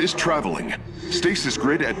Megalith is traveling. Stasis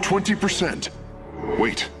grid at 20%.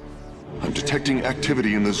 Wait. I'm detecting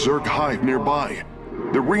activity in the Zerg hive nearby.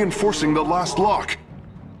 They're reinforcing the last lock.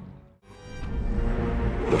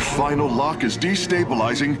 The final lock is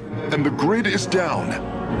destabilizing, and the grid is down.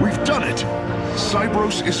 We've done it!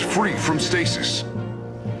 Cybros is free from stasis.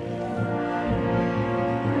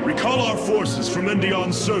 Recall our forces from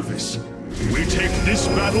Endion's surface. We take this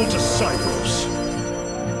battle to Cybros.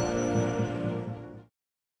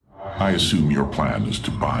 I assume your plan is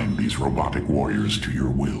to bind these robotic warriors to your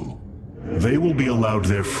will. They will be allowed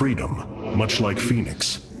their freedom, much like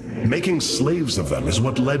Phoenix. Making slaves of them is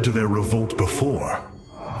what led to their revolt before.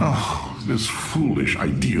 Oh, this foolish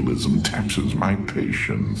idealism taxes my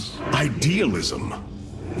patience. Idealism?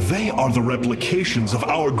 They are the replications of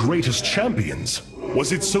our greatest champions.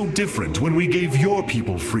 Was it so different when we gave your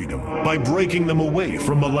people freedom by breaking them away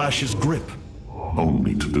from Malash's grip?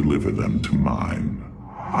 Only to deliver them to mine.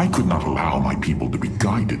 I could not allow my people to be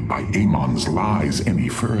guided by Amon's lies any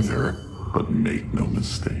further, but make no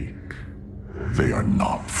mistake. They are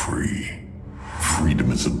not free. Freedom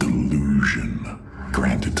is a delusion,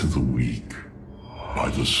 granted to the weak by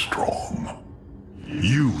the strong.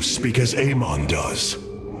 You speak as Amon does.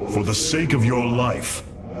 For the sake of your life,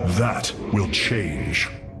 that will change.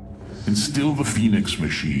 Instill the Phoenix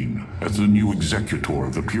machine as the new executor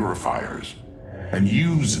of the Purifiers, and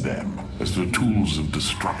use them as the tools of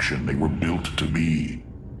destruction they were built to be.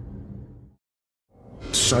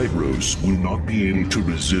 Cybros will not be able to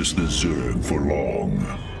resist the Zerg for long.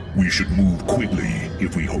 We should move quickly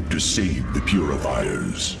if we hope to save the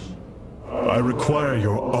Purifiers. I require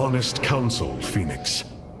your honest counsel, Phoenix.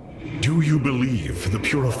 Do you believe the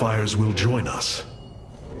Purifiers will join us?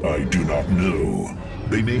 I do not know.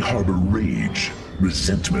 They may harbor rage,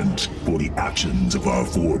 resentment for the actions of our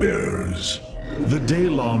forebears. The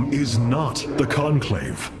Daylom is not the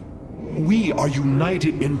Conclave. We are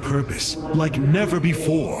united in purpose, like never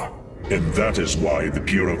before. And that is why the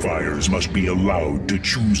Purifiers must be allowed to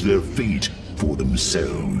choose their fate for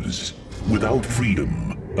themselves. Without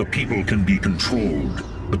freedom, a people can be controlled,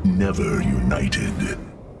 but never united.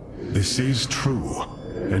 This is true,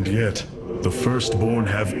 and yet, the Firstborn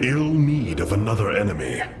have ill need of another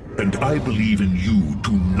enemy. And I believe in you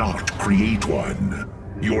to not create one.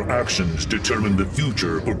 Your actions determine the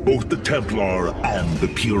future for both the Templar and the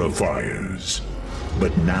Purifiers.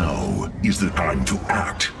 But now is the time to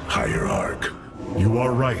act, Heirarch. You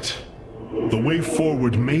are right. The way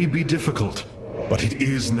forward may be difficult, but it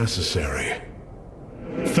is necessary.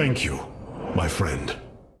 Thank you, my friend.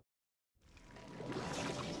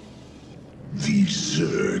 These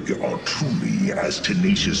Zerg are truly as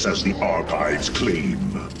tenacious as the archives claim.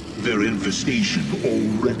 Their infestation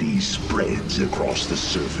already spreads across the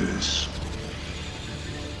surface.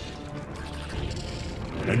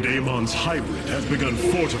 And Amon's hybrid has begun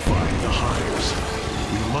fortifying the hives.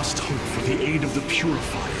 We must hope for the aid of the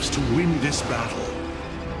Purifiers to win this battle.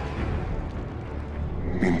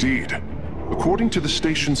 Indeed. According to the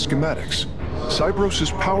station schematics,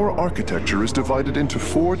 Cybros' power architecture is divided into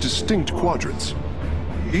 4 distinct quadrants.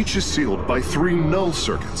 Each is sealed by 3 null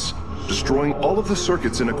circuits. Destroying all of the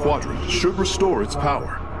circuits in a quadrant should restore its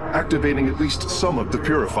power, activating at least some of the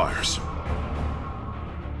Purifiers.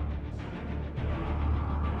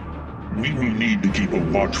 We will need to keep a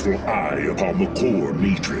watchful eye upon the core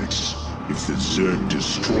matrix. If the Zerg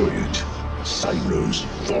destroy it, Cybros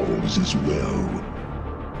falls as well.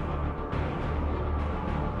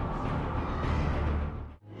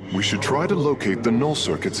 We should try to locate the null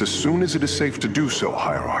circuits as soon as it is safe to do so,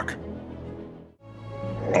 Heirarch.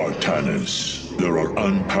 Artanis, there are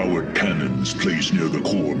unpowered cannons placed near the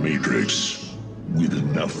core matrix. With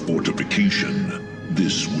enough fortification,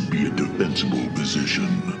 this would be a defensible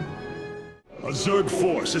position. A Zerg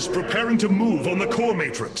force is preparing to move on the core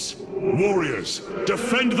matrix. Warriors,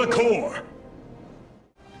 defend the core!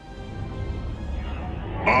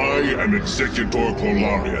 I am Executor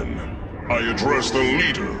Clolarian. I address the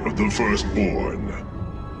leader of the Firstborn.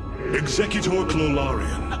 Executor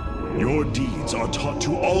Clolarian, your deeds are taught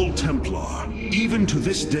to all Templar, even to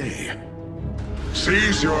this day.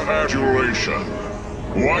 Cease your adulation.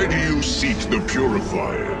 Why do you seek the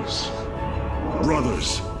Purifiers?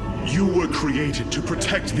 Brothers, you were created to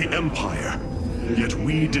protect the Empire, yet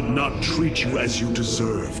we did not treat you as you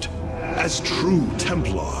deserved, as true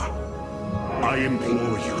Templar. I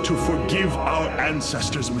implore you to forgive our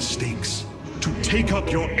ancestors' mistakes, to take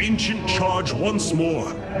up your ancient charge once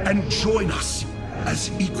more, and join us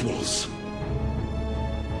as equals.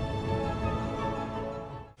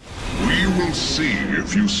 We will see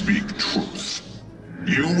if you speak truth.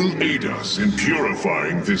 You will aid us in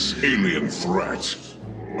purifying this alien threat.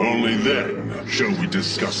 Only then shall we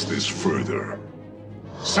discuss this further.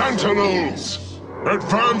 Sentinels!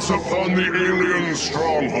 Advance upon the alien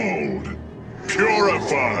stronghold!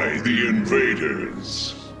 Purify the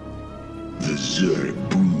invaders! The Zerg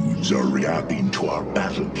broods are reacting to our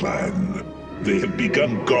battle plan. They have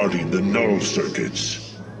begun guarding the null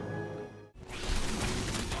circuits.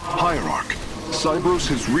 Heirarch, Cybros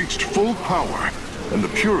has reached full power, and the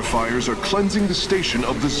Purifiers are cleansing the station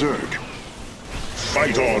of the Zerg.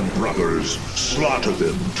 Fight on, brothers! Slaughter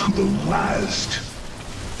them to the last!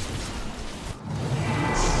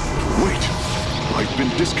 Wait! I've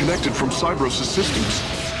been disconnected from Cybros' systems.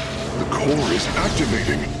 The core is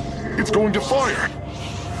activating. It's going to fire!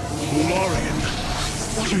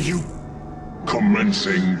 Clolarian, what are you...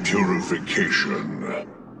 Commencing purification.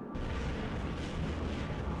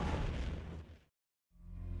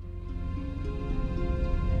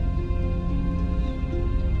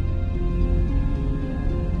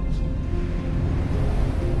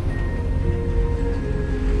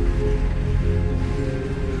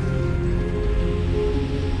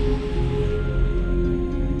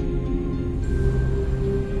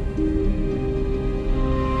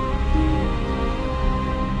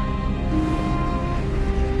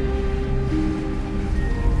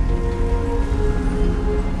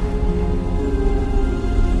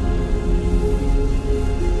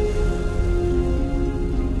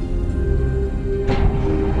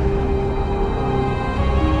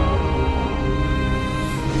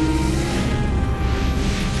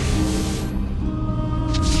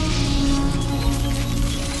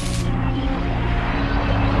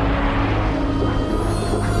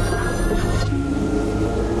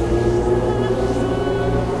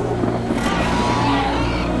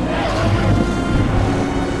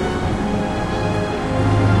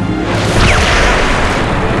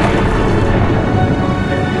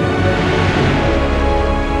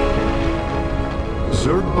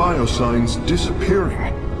 biosigns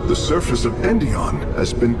disappearing. The surface of Endion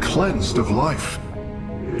has been cleansed of life.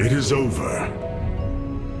 It is over.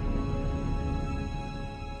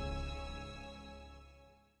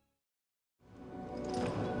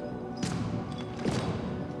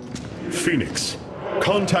 Phoenix,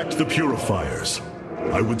 contact the Purifiers.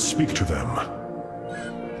 I would speak to them.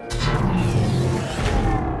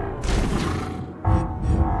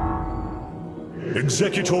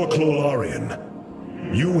 Executor Clolarian,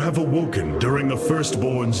 you have awoken during the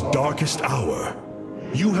Firstborn's darkest hour.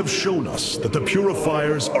 You have shown us that the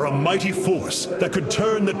Purifiers are a mighty force that could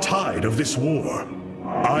turn the tide of this war.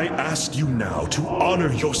 I ask you now to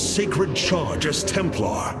honor your sacred charge as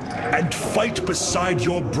Templar and fight beside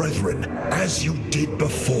your brethren as you did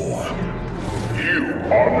before. You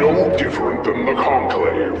are no different than the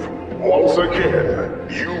Conclave. Once again,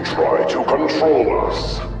 you try to control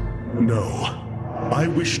us. No. I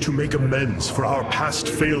wish to make amends for our past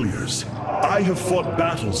failures. I have fought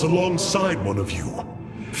battles alongside one of you.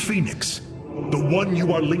 Phoenix, the one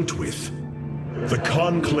you are linked with. The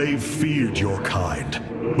Conclave feared your kind,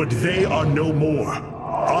 but they are no more.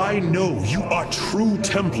 I know you are true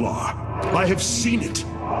Templar. I have seen it.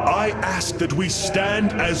 I ask that we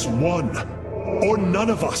stand as one, or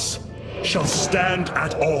none of us shall stand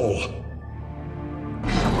at all.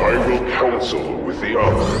 I will counsel with the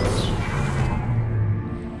others.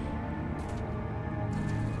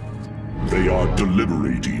 They are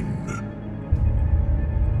deliberating.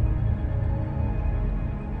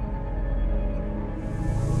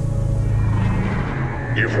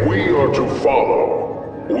 If we are to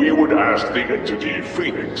follow, we would ask the entity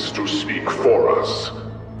Phoenix to speak for us.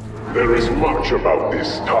 There is much about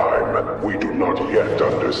this time we do not yet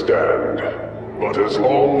understand. But as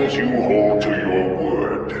long as you hold to your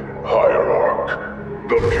word, Heirarch,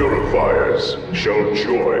 the Purifiers shall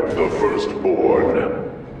join the Firstborn.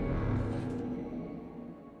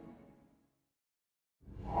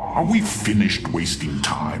 Are we finished wasting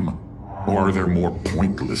time? Or are there more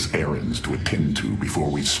pointless errands to attend to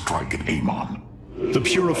before we strike at Amon? The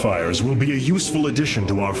Purifiers will be a useful addition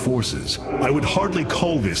to our forces. I would hardly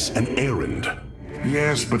call this an errand.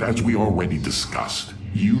 Yes, but as we already discussed,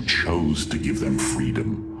 you chose to give them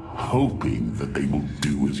freedom, hoping that they will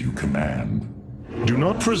do as you command. Do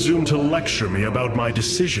not presume to lecture me about my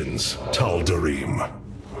decisions, Tal Darim.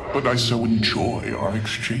 But I so enjoy our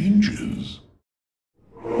exchanges.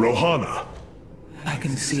 Rohana. I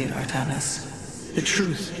can see it, Artanis. The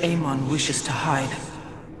truth Amon wishes to hide.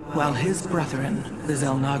 While his brethren, the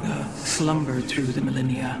Xel'Naga, slumbered through the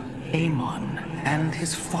millennia, Amon and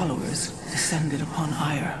his followers descended upon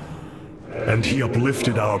Ire. And he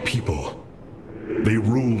uplifted our people. They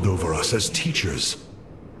ruled over us as teachers,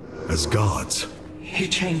 as gods. He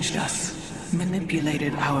changed us,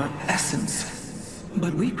 manipulated our essence.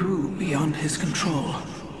 But we grew beyond his control.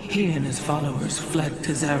 He and his followers fled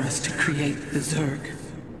to Xeris to create the Zerg.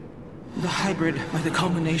 The hybrid are the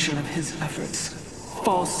culmination of his efforts.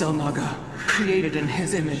 False Xel'Naga, created in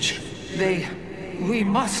his image. We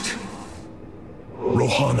must...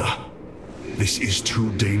 Rohana, this is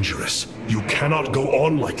too dangerous. You cannot go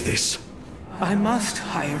on like this. I must,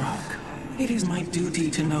 Heirarch. It is my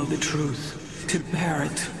duty to know the truth, to bear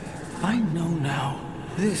it. I know now.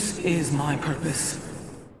 This is my purpose.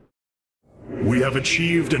 We have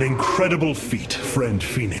achieved an incredible feat, friend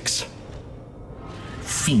Phoenix.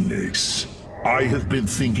 Phoenix. I have been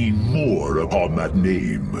thinking more upon that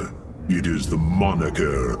name. It is the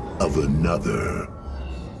moniker of another.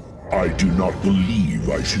 I do not believe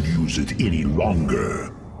I should use it any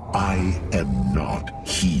longer. I am not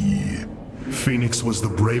he. Phoenix was the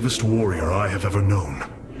bravest warrior I have ever known.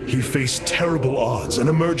 He faced terrible odds and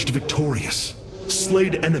emerged victorious.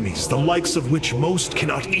 Slayed enemies the likes of which most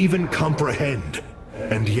cannot even comprehend.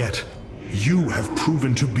 And yet, you have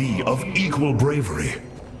proven to be of equal bravery.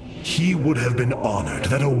 He would have been honored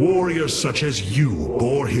that a warrior such as you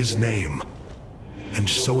bore his name. And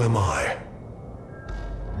so am I.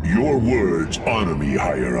 Your words honor me,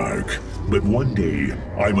 Heirarch. But one day,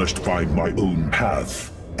 I must find my own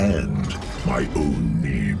path and my own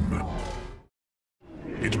name.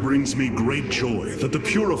 It brings me great joy that the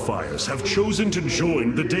Purifiers have chosen to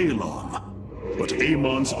join the Daylon. But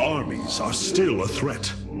Amon's armies are still a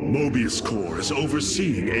threat. Mobius Corps is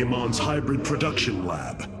overseeing Amon's hybrid production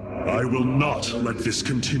lab. I will not let this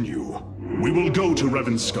continue. We will go to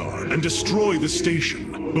Revanskar and destroy the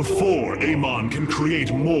station before Amon can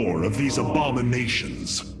create more of these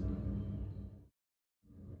abominations.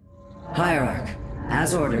 Heirarch,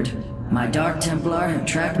 as ordered, my Dark Templar have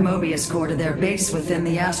tracked Mobius Corps to their base within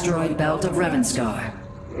the asteroid belt of Revanskar.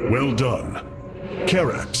 Well done.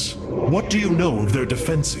 Karax, what do you know of their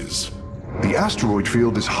defenses? The asteroid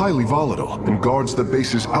field is highly volatile and guards the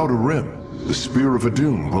base's outer rim. The Spear of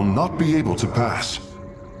Adun will not be able to pass.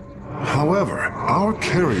 However, our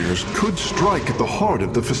carriers could strike at the heart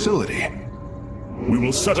of the facility. We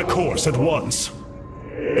will set a course at once.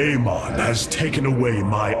 Amon has taken away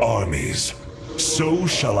my armies. So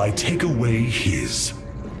shall I take away his.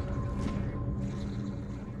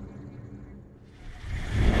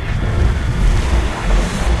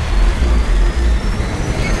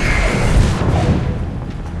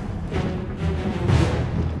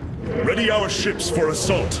 Ready our ships for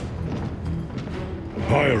assault.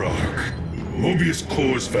 Heirarch, Mobius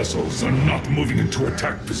Core's vessels are not moving into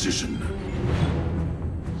attack position.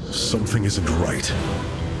 Something isn't right.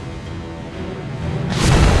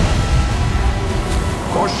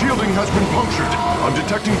 Our shielding has been punctured. I'm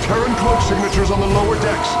detecting Terran cloak signatures on the lower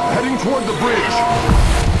decks, heading toward the bridge.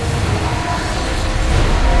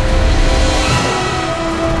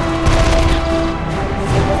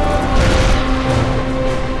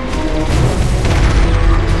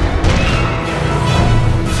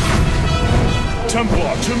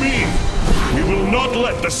 Templar, to me! We will not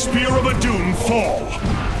let the Spear of Adun fall!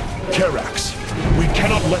 Karax, we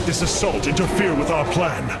cannot let this assault interfere with our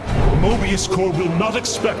plan. Mobius Core will not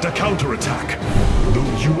expect a counterattack.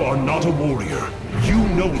 Though you are not a warrior, you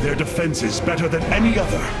know their defenses better than any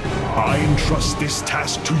other. I entrust this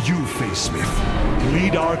task to you, Facesmith.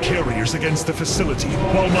 Lead our carriers against the facility,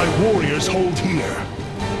 while my warriors hold here.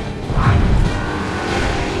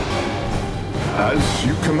 As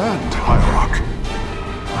you command, Heirarch.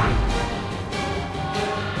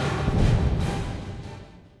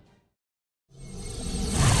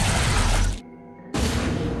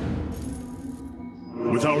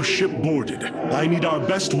 With our ship boarded, I need our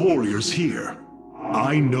best warriors here.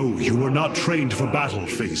 I know you are not trained for battle,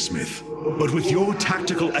 Facesmith, but with your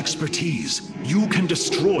tactical expertise, you can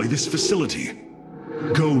destroy this facility.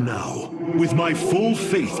 Go now, with my full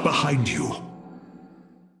faith behind you.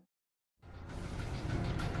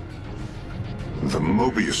 The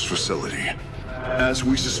Mobius facility. As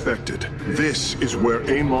we suspected, this is where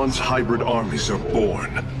Amon's hybrid armies are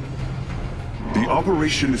born. The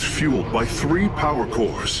operation is fueled by 3 power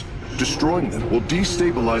cores. Destroying them will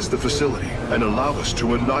destabilize the facility and allow us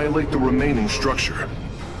to annihilate the remaining structure.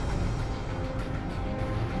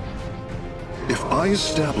 If I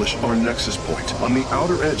establish our nexus point on the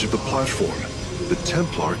outer edge of the platform, the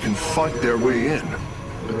Templar can fight their way in.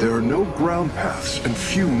 But there are no ground paths and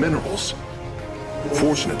few minerals.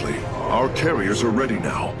 Fortunately, our carriers are ready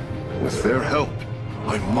now. With their help,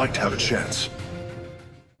 I might have a chance.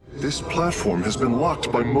 This platform has been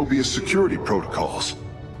locked by Mobius security protocols.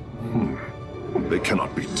 They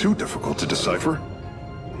cannot be too difficult to decipher.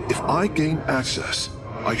 If I gain access,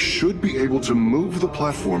 I should be able to move the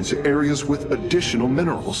platform to areas with additional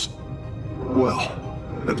minerals. Well,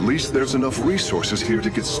 at least there's enough resources here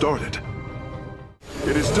to get started.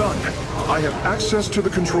 It is done. I have access to the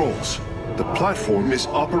controls. The platform is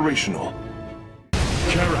operational.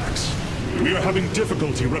 Karax, we are having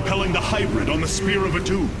difficulty repelling the hybrid on the Spear of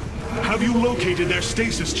Adun. Have you located their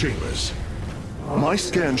stasis chambers? My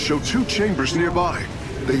scans show 2 chambers nearby.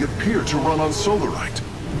 They appear to run on solarite.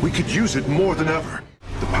 We could use it more than ever.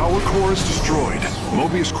 The power core is destroyed.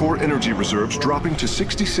 Mobius core energy reserves dropping to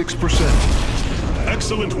 66%.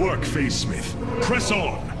 Excellent work, Facesmith. Press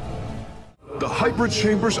on! The hybrid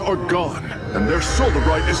chambers are gone, and their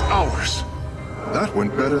solarite is ours. That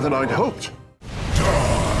went better than I'd hoped.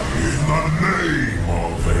 Die in the name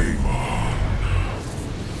of Amon.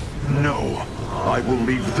 No, I will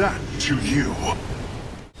leave that to you.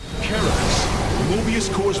 Karax, Mobius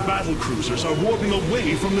Core's battle cruisers are warping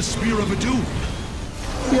away from the Spear of Adun.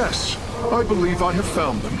 Yes, I believe I have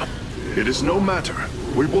found them. It is no matter.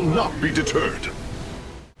 We will not be deterred.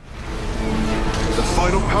 The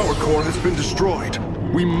final power core has been destroyed.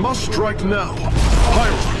 We must strike now.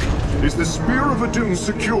 Heirarch, is the Spear of Adun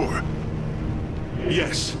secure?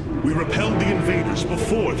 Yes, we repelled the invaders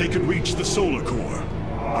before they could reach the solar core.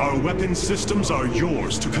 Our weapon systems are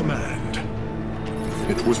yours to command.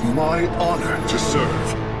 It was my honor to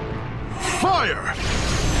serve. Fire!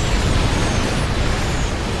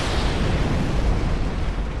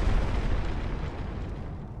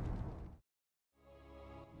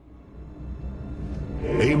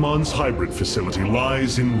 Amon's hybrid facility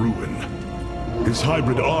lies in ruin. His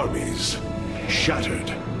hybrid armies shattered.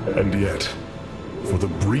 And yet, for the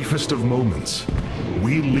briefest of moments,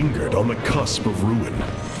 we lingered on the cusp of ruin.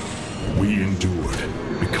 We endured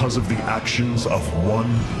because of the actions of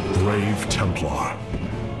one brave Templar.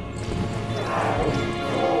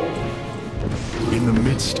 In the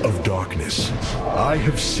midst of darkness, I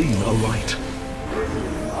have seen a light.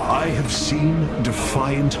 I have seen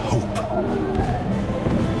defiant hope.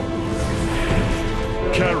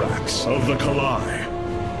 Carax of the Kalai,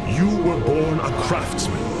 you were born a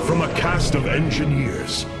craftsman from a caste of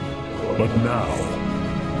engineers. But now,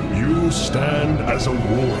 you stand as a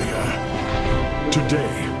warrior.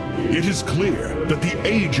 Today, it is clear that the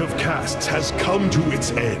age of castes has come to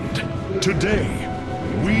its end. Today,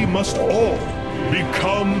 we must all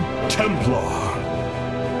become Templar.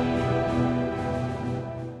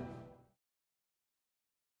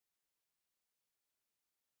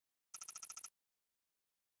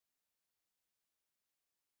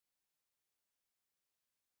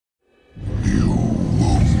 You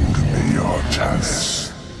wound me,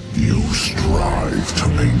 Artanis. You strive to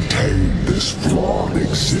maintain this flawed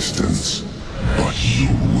existence, but you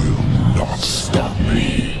will not stop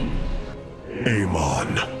me.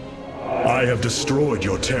 Amon, I have destroyed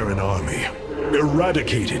your Terran army,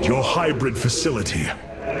 eradicated your hybrid facility,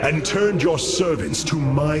 and turned your servants to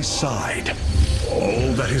my side.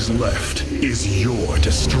 All that is left is your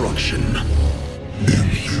destruction.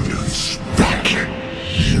 Impudence, back!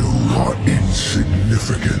 You are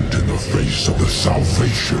insignificant in the face of the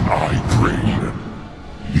salvation I bring.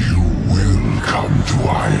 You will come to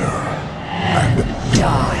Ire and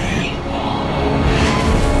die.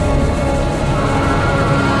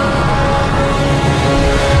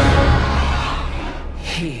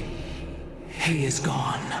 He is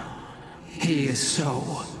gone. He is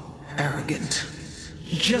so arrogant.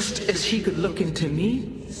 Just as he could look into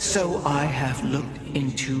me, so I have looked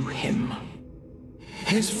into him.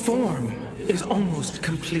 His form is almost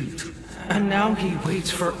complete, and now he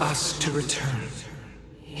waits for us to return.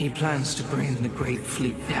 He plans to bring the Great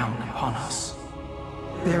Fleet down upon us.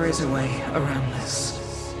 There is a way around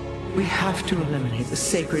this. We have to eliminate the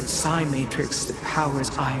sacred psi matrix that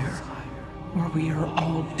powers Ire, or we are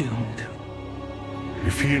all doomed.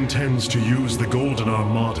 If he intends to use the Golden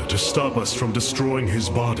Armada to stop us from destroying his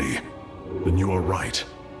body, then you are right.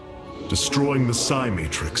 Destroying the psi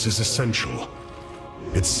matrix is essential.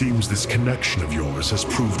 It seems this connection of yours has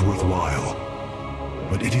proved worthwhile.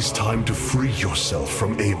 But it is time to free yourself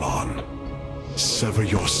from Amon. Sever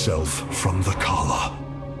yourself from the Kala.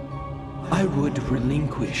 I would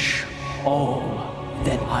relinquish all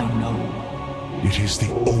that I know. It is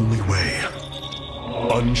the only way.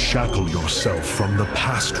 Unshackle yourself from the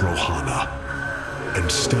past, Rohana,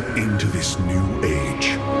 and step into this new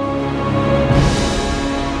age.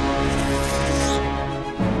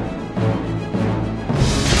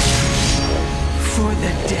 For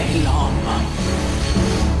the day long.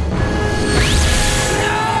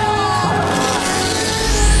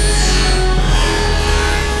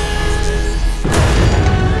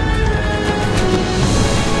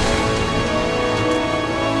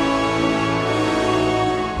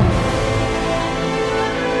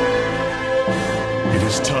 It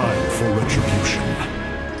is time for retribution.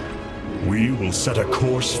 We will set a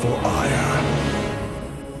course for Ire.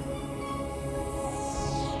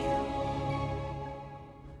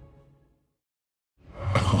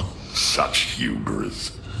 Such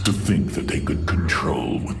hubris. To think that they could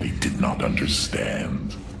control what they did not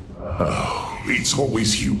understand. Oh, it's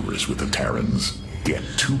always hubris with the Terrans. Get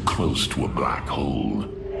too close to a black hole,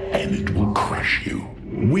 and it will crush you.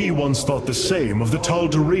 We once thought the same of the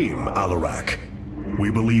Tal'Darim, Alarak. We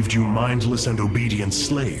believed you mindless and obedient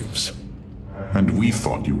slaves. And we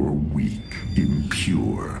thought you were weak,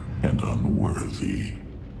 impure, and unworthy.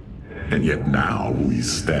 And yet now we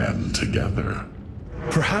stand together.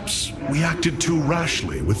 Perhaps we acted too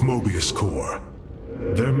rashly with Mobius Core.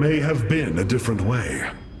 There may have been a different way.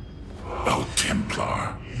 Oh,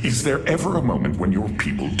 Templar, is there ever a moment when your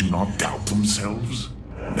people do not doubt themselves?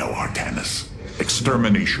 No, Artanis.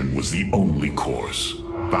 Extermination was the only course.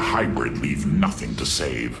 The hybrid leave nothing to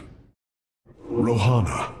save.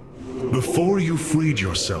 Rohana, before you freed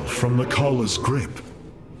yourself from the Kala's grip,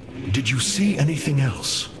 did you see anything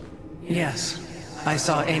else? Yes, I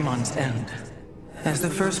saw Amon's end. As the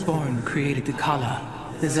Firstborn created the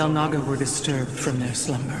Kala, the Xel'Naga were disturbed from their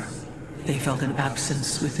slumber. They felt an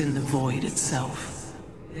absence within the void itself.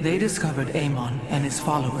 They discovered Amon and his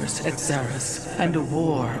followers at Xeris, and a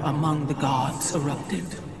war among the gods erupted.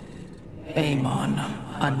 Amon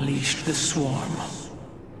unleashed the Swarm.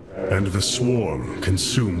 And the Swarm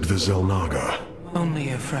consumed the Xel'Naga. Only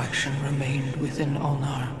a fraction remained within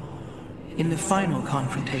Ulnar. In the final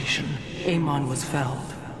confrontation, Amon was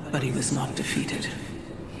felled, but he was not defeated.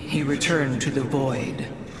 He returned to the void,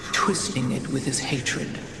 twisting it with his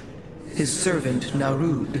hatred. His servant,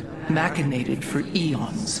 Narud, machinated for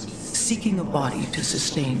eons, seeking a body to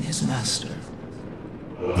sustain his master.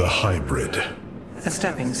 The hybrid. A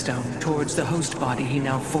stepping stone towards the host body he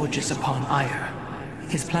now forges upon Ire.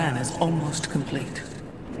 His plan is almost complete.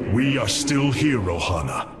 We are still here,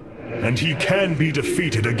 Rohana, and he can be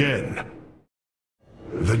defeated again.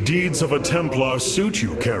 The deeds of a Templar suit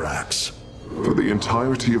you, Karax. For the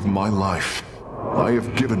entirety of my life, I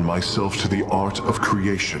have given myself to the art of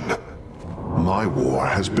creation. My war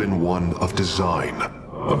has been one of design,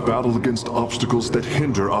 a battle against obstacles that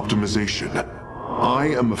hinder optimization. I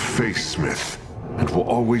am a faithsmith, and will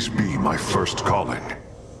always be my first calling.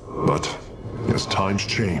 But, as times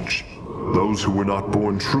change, those who were not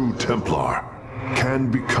born true Templar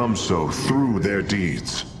can become so through their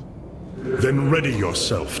deeds. Then ready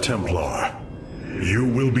yourself, Templar. You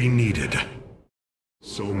will be needed.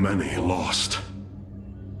 So many lost.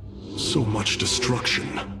 So much destruction.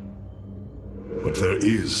 But there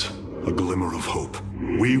is a glimmer of hope.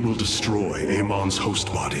 We will destroy Amon's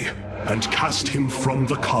host body and cast him from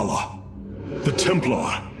the Kala. The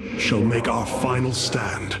Templar shall make our final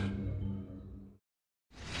stand.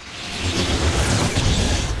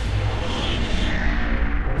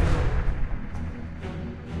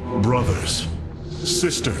 Brothers,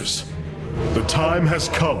 sisters, the time has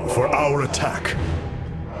come for our attack.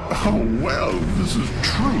 Oh, well, this is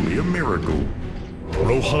truly a miracle.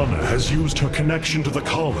 Rohana has used her connection to the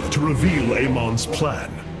Kala to reveal Amon's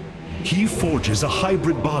plan. He forges a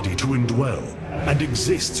hybrid body to indwell, and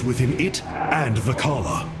exists within it and the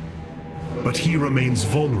Kala. But he remains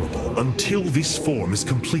vulnerable until this form is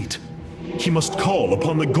complete. He must call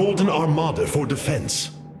upon the Golden Armada for defense.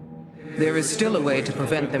 There is still a way to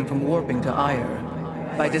prevent them from warping to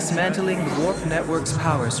Ire, by dismantling the warp network's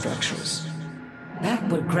power structures. That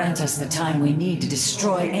would grant us the time we need to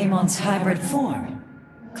destroy Amon's hybrid form.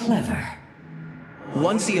 Clever.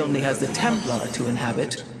 Once he only has the Templar to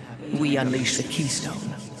inhabit, we unleash the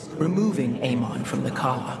Keystone, removing Amon from the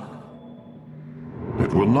Kala.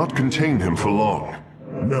 It will not contain him for long.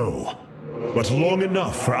 No, but long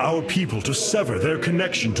enough for our people to sever their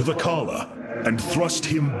connection to the Kala and thrust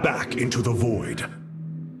him back into the void.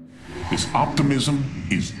 His optimism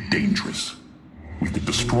is dangerous. We could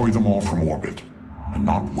destroy them all from orbit, and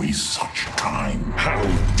not waste such time. How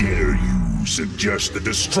dare you suggest the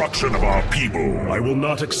destruction of our people? I will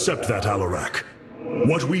not accept that, Alarak.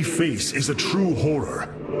 What we face is a true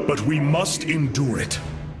horror, but we must endure it.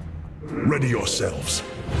 Ready yourselves.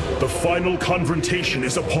 The final confrontation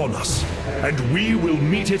is upon us, and we will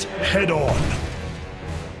meet it head-on.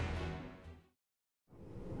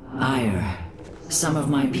 Ire. Some of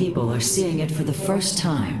my people are seeing it for the first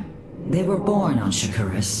time. They were born on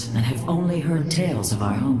Shakuras and have only heard tales of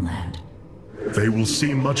our homeland. They will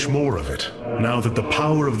see much more of it, now that the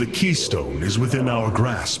power of the Keystone is within our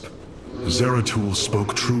grasp. Zeratul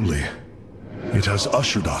spoke truly. It has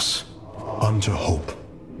ushered us unto hope.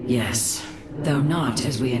 Yes, though not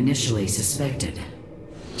as we initially suspected.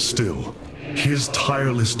 Still, his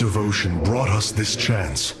tireless devotion brought us this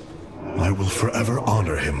chance. I will forever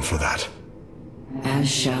honor him for that.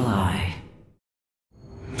 As shall I.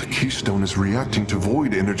 The Keystone is reacting to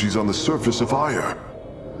void energies on the surface of Ire.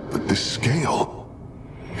 But this scale...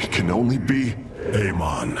 it can only be...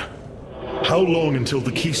 Amon. How long until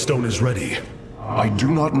the Keystone is ready? I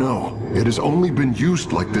do not know. It has only been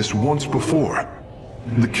used like this once before.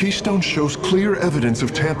 The Keystone shows clear evidence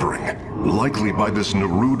of tampering, likely by this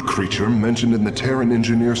Narud creature mentioned in the Terran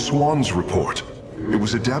engineer Swan's report. It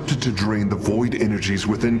was adapted to drain the void energies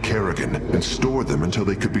within Kerrigan and store them until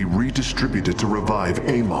they could be redistributed to revive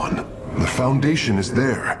Amon. The foundation is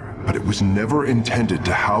there, but it was never intended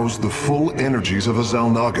to house the full energies of a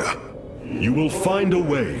Zalnaga. You will find a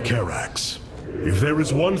way, Karax. If there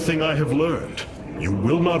is one thing I have learned, you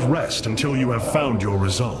will not rest until you have found your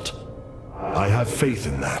result. I have faith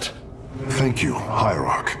in that. Thank you,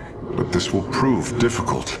 Hierarch. But this will prove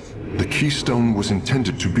difficult. The Keystone was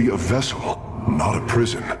intended to be a vessel, not a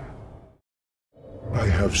prison. I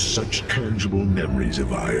have such tangible memories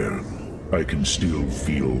of Ire. I can still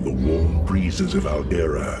feel the warm breezes of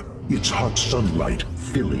Aldera, its hot sunlight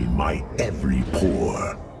filling my every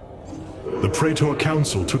pore. The Praetor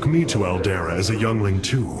Council took me to Aldera as a youngling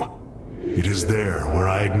too. It is there where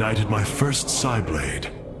I ignited my first Psyblade.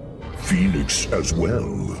 Phoenix as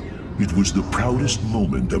well. It was the proudest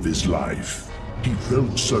moment of his life. He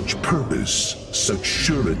felt such purpose, such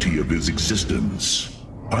surety of his existence.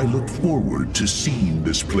 I look forward to seeing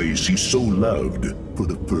this place he so loved for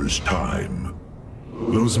the first time.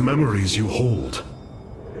 Those memories you hold,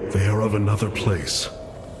 they are of another place.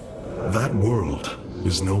 That world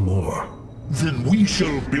is no more. Then we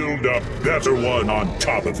shall build a better one on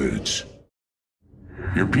top of it.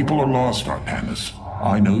 Your people are lost, Artanis.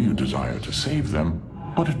 I know you desire to save them,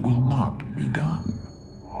 but it will not be done.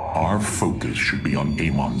 Our focus should be on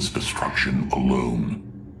Amon's destruction alone.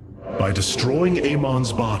 By destroying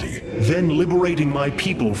Amon's body, then liberating my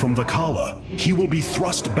people from the Khala, he will be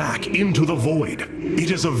thrust back into the void.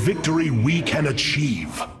 It is a victory we can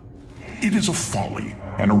achieve. It is a folly,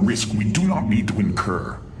 and a risk we do not need to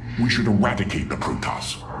incur. We should eradicate the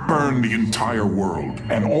Protoss, burn the entire world,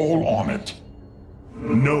 and all on it.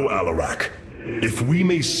 No, Alarak. If we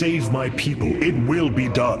may save my people, it will be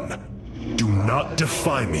done. Do not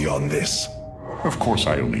defy me on this. Of course,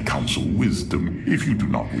 I only counsel wisdom. If you do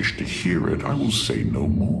not wish to hear it, I will say no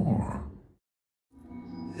more.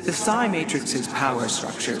 The Psi Matrix's power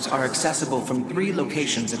structures are accessible from 3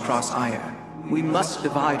 locations across Aya. We must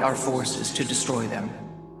divide our forces to destroy them.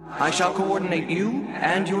 I shall coordinate you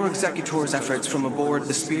and your Executor's efforts from aboard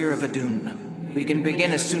the Spear of Adun. We can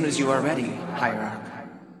begin as soon as you are ready, Heirarch.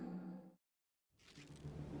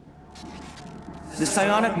 The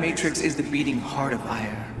Psionic Matrix is the beating heart of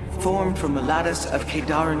Aya, formed from a lattice of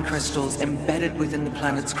Kadaran crystals embedded within the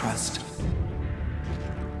planet's crust.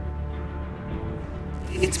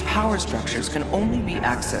 Its power structures can only be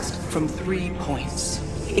accessed from 3 points.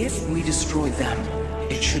 If we destroy them,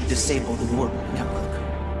 it should disable the warp network.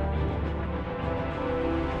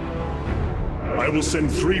 I will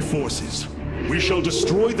send 3 forces. We shall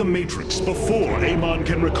destroy the Matrix before Amon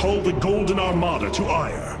can recall the Golden Armada to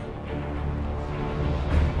Aya.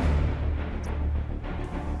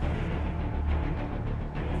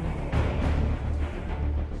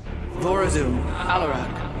 Vorazun,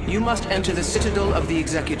 Alarak, you must enter the Citadel of the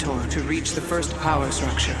Executor to reach the first power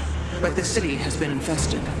structure, but the city has been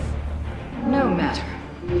infested. No matter.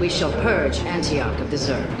 We shall purge Antioch of the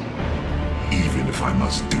Zerg. Even if I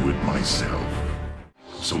must do it myself.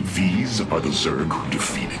 So these are the Zerg who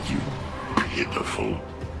defeated you. Pitiful.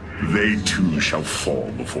 They too shall fall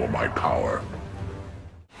before my power.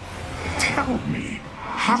 Tell me,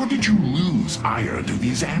 how did you lose ire to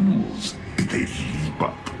these animals? Did they leap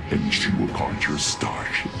up and chew apart your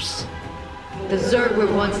starships? The Zerg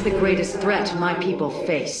were once the greatest threat my people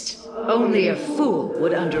faced. Only a fool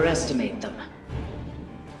would underestimate them.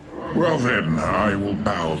 Well then, I will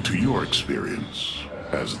bow to your experience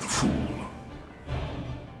as the fool.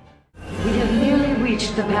 We have nearly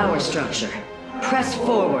reached the power structure. Press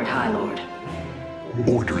forward, High Lord.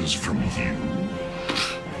 Orders from you?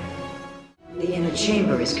 The inner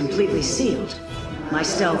chamber is completely sealed. My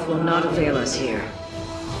stealth will not avail us here.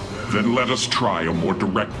 Then let us try a more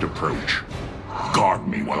direct approach. Guard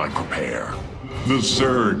me while I prepare. The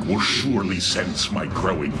Zerg will surely sense my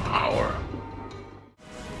growing power.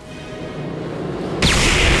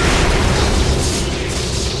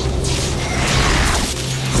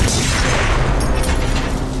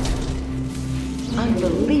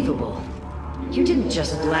 Unbelievable. You didn't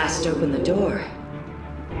just blast open the door.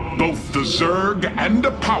 Both the Zerg and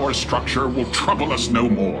the power structure will trouble us no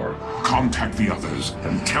more. Contact the others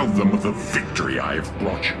and tell them of the victory I have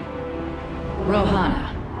brought you.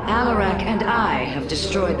 Rohana, Alarak and I have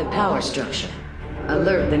destroyed the power structure.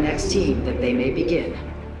 Alert the next team that they may begin.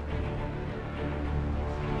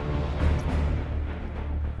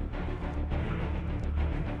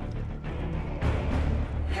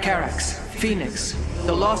 Carax, Phoenix,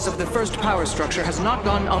 the loss of the first power structure has not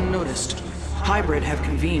gone unnoticed. Hybrid have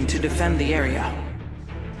convened to defend the area.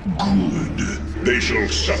 Good. They shall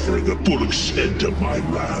suffer the full extent of my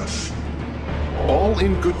wrath. All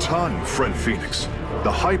in good time, friend Phoenix.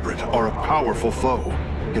 The Hybrid are a powerful foe,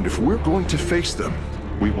 and if we're going to face them,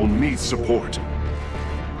 we will need support.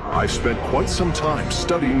 I've spent quite some time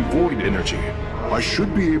studying void energy. I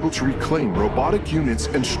should be able to reclaim robotic units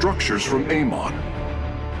and structures from Amon.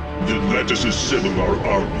 Then let us assemble our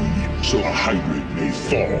army, so a Hybrid may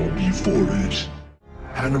fall before it.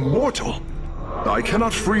 An immortal? I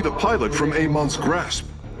cannot free the pilot from Amon's grasp,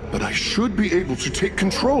 but I should be able to take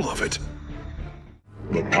control of it.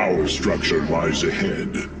 The power structure lies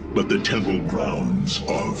ahead, but the temple grounds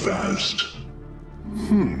are vast.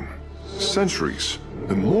 Sentries,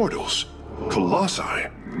 immortals, colossi,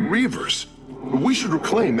 reavers. We should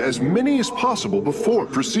reclaim as many as possible before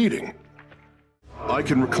proceeding. I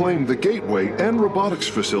can reclaim the gateway and robotics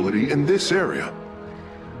facility in this area.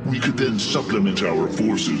 We could then supplement our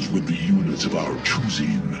forces with the units of our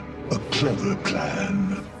choosing. A clever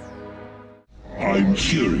plan. I'm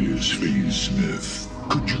curious, Phase Smith.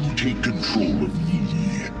 Could you take control of me?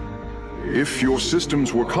 If your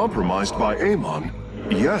systems were compromised by Amon,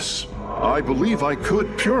 yes, I believe I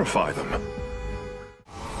could purify them.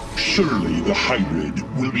 Surely the Hybrid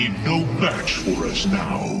will be no match for us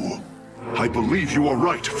now. I believe you are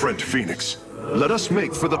right, friend Phoenix. Let us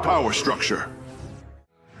make for the power structure.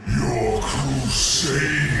 Your crusade.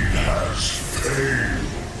 crusade has failed.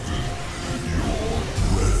 Your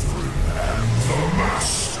brethren and the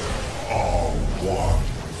Master are one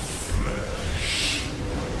flesh.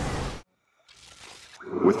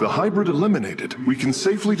 With the hybrid eliminated, we can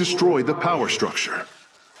safely destroy the power structure.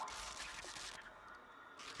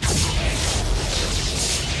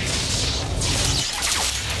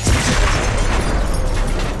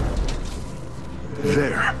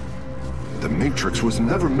 There. The Matrix was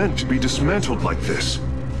never meant to be dismantled like this.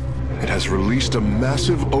 It has released a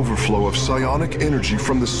massive overflow of psionic energy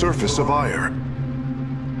from the surface of Aiur.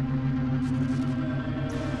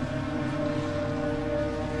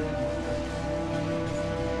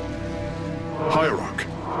 Heirarch,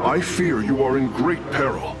 I fear you are in great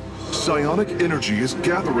peril. Psionic energy is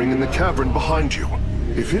gathering in the cavern behind you.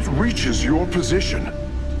 If it reaches your position...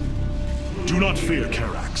 Do not fear,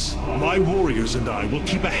 Karax. My warriors and I will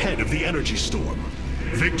keep ahead of the energy storm.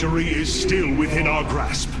 Victory is still within our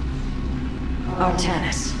grasp.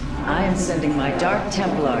 Artanis, I am sending my Dark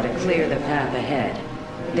Templar to clear the path ahead.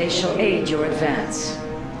 They shall aid your advance.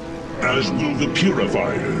 As will the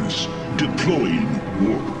Purifiers, deploying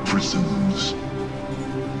warp prisons.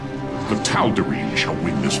 The Tal'Darim shall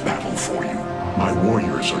win this battle for you. My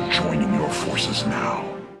warriors are joining your forces now.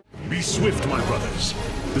 Be swift, my brothers.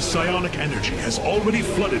 The psionic energy has already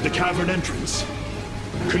flooded the cavern entrance.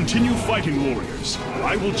 Continue fighting, warriors.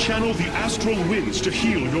 I will channel the astral winds to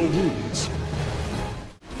heal your wounds.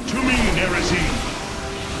 To me, Nerazine!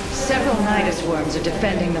 Several Nidus worms are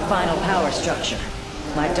defending the final power structure.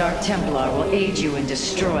 My Dark Templar will aid you in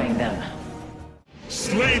destroying them.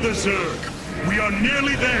 Slay the Zerg! We are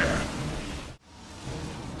nearly there!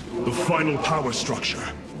 The final power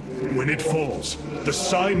structure. When it falls, the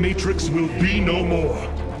Psi Matrix will be no more.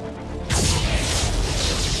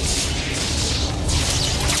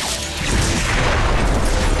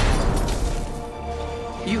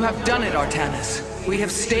 You have done it, Artanis. We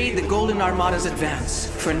have stayed the Golden Armada's advance,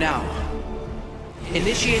 for now.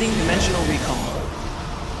 Initiating dimensional recall.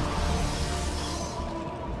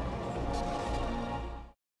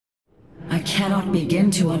 I cannot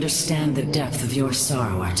begin to understand the depth of your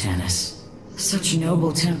sorrow, Artanis. Such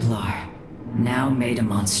noble Templar, now made a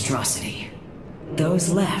monstrosity. Those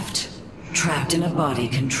left, trapped in a body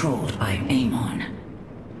controlled by Amon.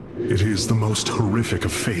 It is the most horrific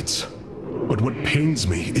of fates. But what pains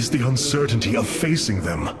me is the uncertainty of facing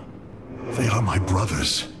them. They are my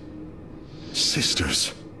brothers.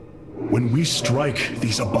 Sisters. When we strike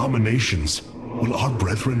these abominations, will our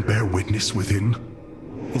brethren bear witness within?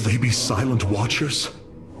 Will they be silent watchers?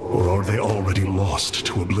 Or are they already lost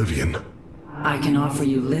to oblivion? I can offer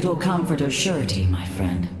you little comfort or surety, my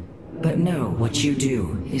friend. But know what you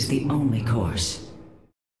do is the only course.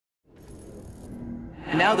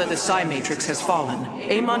 Now that the Psi Matrix has fallen,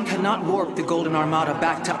 Amon cannot warp the Golden Armada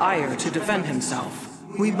back to Aiur to defend himself.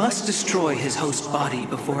 We must destroy his host body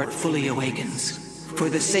before it fully awakens. For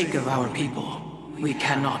the sake of our people, we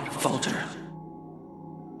cannot falter.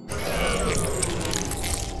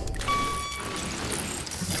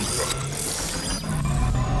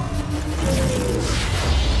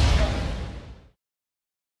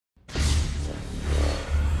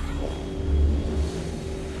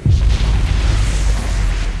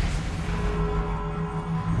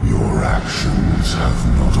 Have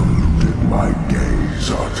not eluded my gaze,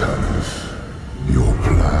 Artanis. Your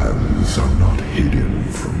plans are not hidden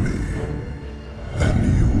from me. And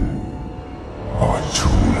you are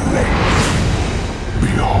too late.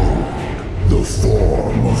 Behold, the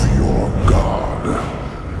form of your god.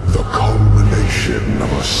 The culmination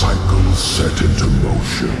of a cycle set into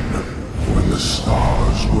motion when the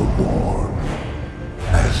stars were born.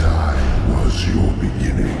 As I was your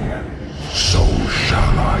beginning, so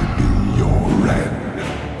shall I be your end.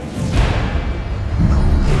 Know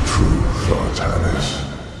the truth, Artanis.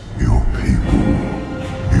 Your people,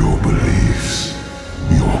 your beliefs,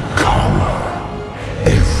 your color,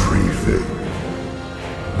 everything.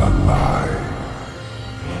 A lie.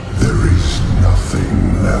 There is nothing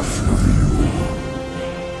left of you.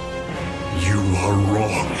 You are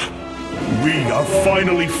wrong. We are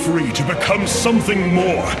finally free to become something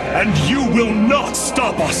more, and you will not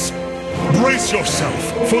stop us! Brace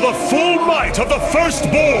yourself for the full might of the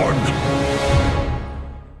Firstborn!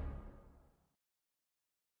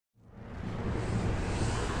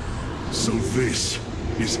 So this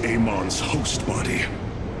is Amon's host body.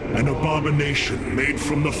 An abomination made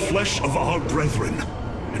from the flesh of our brethren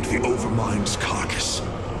and the Overmind's carcass.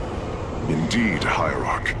 Indeed,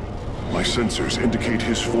 Heirarch. My sensors indicate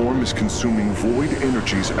his form is consuming void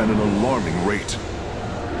energies at an alarming rate.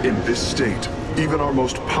 In this state, even our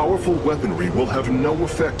most powerful weaponry will have no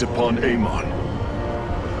effect upon Amon.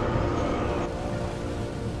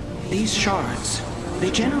 These shards, they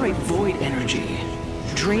generate void energy,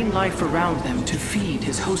 drain life around them to feed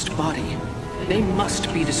his host body. They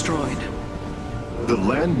must be destroyed. The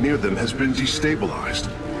land near them has been destabilized.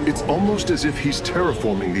 It's almost as if he's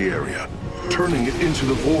terraforming the area, turning it into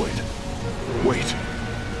the void. Wait.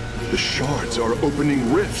 The shards are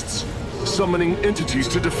opening rifts, summoning entities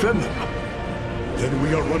to defend them. Then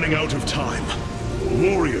we are running out of time.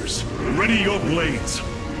 Warriors, ready your blades.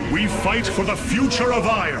 We fight for the future of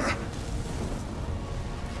Ire.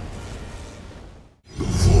 The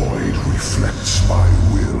void reflects my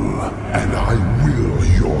will, and I will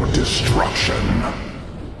your destruction.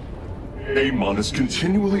 Amon is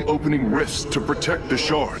continually opening rifts to protect the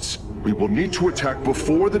shards. We will need to attack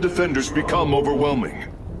before the defenders become overwhelming.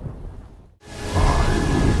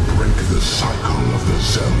 The cycle of the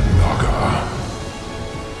Zelnaga.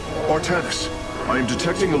 Artanis, I am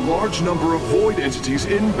detecting a large number of void entities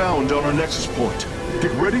inbound on our nexus point.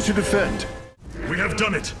 Get ready to defend. We have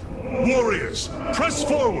done it. Warriors, press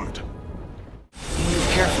forward. Move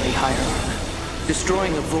carefully, Heirarch.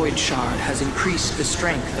 Destroying a void shard has increased the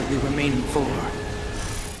strength of the remaining 4.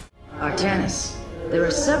 Artanis, there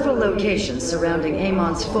are several locations surrounding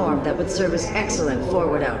Amon's form that would serve as excellent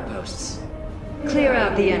forward outposts. Clear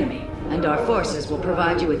out the enemy, and our forces will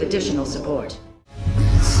provide you with additional support.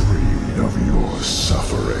 Be freed of your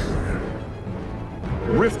suffering.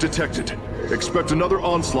 Rift detected. Expect another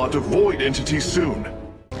onslaught of void entities soon.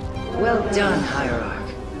 Well done,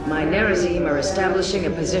 Heirarch. My Nerazim are establishing a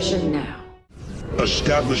position now.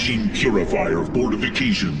 Establishing Purifier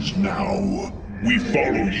fortifications now. We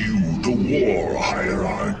follow you to war,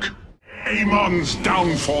 Heirarch. Amon's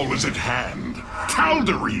downfall is at hand.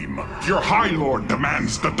 Tal'Darim, your High Lord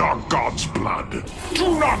demands the Dark God's blood.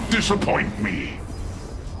 Do not disappoint me.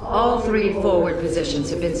 All 3 forward positions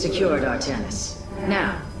have been secured, Artanis.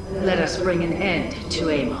 Now, let us bring an end to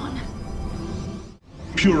Amon.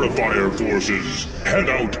 Purifier forces, head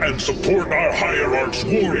out and support our Hierarch's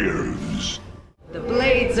warriors. The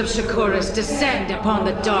blades of Shakuras descend upon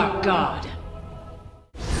the Dark God.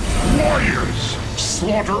 Warriors,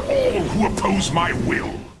 slaughter all who oppose my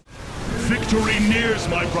will. Victory nears,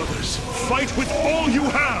 my brothers. Fight with all you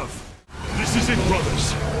have. This is it,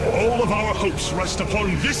 brothers. All of our hopes rest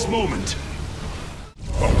upon this moment.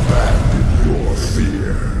 Abandon your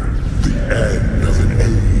fear. The end of an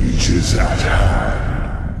age is at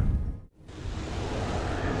hand.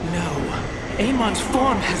 No. Amon's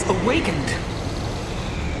form has awakened.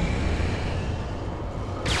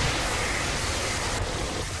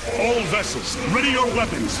 All vessels, ready your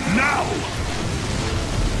weapons, now!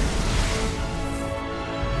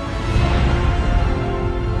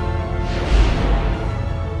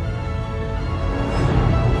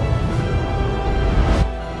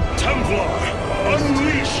 Templar,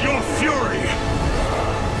 unleash your fury!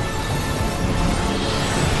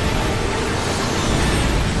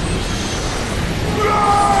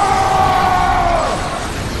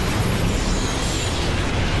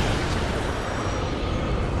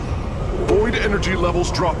 Void energy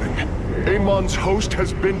levels dropping. Amon's host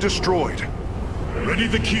has been destroyed. Ready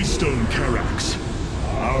the keystone, Karax.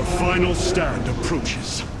 Our final stand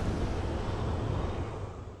approaches.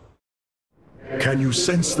 Can you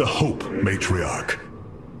sense the hope, Matriarch?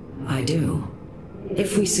 I do.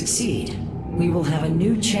 If we succeed, we will have a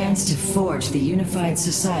new chance to forge the unified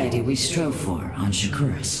society we strove for on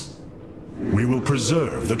Shakuras. We will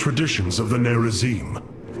preserve the traditions of the Nerazim.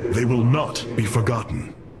 They will not be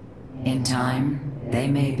forgotten. In time, they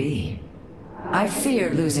may be. I fear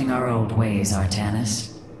losing our old ways,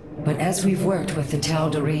 Artanis. But as we've worked with the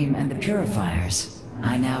Tal'Darim and the Purifiers,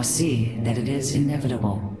 I now see that it is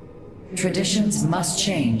inevitable. Traditions must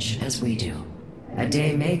change as we do. A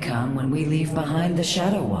day may come when we leave behind the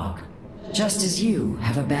Shadow Walk, just as you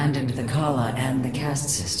have abandoned the Kala and the caste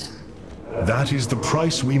system. That is the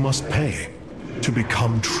price we must pay, to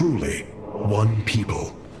become truly one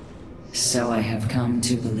people. So I have come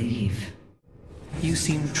to believe. You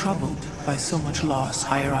seem troubled by so much loss,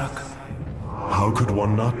 Heirarch. How could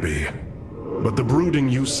one not be? But the brooding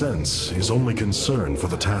you sense is only concern for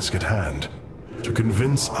the task at hand. To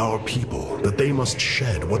convince our people that they must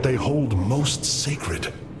shed what they hold most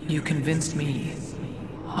sacred. You convinced me.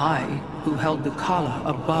 I, who held the Kala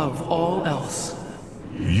above all else.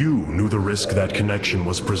 You knew the risk that connection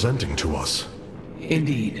was presenting to us.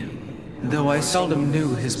 Indeed. Though I seldom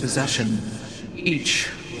knew his possession,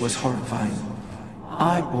 each was horrifying.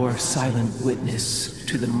 I bore silent witness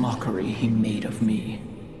to the mockery he made of me.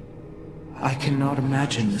 I cannot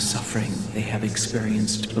imagine the suffering they have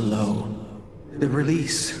experienced below. The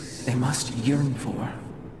release they must yearn for.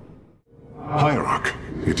 Heirarch,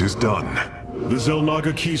 it is done. The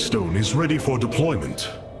Xel'Naga Keystone is ready for deployment.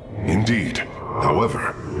 Indeed.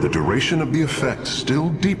 However, the duration of the effect still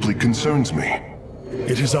deeply concerns me.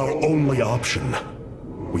 It is our only option.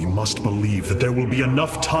 We must believe that there will be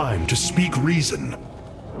enough time to speak reason.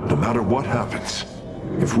 No matter what happens,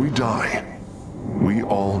 if we die, we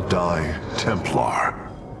all die Templar.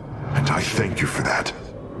 And I thank you for that.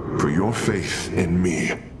 For your faith in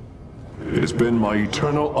me. It has been my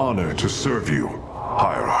eternal honor to serve you,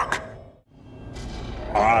 Heirarch.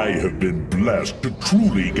 I have been blessed to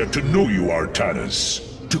truly get to know you,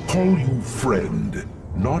 Artanis. To call you friend,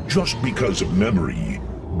 not just because of memory,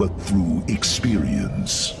 but through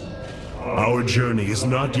experience. Our journey is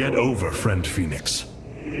not yet over, friend Phoenix.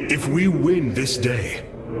 If we win this day,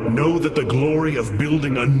 know that the glory of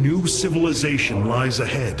building a new civilization lies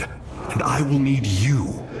ahead, and I will need you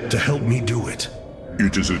to help me do it.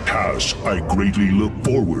 It is a task I greatly look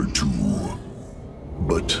forward to.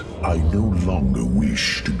 But I no longer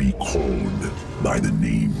wish to be called by the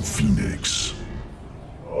name Phoenix.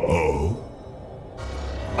 Oh?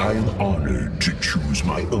 I am honored to choose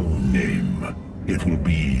my own name. It will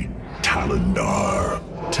be Talendar.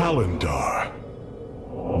 Talendar.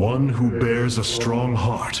 One who bears a strong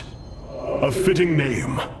heart. A fitting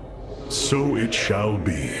name. So it shall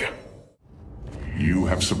be. You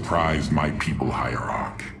have surprised my people,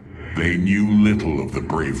 Heirarch. They knew little of the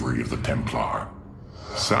bravery of the Templar.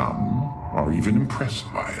 Some are even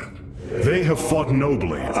impressed by it. They have fought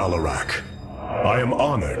nobly, Alarak. I am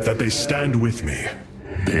honored that they stand with me.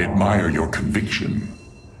 They admire your conviction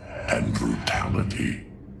and brutality.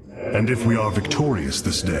 And if we are victorious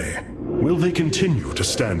this day, will they continue to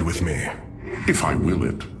stand with me? If I will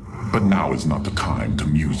it. But now is not the time to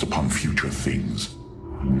muse upon future things.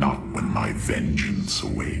 Not when my vengeance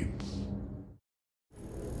awaits.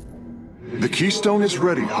 The Keystone is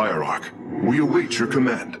ready, Heirarch. We await your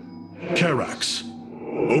command. Karax,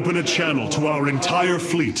 open a channel to our entire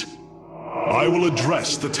fleet. I will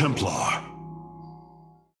address the Templar.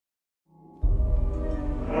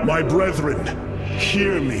 My brethren,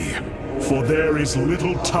 hear me, for there is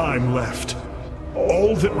little time left.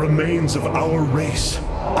 All that remains of our race,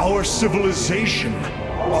 our civilization,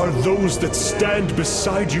 are those that stand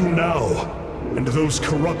beside you now, and those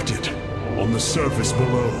corrupted on the surface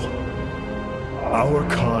below. Our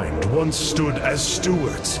kind once stood as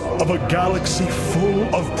stewards of a galaxy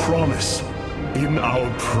full of promise. In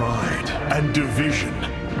our pride and division,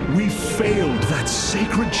 we failed that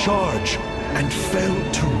sacred charge and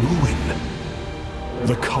fell to ruin.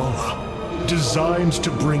 The Kala, designed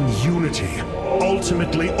to bring unity,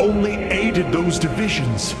 ultimately only aided those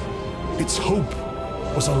divisions. Its hope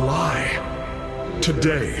was a lie.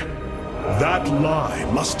 Today, that lie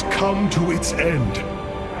must come to its end.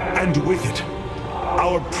 And with it,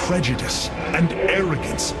 our prejudice and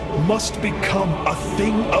arrogance must become a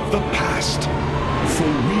thing of the past. For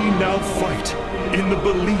we now fight in the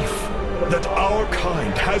belief that our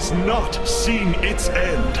kind has not seen its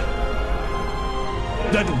end.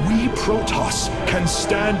 That we Protoss can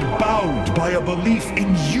stand bound by a belief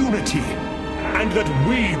in unity. And that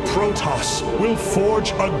we Protoss will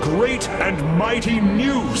forge a great and mighty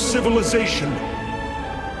new civilization.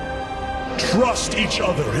 Trust each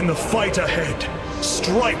other in the fight ahead.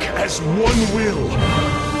 Strike as one will.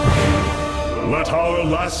 Let our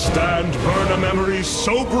last stand burn a memory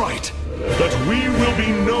so bright that we will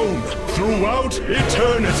be known throughout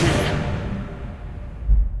eternity.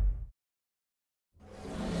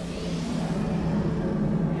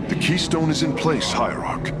 The Keystone is in place,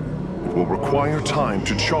 Heirarch. It will require time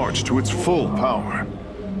to charge to its full power.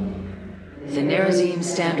 The Nerazim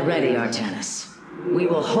stand ready, Artanis. We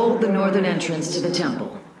will hold the northern entrance to the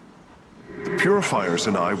temple. The Purifiers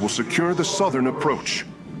and I will secure the southern approach.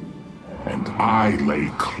 And I lay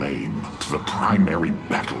claim to the primary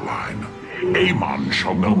battle line. Amon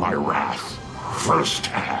shall know my wrath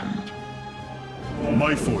firsthand.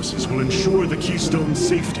 My forces will ensure the Keystone's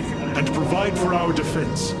safety and provide for our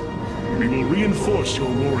defense. We will reinforce your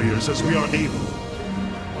warriors as we are able.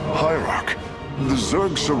 Heirarch, the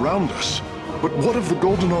Zerg surround us. But what of the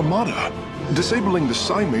Golden Armada? Disabling the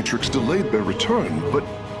Psi Matrix delayed their return, but...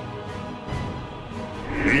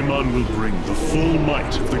 Amon will bring the full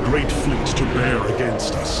might of the Great Fleet to bear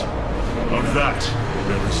against us. Of that,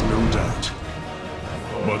 there is no doubt.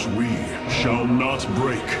 But we shall not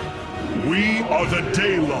break. We are the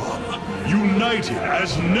Daylon, united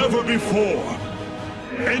as never before.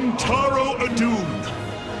 Entaro Adun,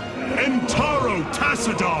 Entaro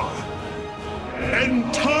Tassadar,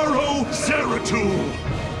 Entaro Zeratul.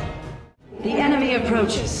 The enemy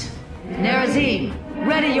approaches. Nerazim,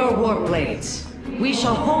 ready your warp blades. We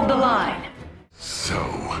shall hold the line. So,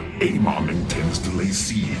 Amon intends to lay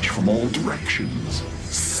siege from all directions.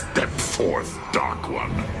 Step forth, Dark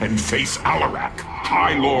One, and face Alarak,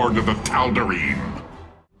 High Lord of the Tal'Darim.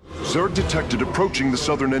 Zerg detected approaching the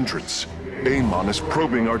southern entrance. Amon is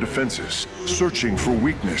probing our defenses, searching for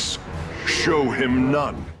weakness. Show him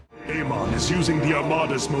none. Amon is using the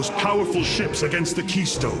Armada's most powerful ships against the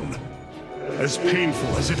Keystone. As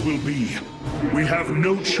painful as it will be, we have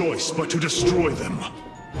no choice but to destroy them.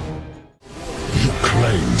 You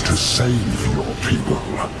claim to save your people,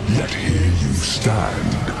 yet here you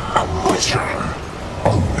stand, a butcher.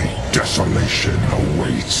 Only desolation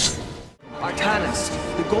awaits. Artanis,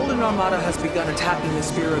 the Golden Armada has begun attacking the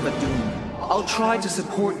Spear of Adun. I'll try to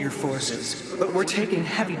support your forces, but we're taking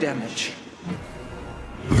heavy damage.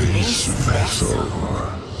 This vessel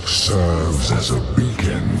serves as a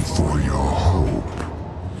beacon for your hope.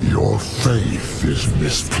 Your faith is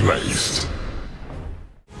misplaced.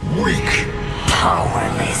 Weak,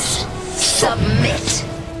 powerless, submit!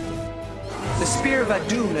 The Spear of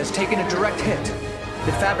Adun has taken a direct hit.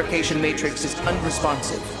 The fabrication matrix is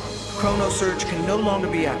unresponsive. Chrono Surge can no longer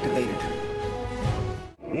be activated.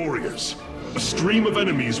 Warriors, a stream of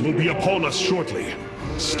enemies will be upon us shortly.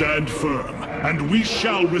 Stand firm, and we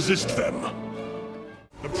shall resist them.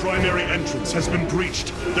 The primary entrance has been breached.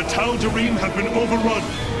 The Tal'Darim have been overrun.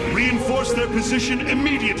 Reinforce their position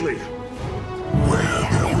immediately. Where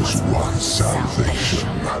there was once salvation,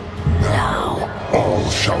 now all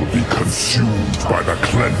shall be consumed by the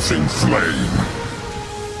cleansing flame.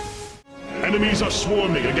 Enemies are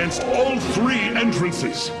swarming against all three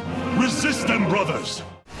entrances. Resist them, brothers!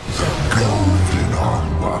 The Golden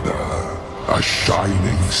Armada, a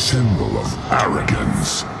shining symbol of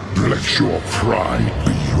arrogance. Let your pride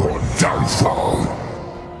be your downfall.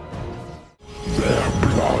 Their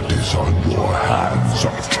blood is on your hands,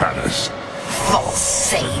 Artanis. False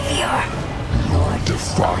savior. Your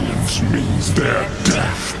defiance means their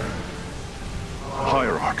death.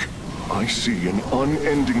 Heirarch, I see an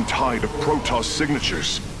unending tide of Protoss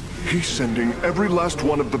signatures. He's sending every last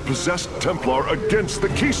one of the possessed Templar against the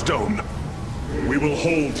Keystone. We will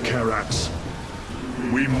hold Karax.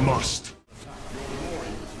 We must.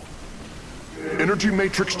 Energy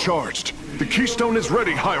matrix charged. The Keystone is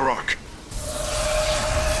ready, Heirarch.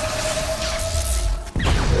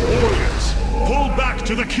 Warriors, pull back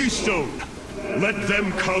to the Keystone. Let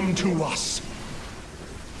them come to us.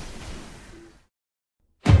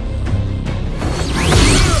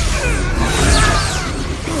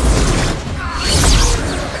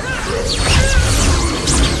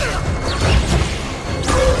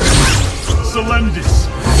 Selendis!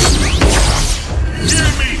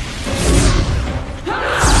 Hear me!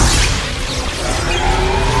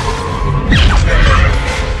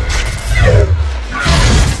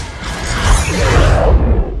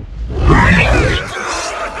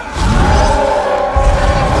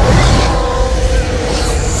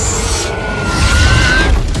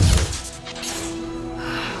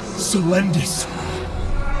 Selendis!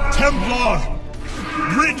 Templar!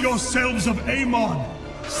 Rid yourselves of Amon!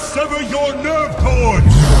 Sever your nerve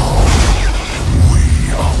cords! We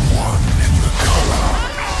are one in the color.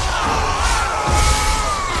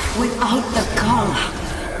 Without the color,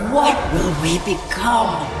 what will we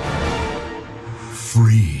become?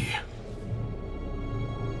 Free.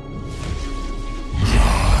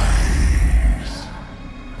 Rise.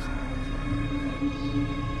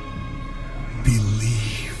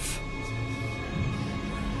 Believe.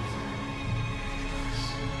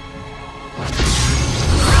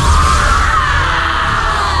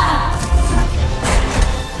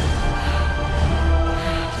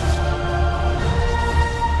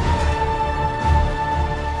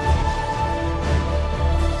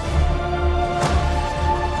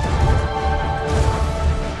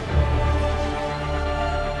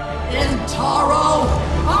 Intaro!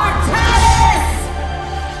 Artanis!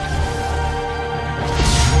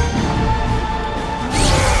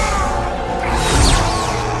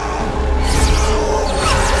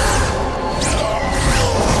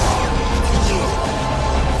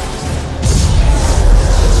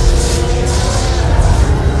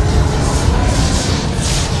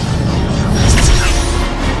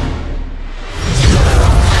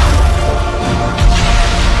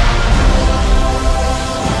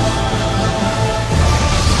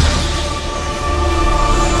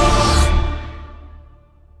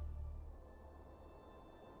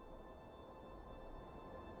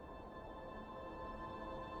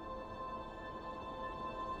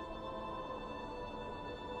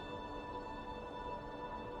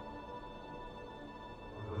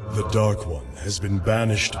 The Dark One has been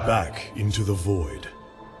banished back into the Void.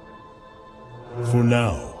 For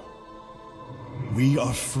now, We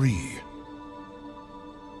are free.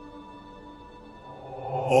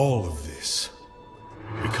 All of this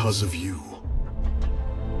because of you.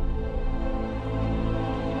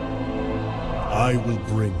 I will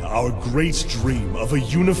bring our great dream of a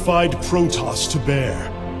unified Protoss to bear.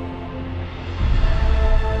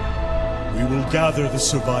 We will gather the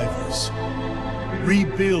survivors,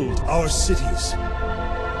 rebuild our cities.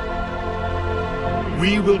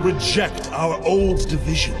 We will reject our old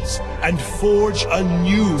divisions and forge a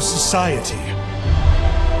new society.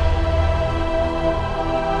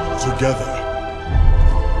 Together,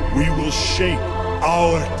 we will shape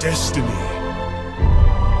our destiny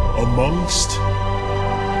amongst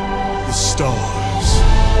the stars.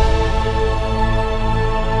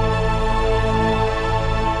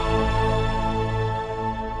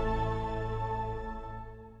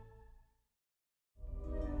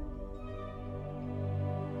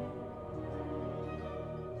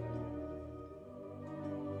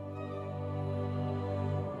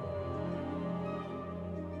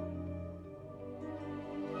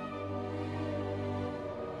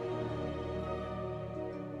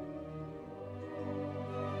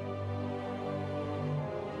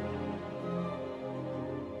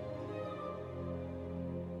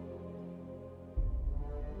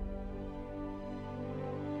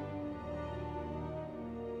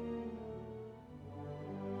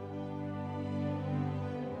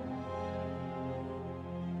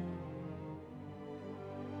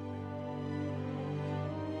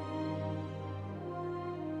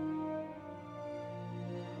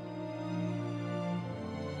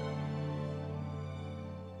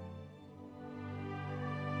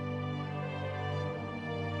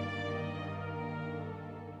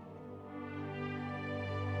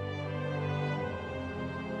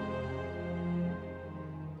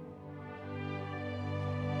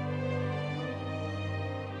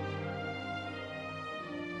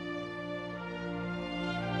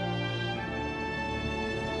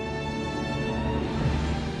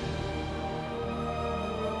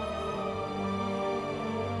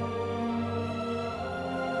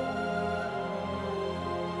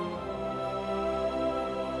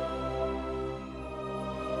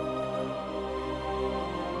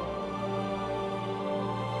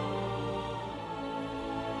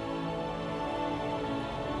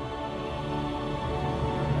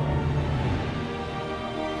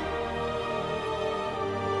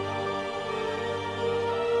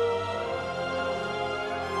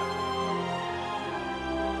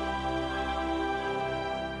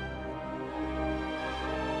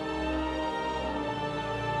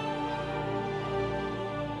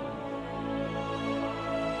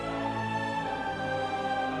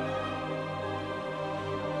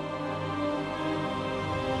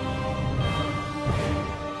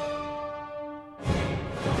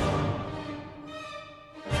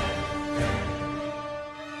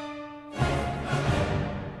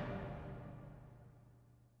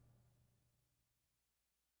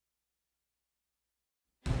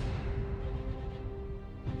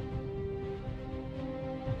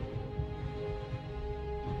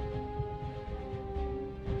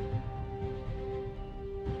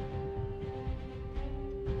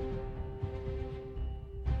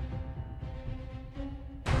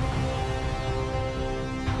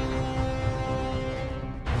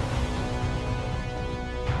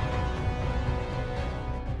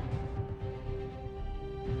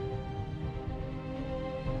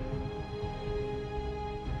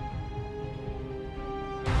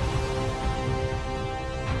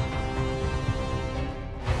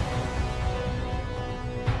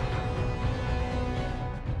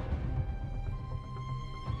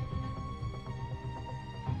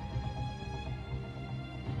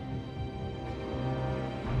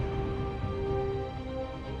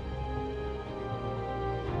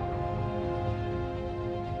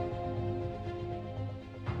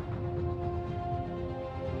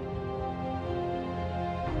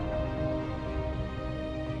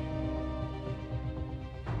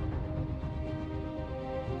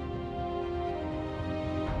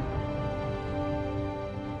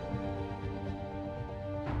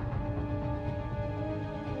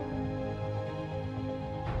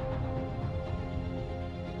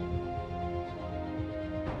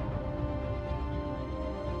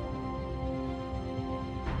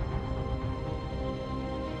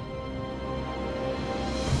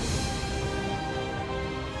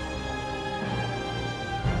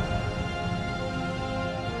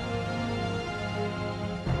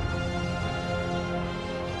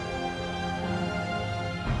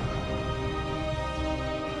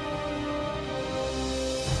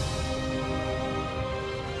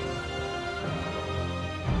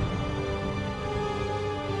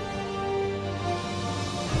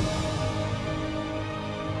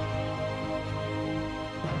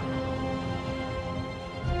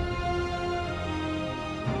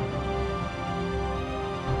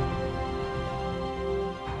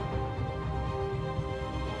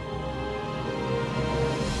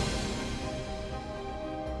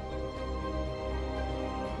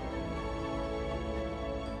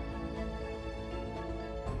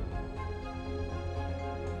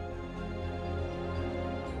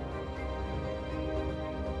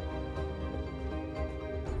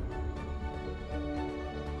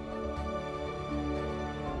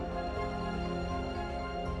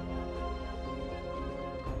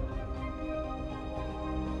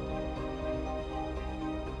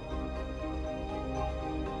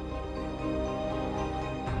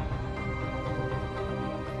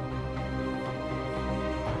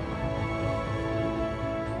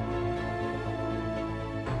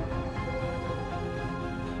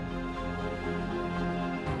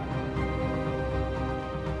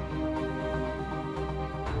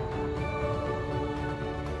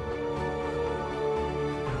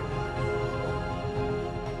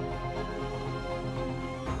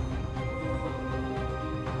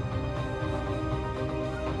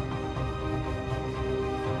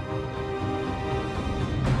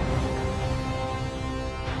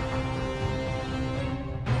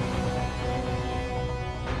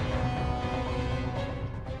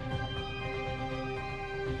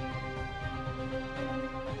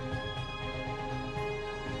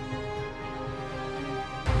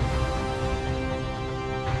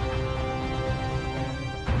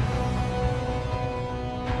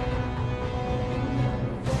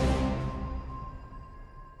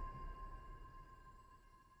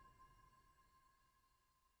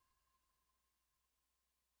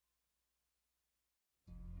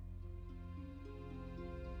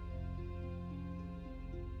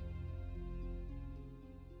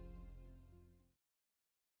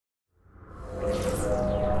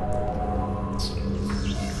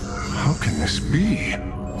 this be?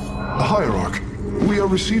 Hierarch, we are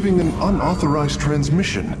receiving an unauthorized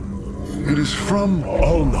transmission. It is from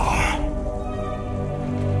Ulnar.